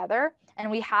things together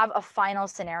and we have a final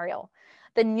scenario.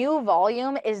 The new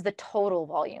volume is the total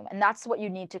volume, and that's what you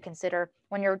need to consider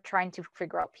when you're trying to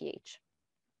figure out pH.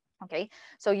 Okay,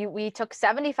 so we took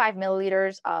 75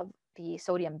 milliliters of the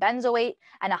sodium benzoate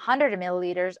and 100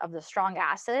 milliliters of the strong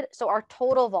acid. So our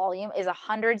total volume is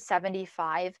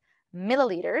 175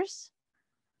 milliliters.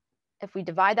 If we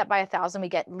divide that by 1,000, we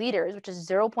get liters, which is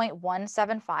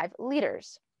 0.175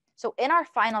 liters. So in our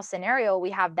final scenario,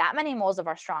 we have that many moles of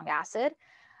our strong acid,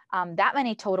 that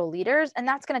many total liters, and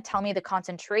that's going to tell me the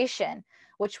concentration,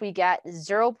 which we get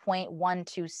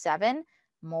 0.127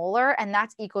 molar, and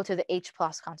that's equal to the H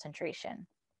plus concentration.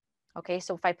 Okay,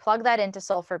 so if I plug that into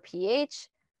sulfur pH,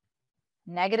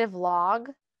 negative log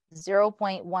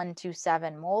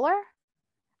 0.127 molar,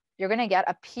 you're going to get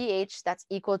a pH that's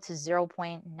equal to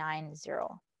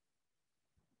 0.90.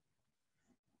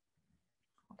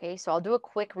 Okay, so I'll do a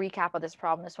quick recap of this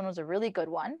problem. This one was a really good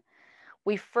one.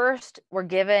 We first were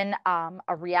given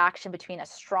a reaction between a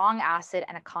strong acid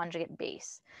and a conjugate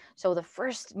base. So the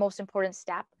first most important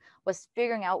step was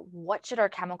figuring out what should our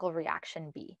chemical reaction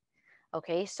be.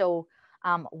 Okay, so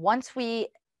once we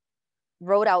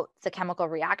wrote out the chemical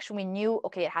reaction, we knew,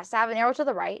 okay, it has to have an arrow to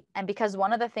the right. And because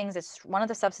one of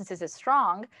the substances is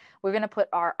strong, we're going to put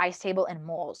our ice table in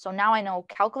moles. So now I know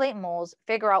calculate moles,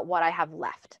 figure out what I have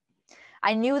left.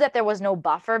 I knew that there was no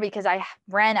buffer because I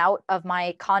ran out of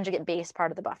my conjugate base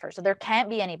part of the buffer. So there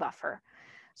can't be any buffer.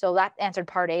 So that answered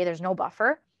part A, there's no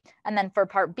buffer. And then for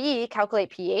part B, calculate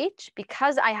pH.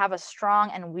 Because I have a strong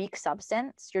and weak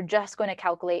substance, you're just going to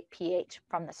calculate pH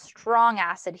from the strong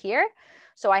acid here.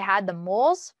 So I had the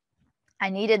moles.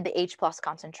 I needed the H plus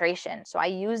concentration. So I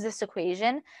used this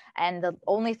equation. And the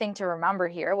only thing to remember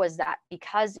here was that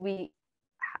because we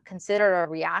consider a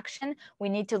reaction, we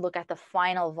need to look at the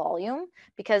final volume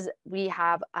because we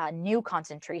have a new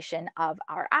concentration of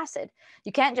our acid.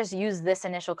 You can't just use this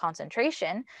initial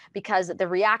concentration because the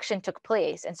reaction took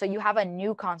place. And so you have a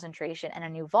new concentration and a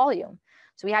new volume.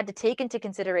 So we had to take into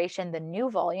consideration the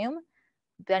new volume.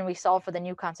 Then we solved for the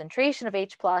new concentration of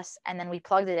H plus, and then we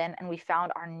plugged it in and we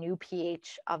found our new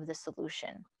pH of the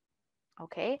solution.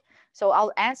 Okay, so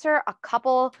I'll answer a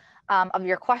couple of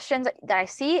your questions that I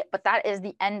see, but that is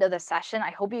the end of the session.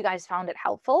 I hope you guys found it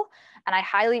helpful, and I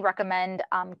highly recommend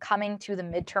coming to the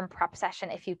midterm prep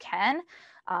session if you can.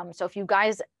 So if you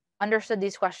guys understood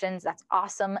these questions, that's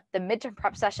awesome. The midterm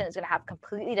prep session is going to have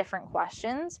completely different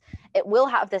questions. It will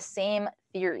have the same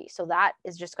theory. So that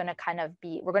is just going to kind of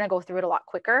be, we're going to go through it a lot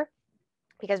quicker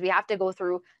because we have to go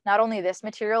through not only this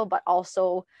material, but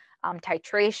also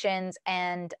titrations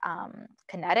and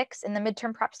kinetics in the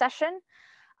midterm prep session.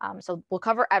 So we'll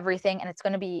cover everything, and it's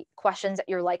going to be questions that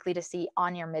you're likely to see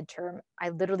on your midterm. I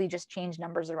literally just changed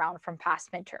numbers around from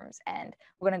past midterms, and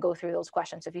we're going to go through those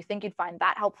questions. So if you think you'd find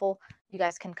that helpful, you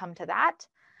guys can come to that.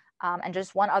 And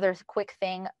just one other quick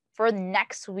thing, for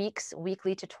next week's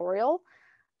weekly tutorial,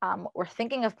 we're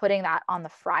thinking of putting that on the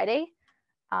Friday,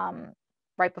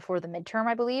 right before the midterm,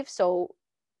 I believe. So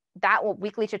that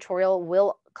weekly tutorial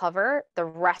will cover the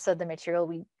rest of the material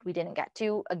we didn't get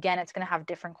to. Again, it's going to have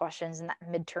different questions in that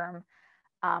midterm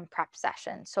prep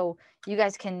session. So you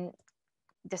guys can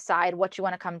decide what you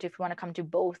want to come to, if you want to come to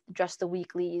both, just the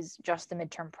weeklies, just the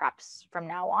midterm preps from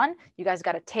now on. You guys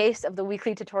got a taste of the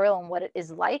weekly tutorial and what it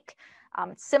is like.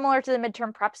 It's similar to the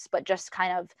midterm preps, but just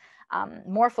kind of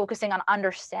more focusing on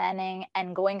understanding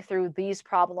and going through these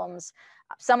problems.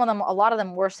 Some of them, a lot of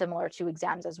them were similar to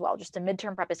exams as well. Just the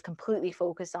midterm prep is completely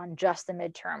focused on just the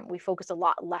midterm. We focus a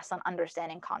lot less on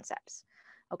understanding concepts.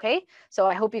 Okay, so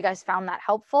I hope you guys found that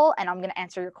helpful, and I'm going to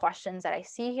answer your questions that I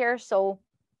see here. So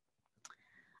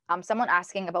someone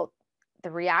asking about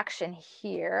the reaction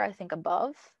here, I think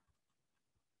above.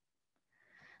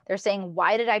 They're saying,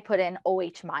 why did I put in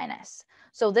OH minus?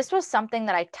 So this was something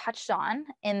that I touched on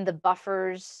in the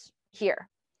buffers here.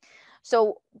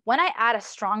 So when I add a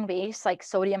strong base like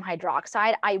sodium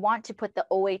hydroxide, I want to put the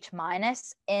OH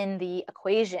minus in the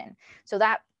equation. So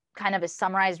that kind of is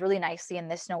summarized really nicely in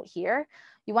this note here.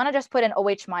 You want to just put in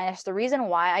OH minus. The reason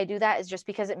why I do that is just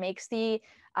because it makes the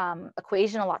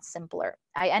equation a lot simpler.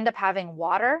 I end up having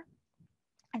water,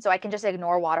 and so I can just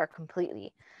ignore water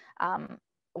completely.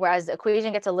 Whereas the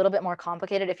equation gets a little bit more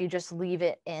complicated if you just leave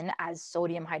it in as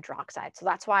sodium hydroxide. So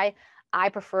that's why I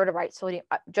prefer to write sodium,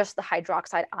 just the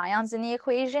hydroxide ions in the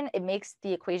equation. It makes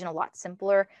the equation a lot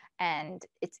simpler, and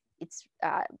it's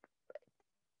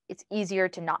easier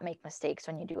to not make mistakes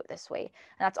when you do it this way.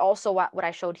 And that's also what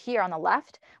I showed here on the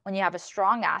left. When you have a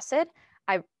strong acid,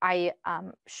 I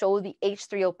show the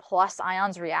H3O plus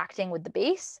ions reacting with the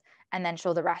base, and then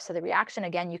show the rest of the reaction.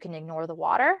 Again, you can ignore the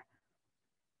water.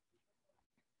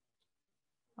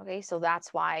 Okay, so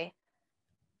that's why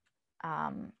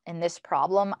in this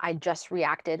problem, I just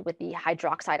reacted with the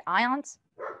hydroxide ions.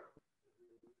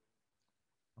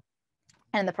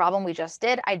 And the problem we just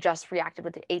did, I just reacted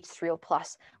with the H3O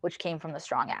plus, which came from the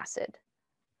strong acid.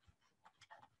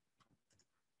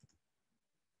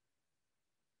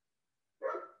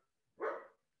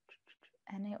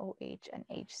 NaOH and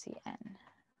HCN.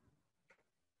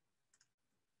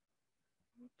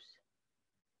 Oops.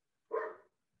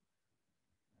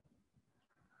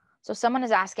 So someone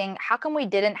is asking, how come we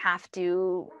didn't have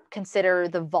to consider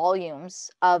the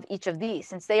volumes of each of these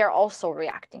since they are also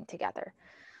reacting together?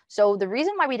 So the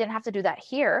reason why we didn't have to do that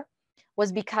here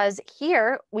was because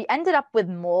here we ended up with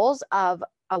moles of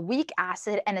a weak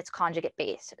acid and its conjugate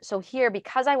base. So here,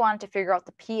 because I wanted to figure out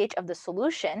the pH of the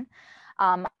solution,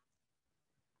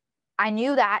 I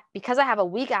knew that because I have a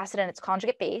weak acid and its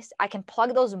conjugate base, I can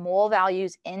plug those mole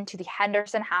values into the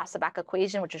Henderson-Hasselbalch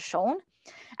equation, which is shown,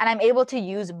 and I'm able to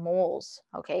use moles,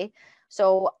 okay?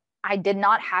 So I did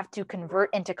not have to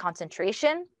convert into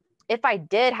concentration. If I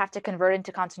did have to convert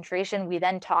into concentration, we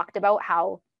then talked about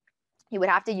how you would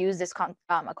have to use this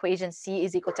equation C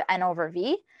is equal to N over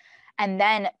V. And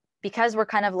then because we're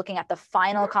kind of looking at the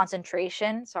final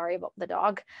concentration, sorry about the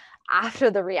dog, after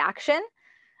the reaction,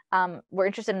 we're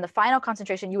interested in the final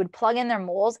concentration, you would plug in their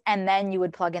moles and then you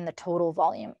would plug in the total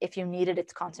volume if you needed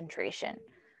its concentration.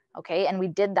 Okay, and we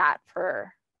did that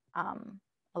for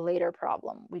a later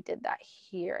problem. We did that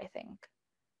here, I think.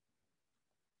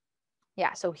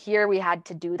 Yeah, so here we had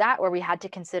to do that where we had to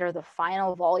consider the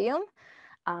final volume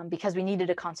because we needed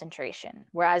a concentration.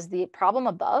 Whereas the problem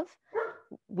above,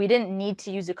 we didn't need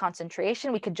to use a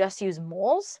concentration. We could just use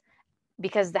moles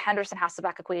because the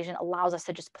Henderson-Hasselbalch equation allows us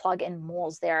to just plug in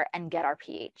moles there and get our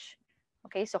pH.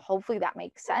 Okay, so hopefully that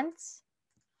makes sense.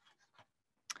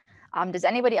 Does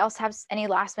anybody else have any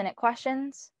last minute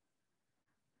questions?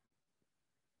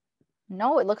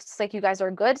 No, it looks like you guys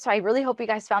are good. So I really hope you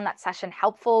guys found that session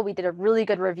helpful. We did a really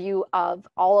good review of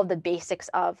all of the basics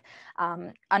of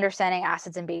understanding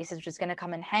acids and bases, which is going to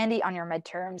come in handy on your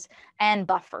midterms, and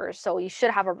buffers. So you should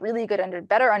have a really good,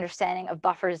 better understanding of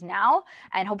buffers now.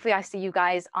 And hopefully I see you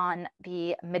guys on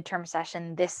the midterm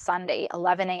session this Sunday,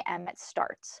 11 a.m. it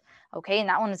starts. Okay, and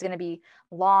that one is going to be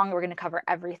long. We're going to cover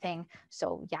everything.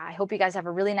 So yeah, I hope you guys have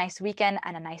a really nice weekend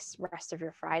and a nice rest of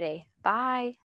your Friday. Bye.